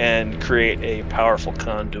and create a powerful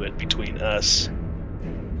conduit between us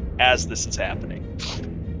as this is happening.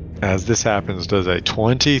 As this happens, does a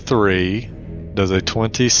 23, does a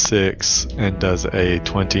 26, and does a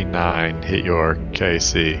 29 hit your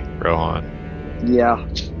KC, Rohan? Yeah.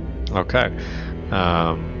 Okay.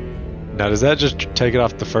 Now, does that just take it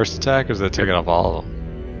off the first attack, or does that take it off all of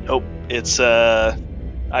them? Nope. It's,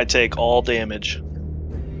 I take all damage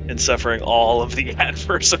and suffering all of the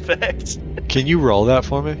adverse effects. Can you roll that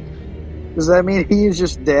for me? Does that mean he's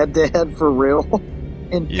just dead for real?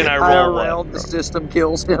 And Can I roll IRL, the system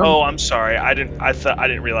kills him? Oh, I'm sorry. I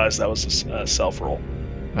didn't realize that was a self roll.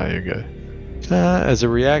 Oh, you're good. As a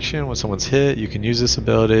reaction, when someone's hit, you can use this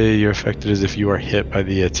ability. You're affected as if you are hit by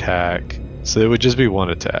the attack. So it would just be one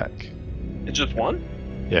attack. It's just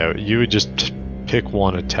one? Yeah, you would just pick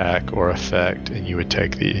one attack or effect, and you would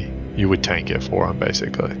tank it for him,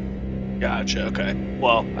 basically. Gotcha. Okay.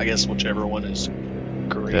 Well, I guess whichever one is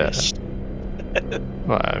greatest.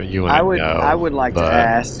 Well, you I wouldn't know, I would like to but-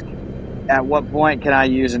 ask, at what point can I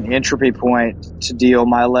use an entropy point to deal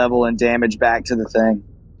my level and damage back to the thing?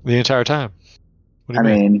 The entire time. What do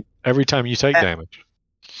I you mean? mean, Every time you take damage.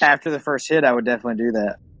 after the first hit, I would definitely do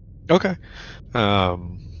that. Okay.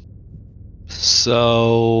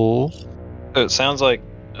 So It sounds like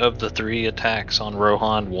of the 3 attacks on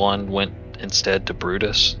Rohan, 1 went instead to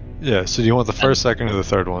Brutus. yeah. So do you want the first, second, or the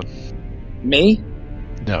third one? Me?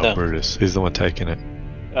 No. Brutus. He's the one taking it.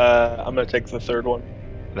 I'm gonna take the third one.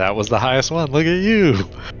 That was the highest one. Look at you.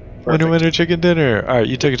 Winner, chicken dinner. All right,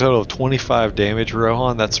 you take a total of 25 damage,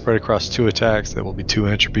 Rohan. That's spread across 2 attacks. That will be 2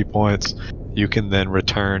 entropy points. You can then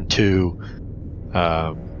return 2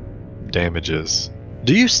 damages.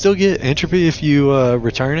 Do you still get entropy if you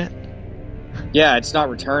return it? Yeah, it's not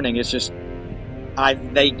returning. It's just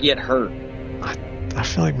they get hurt. I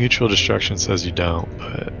feel like mutual destruction says you don't,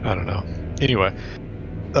 but I don't know. Anyway,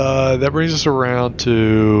 that brings us around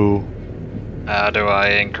to... How do I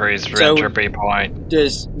increase So- entropy point?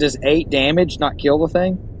 Does 8 damage not kill the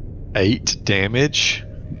thing? 8 damage.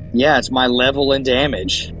 Yeah, it's my level and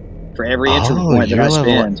damage for every entropy Oh, point that you're I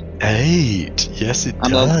level spend. 8. Yes, it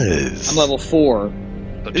I'm does. level 4.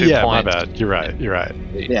 So 2 Yeah, points. my bad. You're right.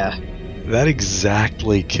 Yeah. That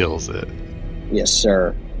exactly kills it. Yes,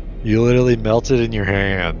 sir. You literally melt it in your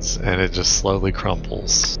hands, and it just slowly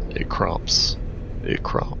crumples. It crumps.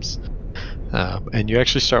 And you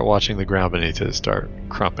actually start watching the ground beneath it start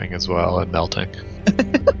crumping as well and melting.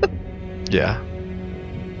 Yeah.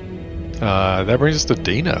 That brings us to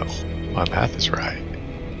Dino. My math is right.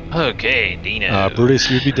 Okay, Dino.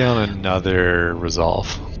 Brutus, you'd be down another resolve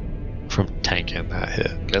from tanking that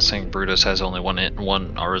hit. Guessing Brutus has only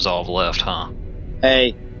one resolve left, huh?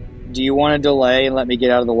 Hey, do you want to delay and let me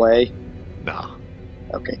get out of the way? Nah.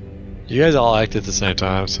 Okay. You guys all act at the same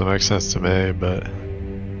time, so it makes sense to me, but...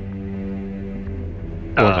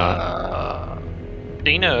 Or not.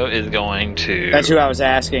 Dino is going to... That's who I was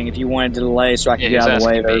asking, if you wanted to delay so I could Yeah, get out of he's the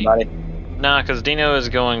way of asking me. everybody. Nah, because Dino is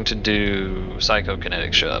going to do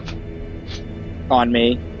Psychokinetic Shove. On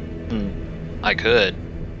me. I could.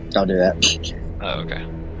 I'll do that. Oh, okay.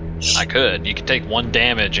 I could. You could take 1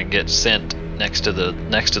 damage and get sent next to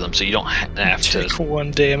them, so you don't have to. Take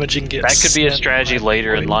 1 damage and get That could be a sent strategy by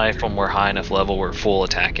later in point. life when we're high enough level where full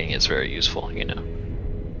attacking is very useful, you know.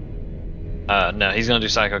 No, he's gonna do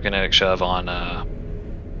Psychokinetic Shove on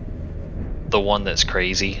the one that's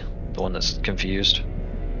crazy, the one that's confused.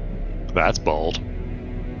 That's bold.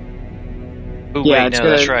 Ooh, Yeah, wait, it's no,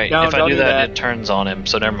 that's gonna- right. no, if I don't do do that, that. it turns on him.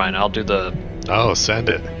 So never mind. I'll do the. Oh, send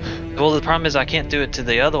it. Well, the problem is I can't do it to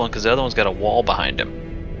the other one because the other one's got a wall behind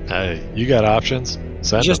him. Hey, you got options.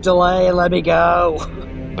 Send Just them. delay and let me go.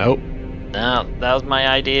 Nope. No, that was my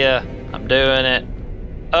idea. I'm doing it.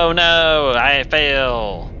 Oh no, I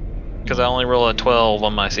fail because I only roll a 12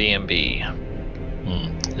 on my CMB.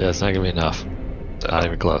 Yeah, it's not gonna be enough. So, Not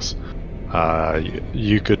even close.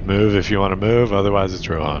 You could move if you want to move. Otherwise, it's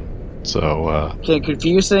Rohan. So, Can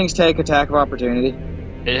confused things take attack of opportunity?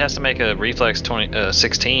 it has to make a reflex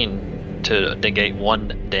 16 to negate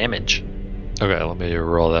 1 damage okay, let me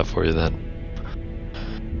roll that for you then.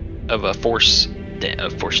 of a force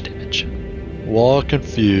damage. While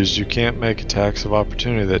confused, you can't make attacks of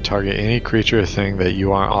opportunity that target any creature or thing that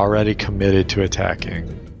you aren't already committed to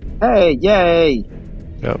attacking. Hey, yay!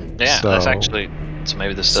 Yep. Yeah, so, that's actually. So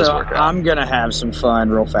maybe this does So work out. I'm gonna have some fun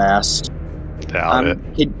real fast. doubt it.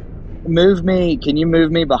 Can you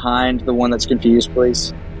move me behind the one that's confused,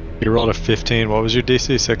 please? You rolled a 15. What was your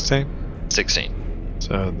DC? 16? 16.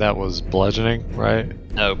 So that was bludgeoning, right?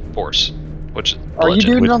 No, force. Which is Are you bludgeoning.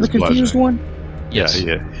 doing it on the Which is confused bludgeoning. one? Yes.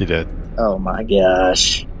 Yeah, he did. Oh my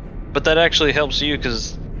gosh. But that actually helps you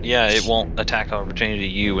because, yeah, it won't attack opportunity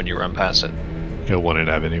you when you run past it. It wouldn't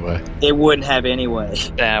have anyway. It wouldn't have anyway.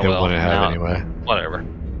 Yeah, It well, wouldn't have now- anyway. whatever.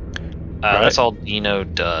 Right. That's all Dino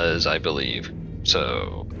does, I believe.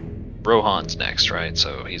 So, Rohan's next, right?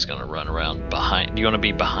 So he's gonna run around behind. Do you want to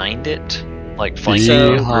be behind it, like flanking?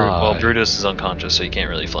 So- Well, Brutus is unconscious, so you can't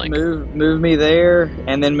really flank. Move me there,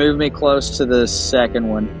 and then move me close to the second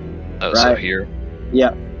one. Oh, so right. here.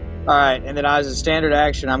 Yep. All right, and then as a standard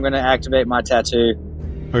action, I'm going to activate my tattoo.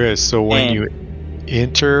 Okay, so when And- you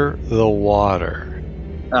enter the water,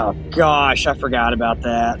 Oh gosh, I forgot about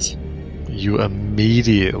that. you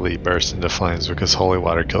immediately burst into flames because holy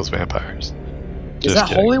water kills vampires. Is Just that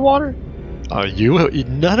kidding. holy water?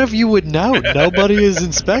 None of you would know. Nobody has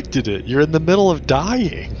inspected it. You're in the middle of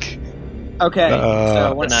dying. Okay, so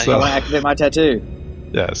I want so- to activate my tattoo.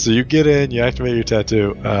 Yeah, so you get in, you activate your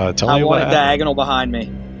tattoo. Tell I me want what it diagonal behind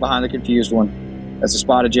me, behind the confused one. That's a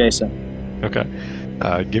spot adjacent. Okay.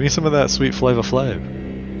 Give me some of that sweet Flava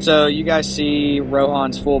Flav. So you guys see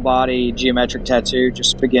Rohan's full body geometric tattoo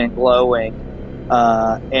just begin glowing,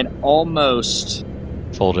 and almost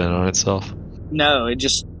Fold in on itself. no, you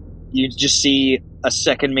just see a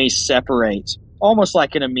second me separate, almost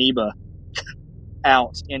like an amoeba,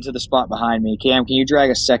 out into the spot behind me. Cam, can you drag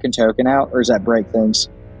a second token out, or does that break things?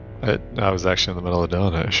 I was actually in the middle of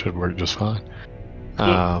doing it. It should work just fine.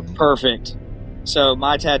 Perfect. So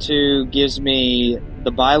my tattoo gives me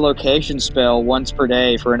the bilocation spell once per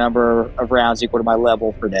day for a number of rounds equal to my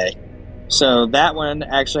level per day. So that one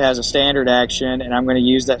actually has a standard action, and I'm going to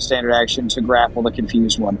use that standard action to grapple the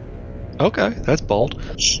confused one. Okay, that's bold.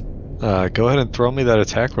 Go ahead and throw me that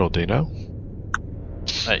attack roll, Dino.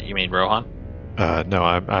 You mean Rohan? No,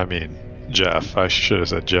 I mean Jeff. I should have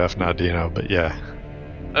said Jeff, not Dino, but yeah.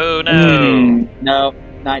 Oh no! No,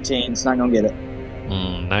 19. It's not going to get it.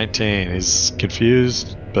 19. He's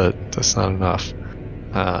confused, but that's not enough.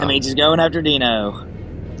 That means he's going after Dino.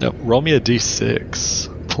 No, roll me a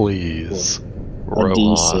d6, please. A Rohan.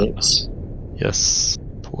 D6. Yes,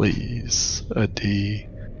 please. A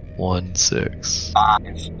D16.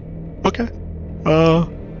 5. Okay.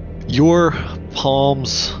 Your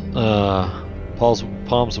palms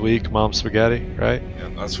weak, mom's spaghetti, right? Yeah,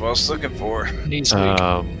 that's what I was looking for. Knees weak.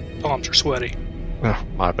 Um, Palms are sweaty. oh,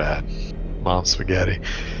 my bad. Mom's spaghetti.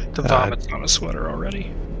 The vomit's on a sweater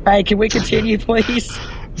already. Hey, can we continue, please?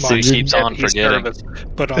 So he keeps on He's forgetting. nervous,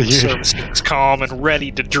 but on the surface he's calm and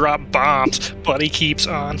ready to drop bombs, but he keeps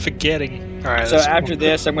on forgetting. All right. So after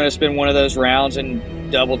this, I'm going to spend one of those rounds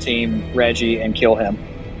and double team Reggie and kill him.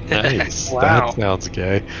 Nice. Wow. That sounds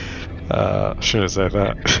gay. Shouldn't have said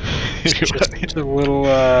that. Just a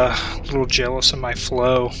little jealous of my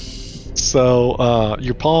flow. So,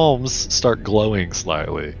 your palms start glowing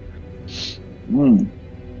slightly.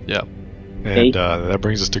 Yep. And that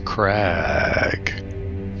brings us to Crag.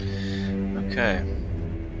 Okay.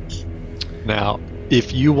 Now,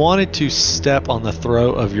 if you wanted to step on the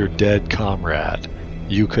throat of your dead comrade,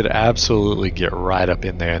 you could absolutely get right up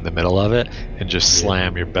in there in the middle of it and just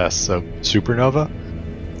slam your best supernova.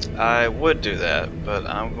 I would do that, but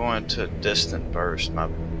I'm going to distant burst my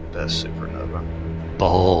best supernova.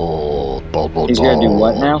 Bold. He's going to do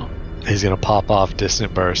what now? He's going to pop off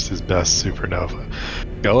distant burst his best supernova.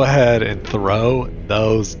 Go ahead and throw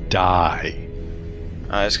those die.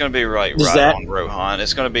 It's going to be right that- on Rohan.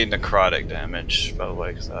 It's going to be necrotic damage, by the way,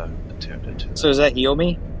 because I attuned it to it. So does that heal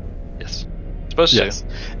me? Yes. Supposed Yes.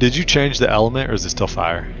 Did you change the element or is it still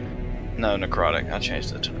fire? No, necrotic. I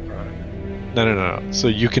changed it to necrotic. No. So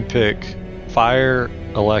you can pick fire,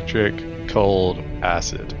 electric, cold,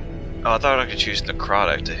 acid. Oh, I thought I could choose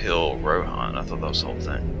necrotic to heal Rohan. I thought that was the whole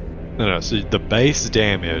thing. No. So the base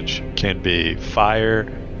damage can be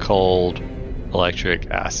fire, cold,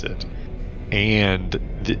 electric, acid. And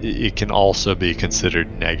it can also be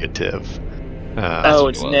considered negative.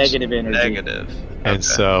 It's negative energy. Negative. And Okay.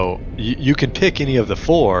 so you can pick any of the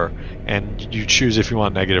four, and you choose if you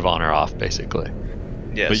want negative on or off, basically.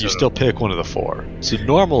 Yeah, But you still pick one of the four. So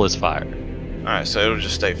normal is fire. Alright, so it'll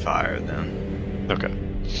just stay fire then. Okay.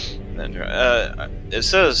 Then it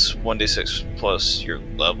says 1d6 plus your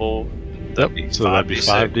level. Yep. So that'd be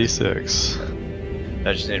 5d6.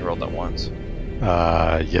 I just need to roll that once.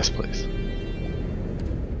 Yes, please.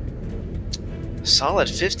 Solid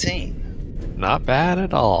 15. Not bad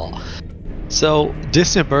at all. So,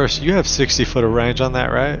 distant burst, you have 60 foot of range on that,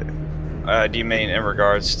 right? Do you mean in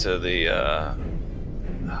regards to the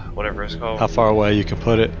whatever it's called? How far away you can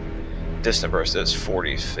put it? Distant burst is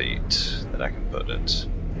 40 feet that I can put it.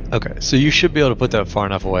 Okay, so you should be able to put that far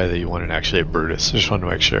enough away that you wouldn't actually hit Brutus. I just wanted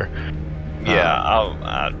to make sure.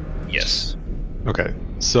 Yeah, yes. Okay,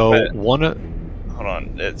 so But- one of... Hold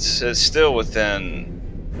on, it's still within.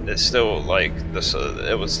 It's still like this.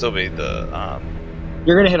 It would still be the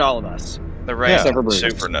You're going to hit all of us. range Except for of the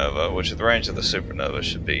Brutus. supernova, which the range of the supernova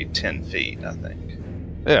should be 10 feet, I think.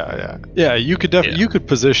 Yeah, you could definitely Yeah. you could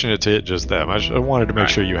position it to hit just them. I wanted to make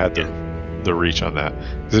sure you had the reach on that.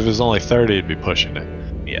 Because if it was only 30, it'd be pushing it.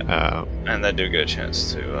 Yeah, and they do get a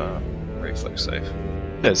chance to reflex save.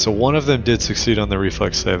 Yeah, so one of them did succeed on the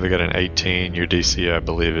reflex save. They got an 18. Your DC, I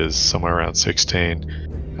believe, is somewhere around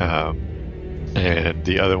 16. And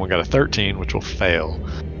the other one got a 13, which will fail.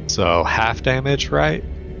 So half damage, right?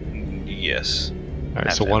 Yes. Alright,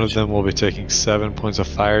 Half so one of damage. them will be taking 7 points of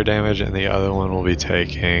fire damage, and the other one will be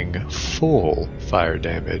taking full fire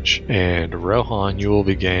damage. And Rohan, you will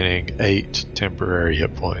be gaining 8 temporary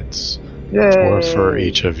hit points. 4 for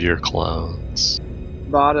each of your clones.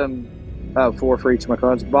 Bottom, 4 for each of my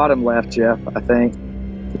clones. Bottom left, Jeff, I think.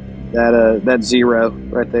 That 0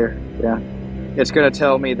 right there. Yeah. It's going to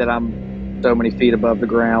tell me that I'm so many feet above the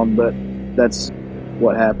ground, but that's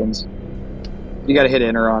what happens. You got to hit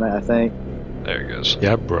enter on it, I think. There it goes.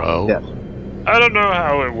 Yeah, bro. Yeah. I don't know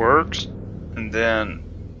how it works. And then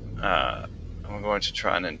I'm going to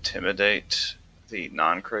try and intimidate the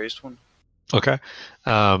non-crazed one. Okay.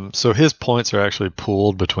 So his points are actually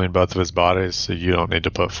pooled between both of his bodies, so you don't need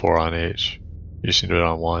to put 4 on each. You just need to do it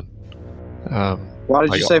on one. Why did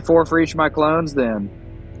Like- you say 4 for each of my clones then?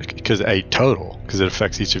 Because 8 total, because it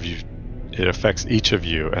affects each of you. It affects each of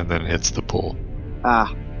you and then hits the pool.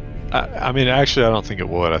 Ah, I mean, actually, I don't think it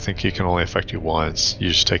would. I think he can only affect you once. You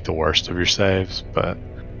just take the worst of your saves, but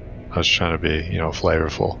I was trying to be,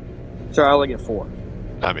 flavorful. so I only get 4.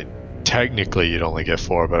 I mean, technically, you'd only get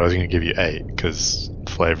 4, but I was going to give you 8 because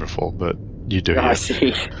flavorful, but you do. I You.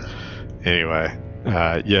 see. Anyway,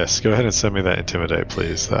 yes, go ahead and send me that intimidate,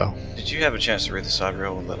 please, though. Did you have a chance to read the side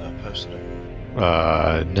roll that I posted?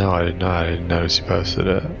 No, I did not. I didn't notice you posted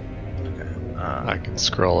it. Okay. I can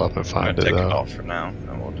scroll up and I'm find gonna it, take it though. off for now,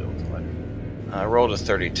 and we'll deal with it later. I rolled a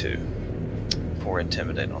 32 for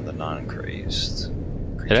intimidate on the non-crazed.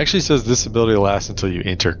 It actually says this ability lasts until you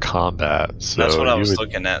enter combat. So That's what I you was would-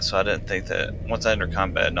 looking at, so I didn't think that once I enter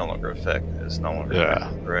combat, it no longer affect. It's no longer Yeah.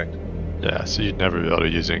 effective, correct? Yeah, so you'd never be able to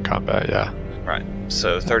use it in combat, yeah. Right.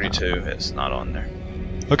 So 32 is not on there.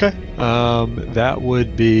 Okay. That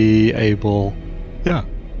would be able... Yeah.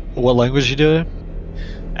 What language you do it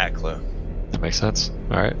in? Aklo. That makes sense.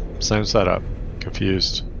 Alright. Same setup.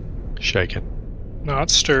 Confused. Shaken.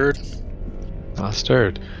 Not stirred. Not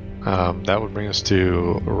stirred. That would bring us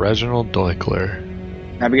to Reginald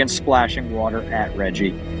Doinkler. I begin splashing water at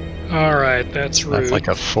Reggie. All right, that's rude. That's like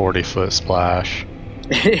a 40-foot splash.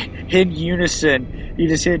 In unison, you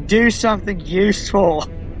just hit, do something useful. All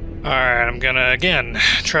right, I'm gonna again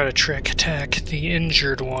try to trick attack the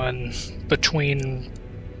injured one between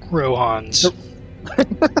Rohans.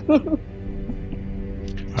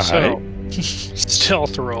 So,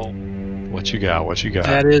 stealth roll. What you got? What you got?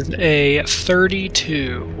 That is a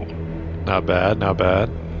 32. Not bad, not bad.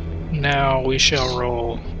 Now we shall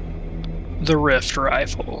roll the Rift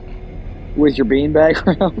Rifle With your beanbag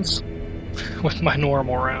rounds? with my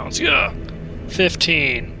normal rounds. Yeah.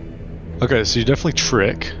 15. Okay, so you definitely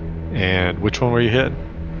trick. And which one were you hitting?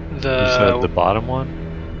 You said the bottom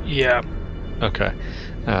one? Yeah. Okay.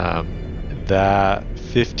 That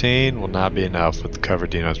 15 will not be enough with the cover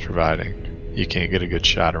Dino's providing. You can't get a good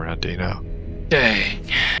shot around Dino. Dang.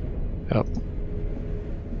 Yep.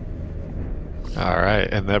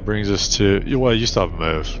 Alright, and that brings us to... Well, you still have a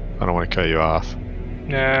move. I don't want to cut you off.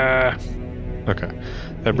 Nah. Okay.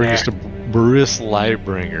 That brings us to Brutus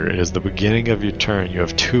Lightbringer. It is the beginning of your turn. You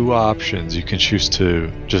have 2 options. You can choose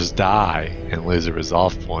to just die and lose a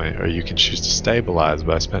resolve point, or you can choose to stabilize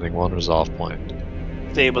by spending 1 resolve point.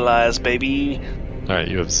 Stabilize, baby. Alright,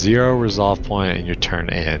 you have 0 resolve point and your turn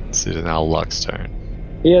ends. It is now Luck's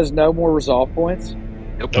turn. He has no more resolve points?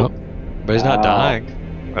 Nope. But he's not Wow. dying.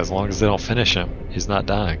 As long as they don't finish him, he's not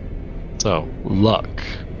dying. So, Luck.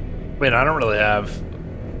 Wait, I don't really have.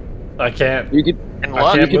 I can't. You could, And I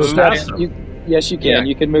luck can't you can move step. past them. Yes, you can. Yeah.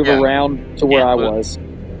 You can move Yeah. around to where Yeah, I but- was.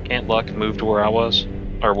 Can't luck move to where I was,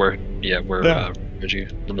 or where? Yeah, where Yeah. Reggie,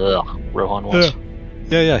 Rohan was.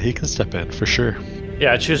 Yeah, he can step in for sure.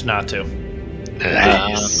 Yeah, I choose not to.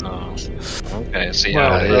 Nice. Okay, see Well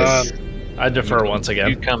how it is. I defer once You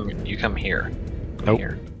again. come here. Come Nope.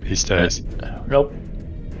 here. He stays. Nope.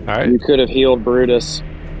 All right. You could have healed Brutus.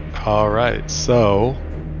 All right. So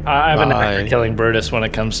I have a knack for killing Brutus when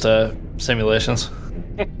it comes to simulations.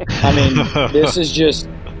 I mean, this is just...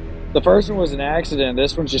 The first one was an accident.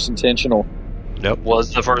 This one's just intentional. Nope.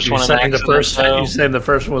 Was the first You one an saying accident? you saying the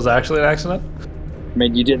first one was actually an accident? I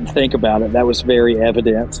mean, you didn't think about it. That was very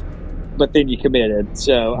evident. But then you committed,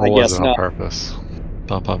 so I guess wasn't not. on purpose.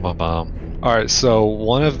 Bum, bum, bum, bum. All right, so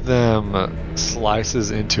one of them slices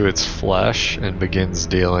into its flesh and begins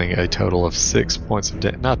dealing a total of 6 points of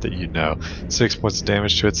damage. Not that you know, 6 points of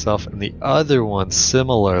damage to itself, and the other one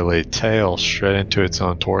similarly tails straight into its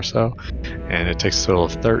own torso, and it takes a total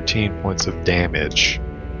of 13 points of damage,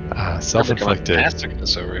 self-inflicted.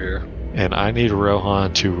 Masochist over here. And I need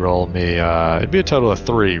Rohan to roll me. It'd be a total of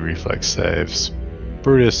 3 reflex saves.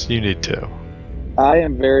 Brutus, you need 2. I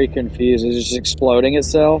am very confused. It's just exploding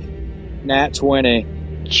itself. Nat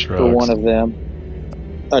 20 Shrugs. for one of them.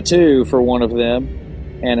 A 2 for one of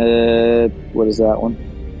them. And a... What is that one?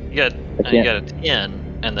 You got a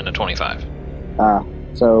 10 and then a 25.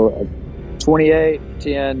 So 28,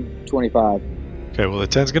 10, 25. Okay, well the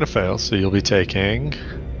 10's gonna fail, so you'll be taking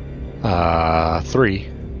 3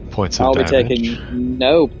 points of I'll damage. be taking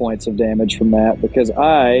no points of damage from that because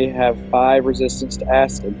I have 5 resistance to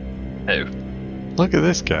acid. Oh. Look at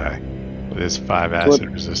this guy with his 5 That's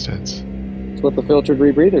acid resistance. That's what the filtered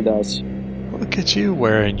rebreather does. Look at you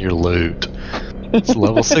wearing your loot. It's a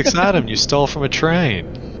level 6 item you stole from a train.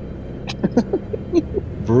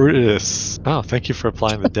 Brutus. Oh, thank you for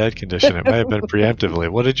applying the dead condition. It may have been preemptively.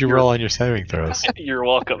 What did you roll on your saving throws? You're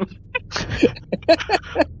welcome.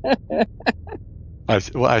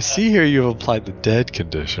 I see here you have applied the dead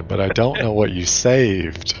condition, but I don't know what you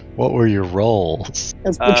saved. What were your rolls?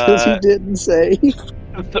 That's because you didn't save.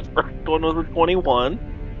 The first one was a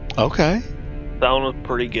 21. Okay. That one was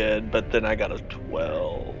pretty good, but then I got a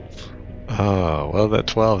 12. Oh, well, that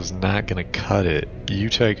 12 is not going to cut it. You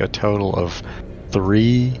take a total of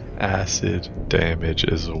 3 acid damage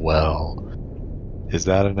as well. Is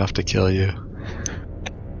that enough to kill you?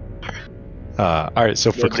 Alright,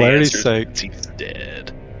 so for clarity's sake... He's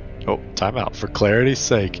dead. Oh, time out. For clarity's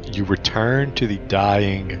sake, you return to the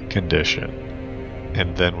dying condition,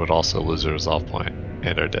 and then would also lose a resolve point,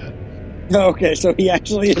 and are dead. Okay, so he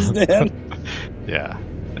actually is dead. Yeah.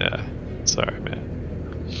 Sorry, man.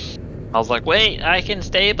 I was like, wait, I can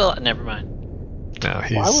stabilize. Never mind. No,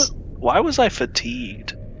 he's Why was I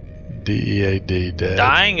fatigued? DEAD dead.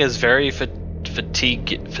 Dying is very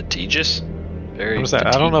fatiguous. Very.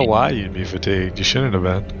 I don't know why you'd be fatigued. You shouldn't have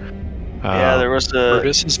been. Yeah, there was a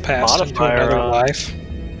Brutus has passed into modifier another on- life.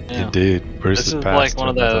 Yeah. Indeed. Bruce This has is passed like one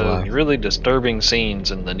of to another the life. really disturbing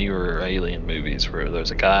scenes in the newer Alien movies where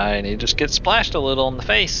there's a guy and he just gets splashed a little in the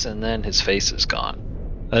face and then his face is gone.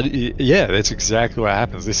 Yeah, that's exactly what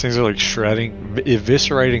happens. These things are like shredding,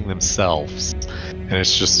 eviscerating themselves, and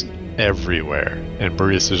it's just everywhere. And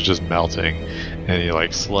Brutus is just melting, and he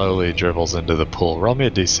like slowly dribbles into the pool. Roll me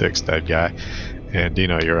a d6, dead guy, and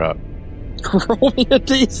Dino, you're up. Roll me a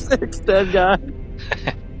d6, dead guy.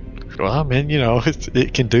 Well, I mean,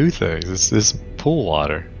 it can do things. It's this pool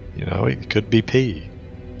water. It could be pee.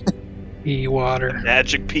 Water.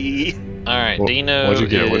 magic pea. All right, Well, Dino. what'd you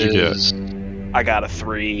get? What'd you is- I got a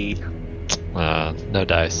 3. No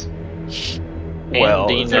dice. Well,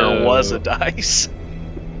 Dino- there was a dice.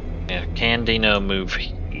 Yeah, can Dino move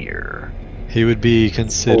here? He would be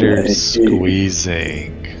considered Okay.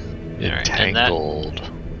 squeezing, Alright, entangled.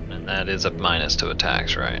 And that is a minus to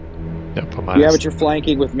attacks, right? Yep, a Yeah, minus. but you're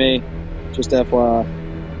flanking with me. Just FYI.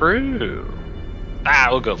 True.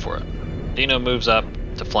 We'll go for it. Dino moves up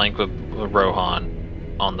to flank with Rohan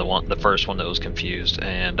on the first one that was confused,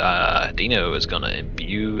 and Dino is going to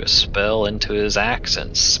imbue a spell into his axe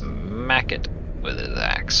and smack it with his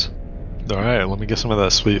axe. Alright, let me get some of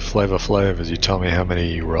that sweet Flava Flav as you tell me how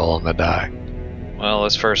many you roll on the die. Well,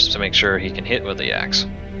 let's first to make sure he can hit with the axe.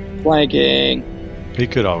 Flanking. He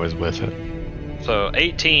could always whiff it. So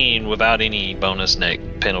 18 without any bonus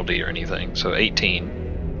penalty or anything. So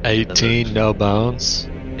 18. 18, no bones.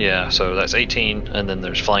 Yeah, so that's 18, and then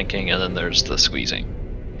there's flanking, and then there's the squeezing,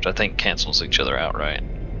 which I think cancels each other out, right?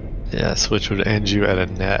 Yes, which would end you at a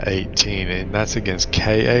net 18, and that's against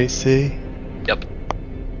KAC? Yep.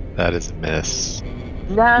 That is a miss.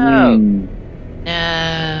 No.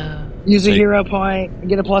 No. Use a Hey. hero point and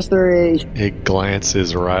get a +3. It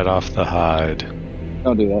glances right off the hide.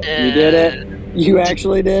 Don't do that. You did it. You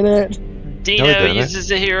actually did it. Dino No, he didn't. uses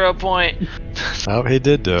a hero point. Oh, he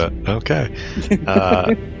did do it. Okay.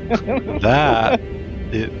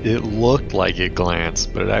 It looked like it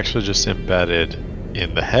glanced, but it actually just embedded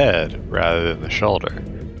in the head rather than the shoulder.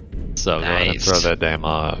 So go ahead and Nice. throw that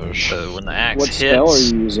damage. So when the axe What hits, spell are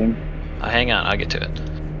you using? hang on, I'll get to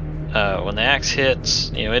it. When the axe hits,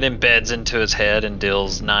 it embeds into his head and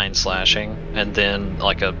deals 9 slashing, and then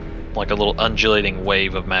like a little undulating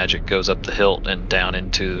wave of magic goes up the hilt and down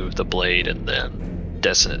into the blade, and then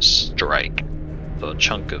Dissonant Strike. So a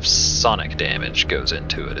chunk of sonic damage goes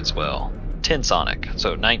into it as well. 10 sonic,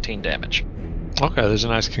 so 19 damage. Okay, there's a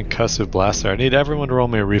nice concussive blast there. I need everyone to roll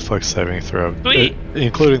me a reflex saving throw, Sweet.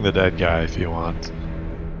 including the dead guy if you want.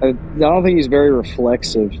 I don't think he's very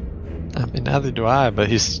reflexive. I mean, neither do I, but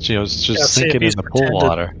he's just Yeah, see if sinking in he's the pool pretended.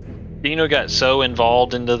 water. Dino got so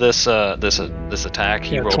involved into this attack,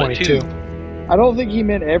 he Yeah, rolled 22. a 2. I don't think he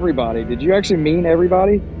meant everybody. Did you actually mean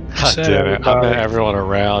everybody? I Said didn't. I everybody. meant everyone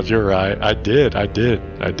around. You're right. I did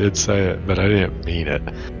say it, but I didn't mean it.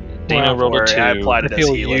 Dino Don't rolled a worry, I 2. applied I it as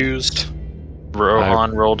feel healing. used.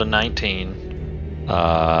 Rohan rolled a 19.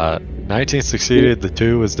 19 succeeded. The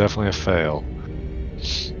 2 was definitely a fail.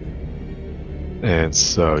 And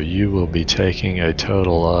so you will be taking a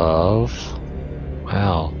total of...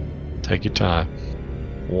 Wow. Take your time.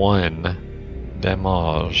 1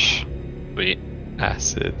 damage. Sweet.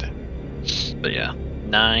 Acid. But yeah,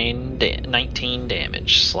 19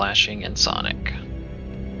 damage, slashing and sonic.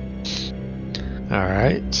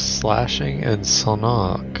 Alright. Slashing and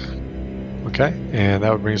Sonic. Okay. And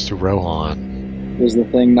that would bring us to Rohan. Is the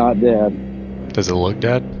thing not dead? Does it look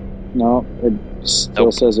dead? No, it still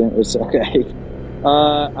Nope. says it's okay.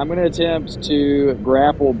 I'm going to attempt to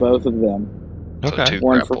grapple both of them. So Okay. 2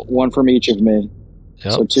 One grapple. from each of me.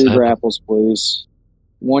 Yep. So 2 send it. grapples, please.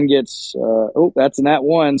 One gets. That's a nat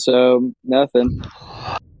 1, so nothing.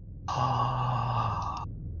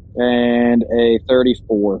 And a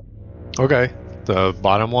 34. Okay. The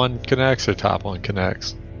bottom one connects or top one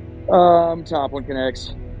connects? Top one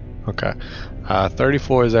connects. Okay.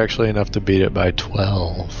 34 is actually enough to beat it by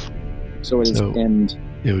 12. So it is So- pinned.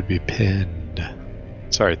 It would be pinned.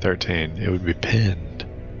 Sorry, 13. It would be pinned.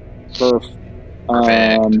 Perf.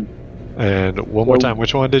 Perfect. And one more So- time,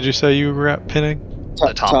 which one did you say you were at pinning?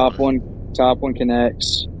 The top Top one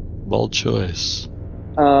connects. Bold choice.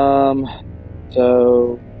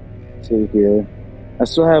 So let's see here. I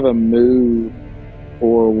still have a move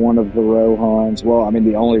for one of the Rohans. Well, I mean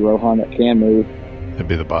the only Rohan that can move. It'd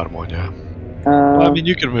be the bottom one, yeah. Well, I Um, mean,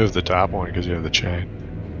 you can move the top one because you have the chain.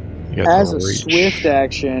 You got as the a reach. swift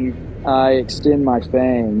action, I extend my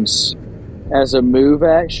fangs. As a move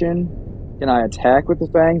action, can I attack with the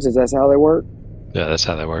fangs? Is that how they work? Yeah, that's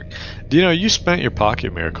how they work. Do you know you spent your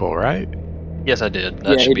pocket miracle, right? Yes, I did.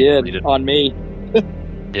 That Yeah, should he be did deleted. on me.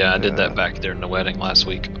 Yeah, I did that back during the wedding last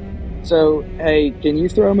week. So, hey, can you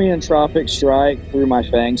throw me Entropic Strike through my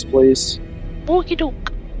fangs, please?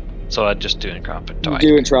 So I'd just do an Entropic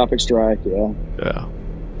Do Entropic Strike, yeah. Yeah.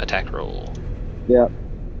 attack roll. Yep.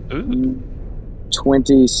 Ooh.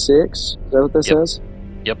 26. Is that what this Yep. says?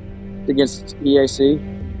 Yep. Against EAC.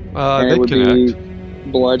 And They it would connect. be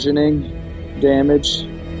bludgeoning damage.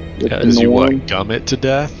 With Yeah, the does you norm. what, gum it to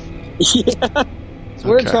death? Yeah. That's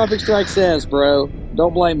what Okay. Entropic Strike says, bro.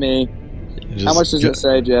 Don't blame me. You How just much does it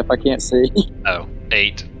say, Jeff? I can't see. Oh,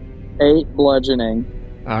 8. 8 bludgeoning.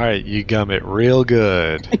 All right, you gum it real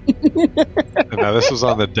good. And now this was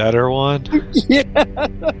on the deader one. Yeah.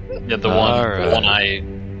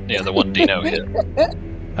 Yeah, the one Dino hit.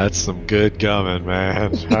 That's some good gumming,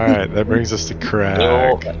 man. All right, that brings us to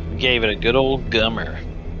Crag. Gave it a good old gummer.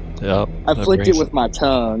 Yep. I that flicked it brings- with my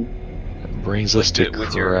tongue. Brings us to Flicked it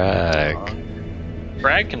with your Crag.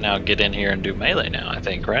 Brad can now get in here and do melee now, I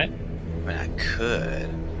think, right? I mean, I could.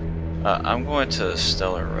 I'm going to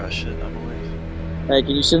Stellar Rush it, I believe. Hey,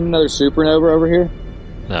 can you send another supernova over here?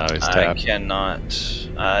 No, he's I tapped. cannot.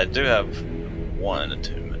 I do have 1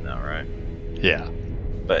 attunement now, right? Yeah.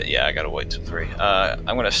 But yeah, I gotta wait till 3. I'm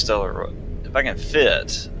going to Stellar. If I can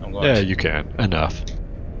fit, I'm going Yeah, to. you can. Enough.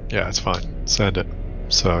 Yeah, it's fine. Send it.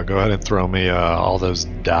 So go ahead and throw me all those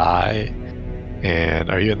die. And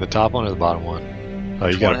are you in the top one or the bottom one? Oh,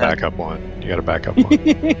 you Which got a one has- backup one. You got a backup one.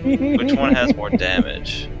 Which one has more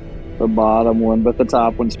damage? The bottom one, but the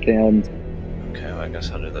top one's pinned. Okay, well, I guess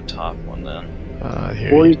I'll do the top one then.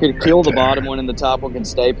 Here, Or you could right kill the there. bottom one and the top one can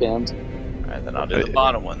stay pinned. Alright, then I'll do the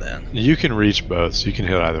bottom one then. You can reach both, so you can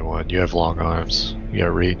hit either one. You have long arms. You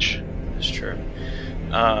got reach. That's true.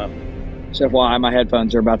 So FYI, my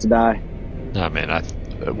headphones are about to die. I mean,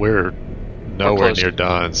 we're nowhere close. near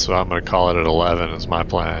done, so I'm going to call it at 11 is my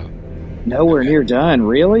plan. Nowhere near done.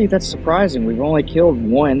 Really? That's surprising. We've only killed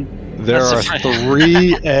one. There That's are right.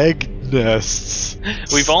 3 egg nests.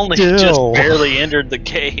 We've only still. just barely entered the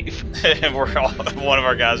cave. And we're all, one of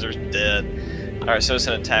our guys are dead. Alright, so it's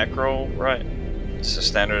an attack roll, right? It's a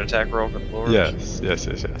standard attack roll for the Lord? Yes.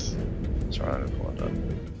 Sorry, I didn't pull it up.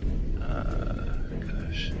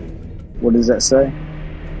 Gosh. What does that say?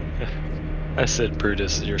 I said,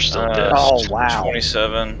 Brutus, you're still dead. Oh, wow.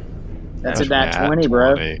 27. That's a nat 20,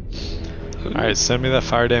 bro. 20. Alright, send me that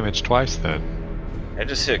fire damage twice then. I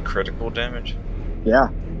just hit critical damage. Yeah.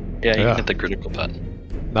 Yeah, you Yeah. can hit the critical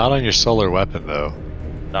button. Not on your solar weapon, though.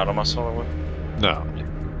 Not on my solar weapon. No.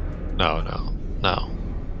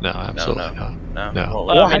 No, absolutely no. not. No. No.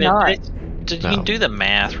 Well, Why not? You No. can do the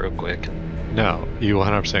math real quick. No, you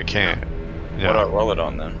 100% can't. what do I Yeah. roll it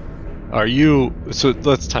on then? Are you, so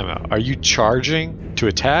let's time out. Are you charging to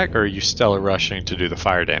attack, or are you stellar rushing to do the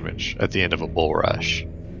fire damage at the end of a bull rush?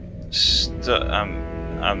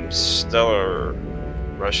 I'm stellar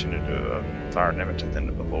rushing to do a fire damage at the end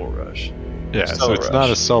of a bull rush. Yeah, so Stellar it's rush. not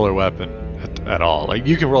a solar weapon at all. Like,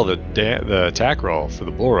 you can roll the attack roll for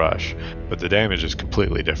the bull rush, but the damage is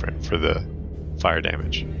completely different for the fire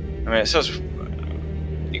damage. I mean, it says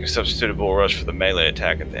you can substitute a bull rush for the melee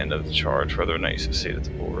attack at the end of the charge. Whether or not you succeed at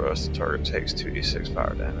the bull rush, the target takes 2d6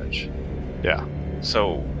 fire damage. Yeah.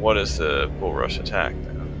 So, what is the bull rush attack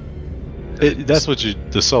then? That's what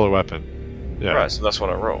the solar weapon. Yeah. Right, so that's what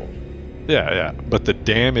I rolled. Yeah. But the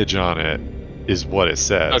damage on it is what it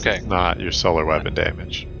says. Okay. It's not your solar weapon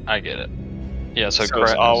damage. I get it. Yeah, so, So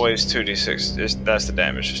it's always 2d6. That's the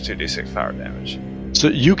damage, just 2d6 fire damage. So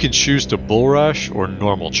you can choose to bull rush or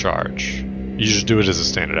normal charge. You just do it as a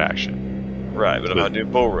standard action. Right, but if I do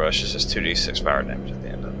bull rush, it's just 2d6 fire damage at the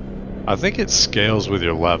end of it. I think it scales with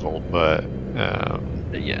your level, but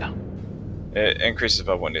yeah. It increases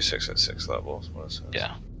by 1d6 at 6 levels. What it says.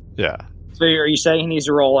 yeah. So are you saying he needs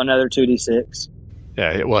to roll another 2d6?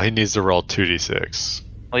 Yeah, well, he needs to roll 2d6.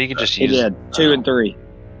 Well, you can just He use. did. 2 and 3.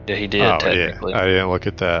 Yeah, he did, Oh, technically. yeah. I didn't look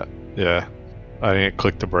at that. Yeah. I didn't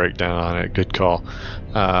click the breakdown on it. Good call.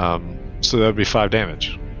 So that would be 5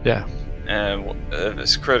 damage. Yeah. And if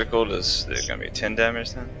it's critical, is it going to be 10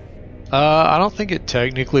 damage then? I don't think it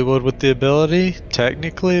technically would with the ability,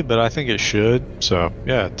 but I think it should. So,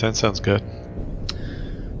 yeah, 10 sounds good.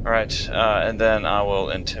 Alright, and then I will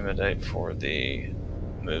intimidate for the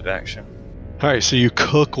move action. Alright, so you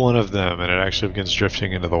cook one of them, and it actually begins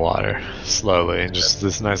drifting into the water slowly, and just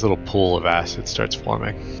this nice little pool of acid starts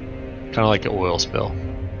forming. Kind of like an oil spill.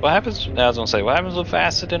 What happens? I was gonna say, what happens with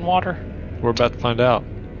acid in water? We're about to find out.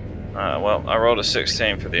 Well, I rolled a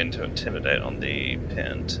 16 for the intimidate on the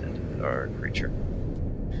pinned creature.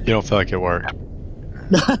 You don't feel like it worked.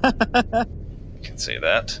 You can see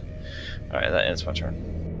that. Alright, that ends my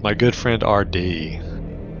turn. My good friend RD.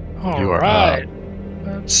 All You are right.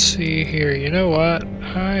 Let's see here. You know what?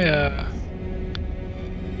 I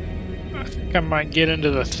think I might get into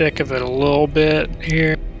the thick of it a little bit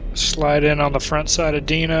here. Slide in on the front side of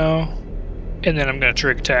Dino, and then I'm going to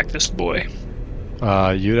trick attack this boy.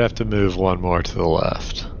 You'd have to move one more to the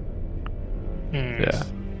left. Yeah.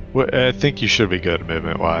 Well, I think you should be good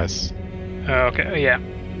movement-wise. Okay, yeah.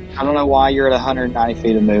 I don't know why you're at 190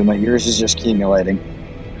 feet of movement. Yours is just accumulating.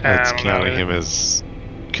 It's I don't counting know. him as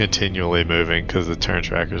continually moving because the turn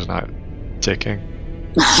tracker's not ticking.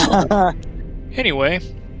 Anyway,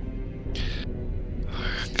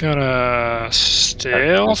 gonna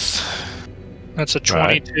stealth. That's a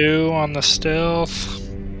 22 on the stealth.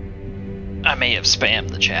 I may have spammed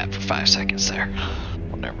the chat for 5 seconds there.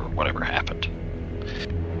 Whatever happened.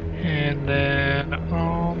 And then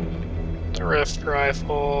on the rift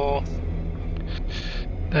rifle,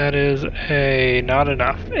 that is a not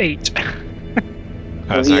enough 8. When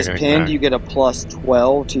That's he not is gonna pinned, connect. you get a plus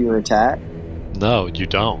 12 to your attack. No, you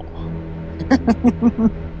don't.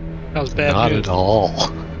 That was bad Not news. at all.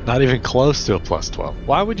 Not even close to a plus 12.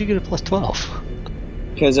 Why would you get a plus 12?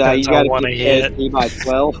 Because Depends you got on what to I get hit. KSP by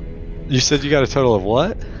 12. You said you got a total of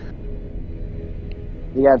what?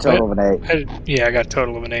 You got a total of an 8. Yeah, I got a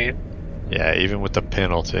total of an 8. Yeah, even with the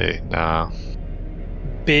penalty. Nah.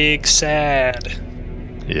 Big sad.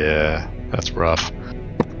 Yeah, that's rough.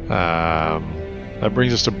 That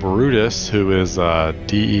brings us to Brutus, who is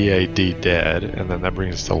DEAD dead, and then that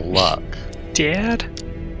brings us to Luck. Dad?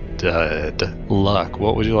 Dead. Luck,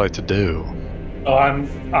 what would you like to do? Oh,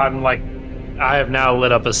 I'm like, I have now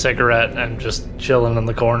lit up a cigarette and just chilling in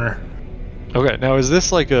the corner. Okay, now is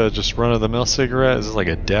this like a just run-of-the-mill cigarette? Is this like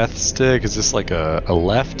a death stick? Is this like a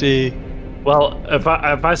lefty? Well, if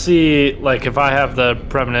I see, like, if I have the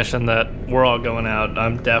premonition that we're all going out,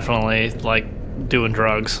 I'm definitely like doing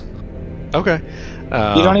drugs. Okay.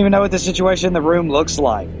 You don't even know what the situation in the room looks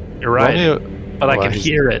like. You're right, but I can he's-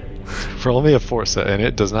 hear it. Roll me a force save, and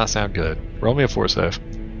it does not sound good. Roll me a force save,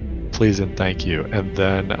 please and thank you. And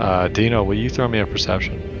then Dino, will you throw me a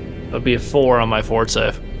perception? That'd be a 4 on my fort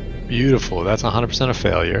save. Beautiful. That's 100% a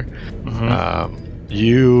failure. Mm-hmm.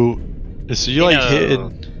 You So you're like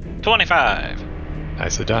hitting 25.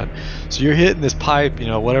 Nicely done. So you're hitting this pipe,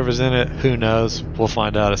 whatever's in it, who knows? We'll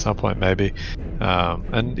find out at some point, maybe.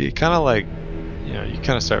 And you kind of like, you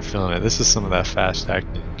kind of start feeling it. This is some of that fast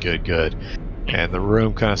acting, good. And the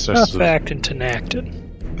room kind of starts to acting to acted.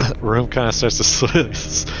 The room kind of starts to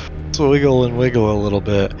swiggle and wiggle a little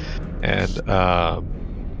bit, and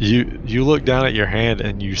you look down at your hand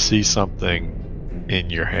and you see something in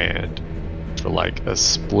your hand for like a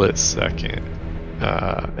split second.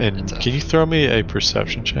 And can you throw me a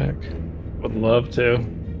perception check? Would love to.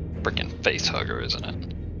 Freaking face hugger, isn't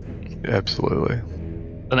it? Absolutely.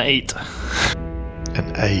 An 8.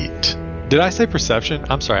 An 8. Did I say perception?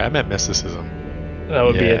 I'm sorry, I meant mysticism. That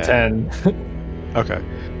would be a 10. Okay.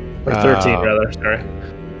 Or 13, rather. Sorry.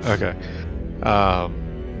 Okay.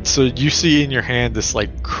 So you see in your hand this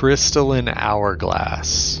like crystalline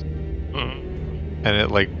hourglass, and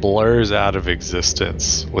it like blurs out of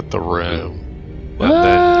existence with the room. What?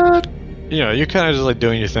 And then, you're kind of just like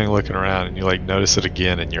doing your thing, looking around, and you like notice it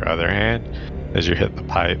again in your other hand as you're hitting the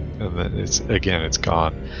pipe, and then it's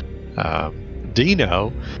gone.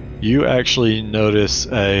 Dino, you actually notice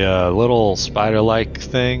a little spider-like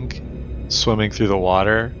thing swimming through the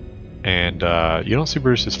water, and you don't see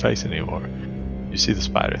Bruce's face anymore. You see the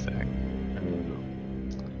spider thing.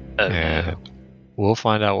 And we'll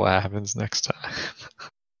find out what happens next time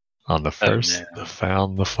on the first The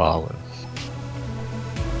Found the Fallen.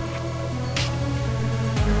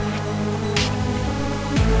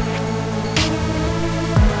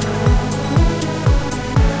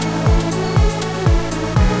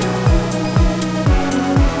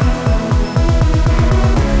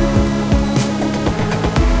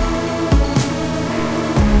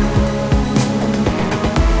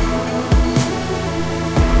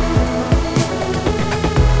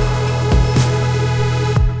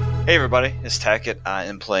 Hey everybody, it's Tackett. I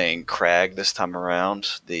am playing Crag this time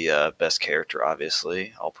around, the best character,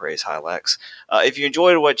 obviously. All praise Hylax. If you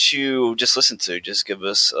enjoyed what you just listened to, just give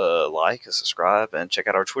us a like, a subscribe, and check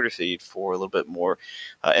out our Twitter feed for a little bit more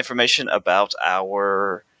information about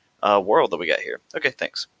our world that we got here. Okay,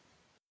 thanks.